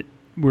downloading it.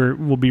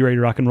 We'll be ready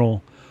to rock and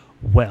roll.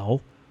 Well,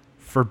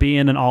 for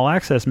being an all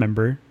access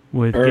member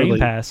with Game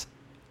Pass,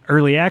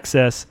 early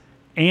access,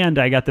 and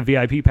I got the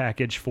VIP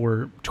package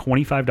for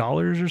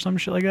 $25 or some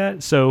shit like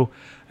that. So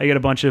I get a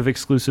bunch of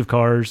exclusive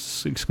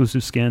cars,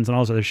 exclusive skins, and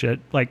all this other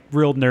shit, like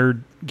real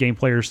nerd game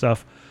player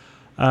stuff.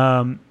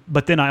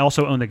 But then I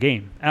also own the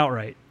game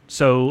outright.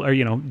 So, or,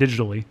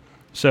 digitally.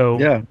 So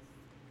yeah,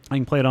 I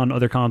can play it on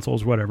other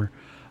consoles, whatever.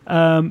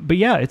 But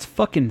yeah, it's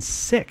fucking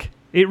sick.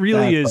 It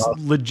really is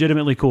awesome.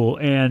 Legitimately cool.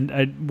 And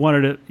I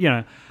wanted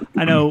to,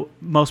 I know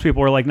most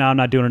people are like, no, I'm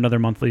not doing another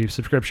monthly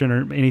subscription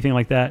or anything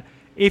like that.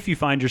 If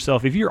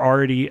you're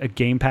already a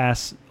Game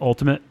Pass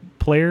Ultimate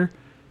player,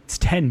 it's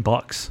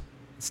 $10.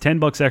 It's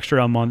 $10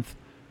 extra a month.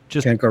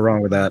 Just can't go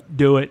wrong with that.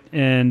 Do it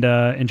and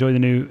enjoy the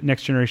new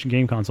next generation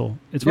game console.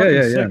 It's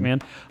fucking sick,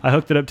 man. I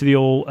hooked it up to the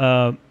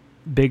old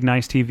big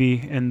nice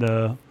TV in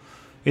the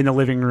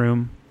living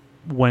room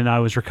when I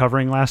was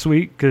recovering last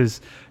week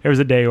because there was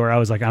a day where I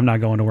was like, I'm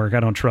not going to work.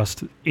 I don't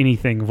trust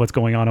anything of what's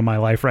going on in my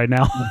life right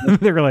now.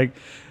 They were like,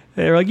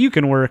 you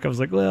can work. I was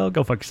like, well,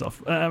 go fuck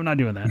yourself. I'm not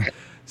doing that.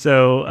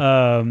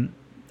 So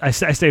I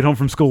stayed home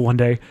from school one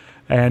day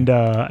And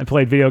I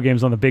played video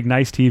games on the big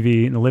nice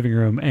TV in the living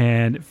room,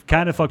 and it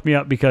kind of fucked me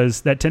up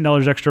because that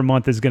 $10 extra a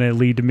month is going to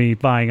lead to me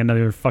buying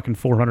another fucking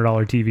 $400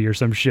 TV or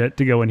some shit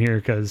to go in here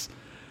because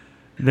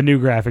the new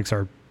graphics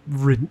are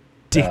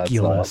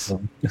ridiculous.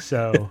 Awesome.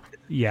 So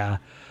yeah,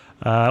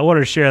 I wanted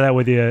to share that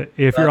with you.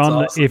 If you're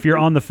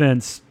on the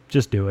fence,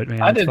 just do it,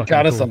 man. I did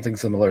kind of something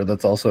similar.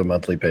 That's also a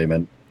monthly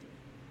payment.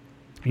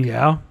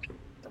 Yeah.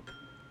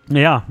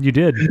 Yeah, you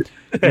did.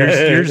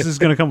 Yours is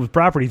going to come with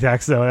property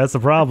tax, though. That's the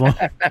problem.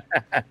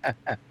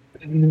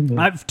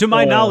 To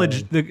my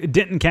knowledge, the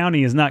Denton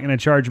County is not going to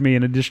charge me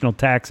an additional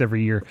tax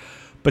every year,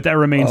 but that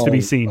remains to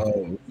be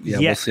seen. Yeah,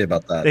 we'll see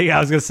about that. Yeah, I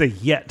was going to say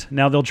yet.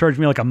 Now they'll charge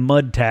me like a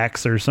mud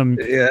tax or some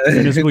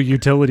municipal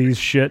utilities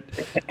shit.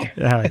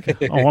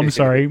 I'm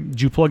sorry.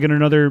 Did you plug in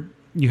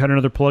you had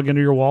another plug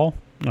into your wall?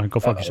 All right, go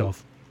fuck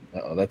yourself.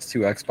 Oh, that's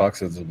 2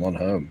 Xboxes in one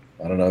home.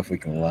 I don't know if we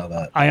can allow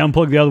that. I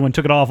unplugged the other one,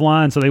 took it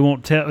offline, so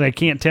they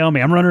can't tell me.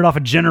 I'm running off a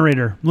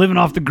generator, living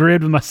off the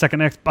grid with my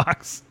second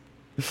Xbox.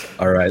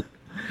 All right,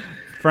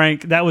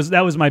 Frank, that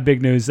was my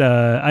big news.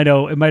 I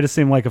know it might have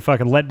seemed like a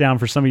fucking letdown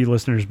for some of you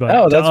listeners,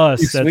 but to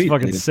us, that's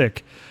fucking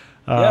sick.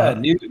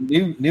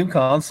 New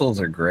consoles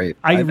are great.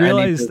 I realized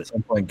I need to at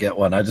some point get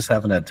one. I just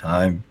haven't had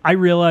time. I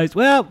realized,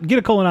 well, get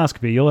a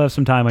colonoscopy. You'll have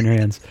some time on your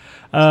hands.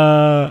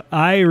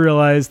 I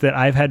realized that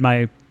I've had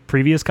my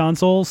previous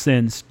console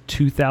since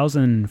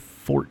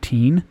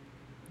 2014.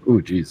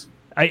 Ooh, jeez.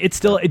 It's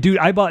still, dude.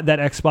 I bought that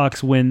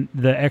Xbox when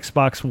the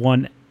Xbox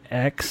One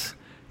X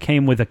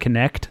came with a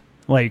Kinect,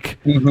 like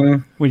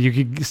when you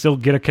could still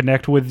get a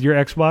Kinect with your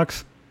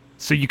Xbox,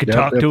 so you could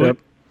talk to it.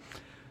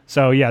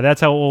 So yeah,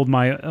 that's how old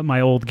my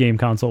old game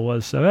console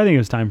was. So I think it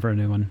was time for a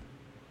new one.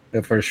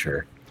 Yeah, for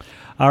sure.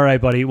 All right,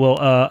 buddy.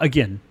 Well,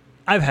 again,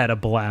 I've had a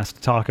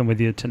blast talking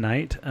with you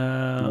tonight.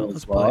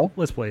 Let's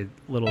play a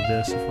little of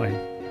this. If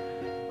I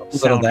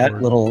little of that,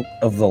 little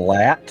of the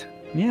lat.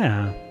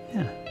 Yeah.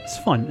 It's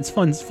fun. It's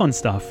fun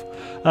stuff.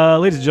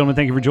 Ladies and gentlemen,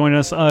 thank you for joining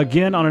us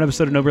again on an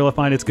episode of Nobody Left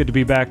Behind. It's good to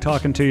be back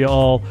talking to you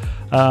all.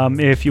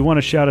 If you want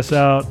to shout us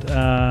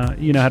out,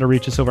 you know how to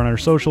reach us over on our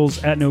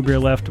socials at No Beer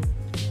Left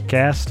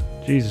Cast.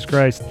 Jesus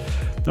Christ.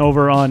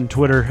 Over on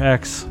Twitter,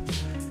 X,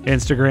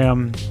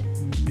 Instagram,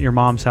 your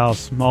mom's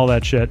house, all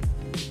that shit.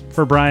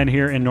 For Brian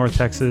here in North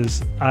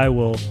Texas, I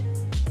will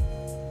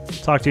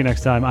talk to you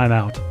next time. I'm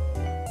out.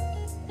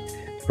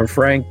 For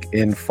Frank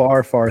in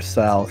far, far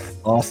south,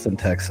 Austin,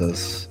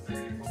 Texas,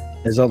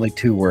 there's only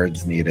 2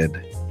 words needed.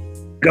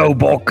 Go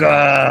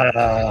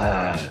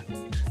Bokke!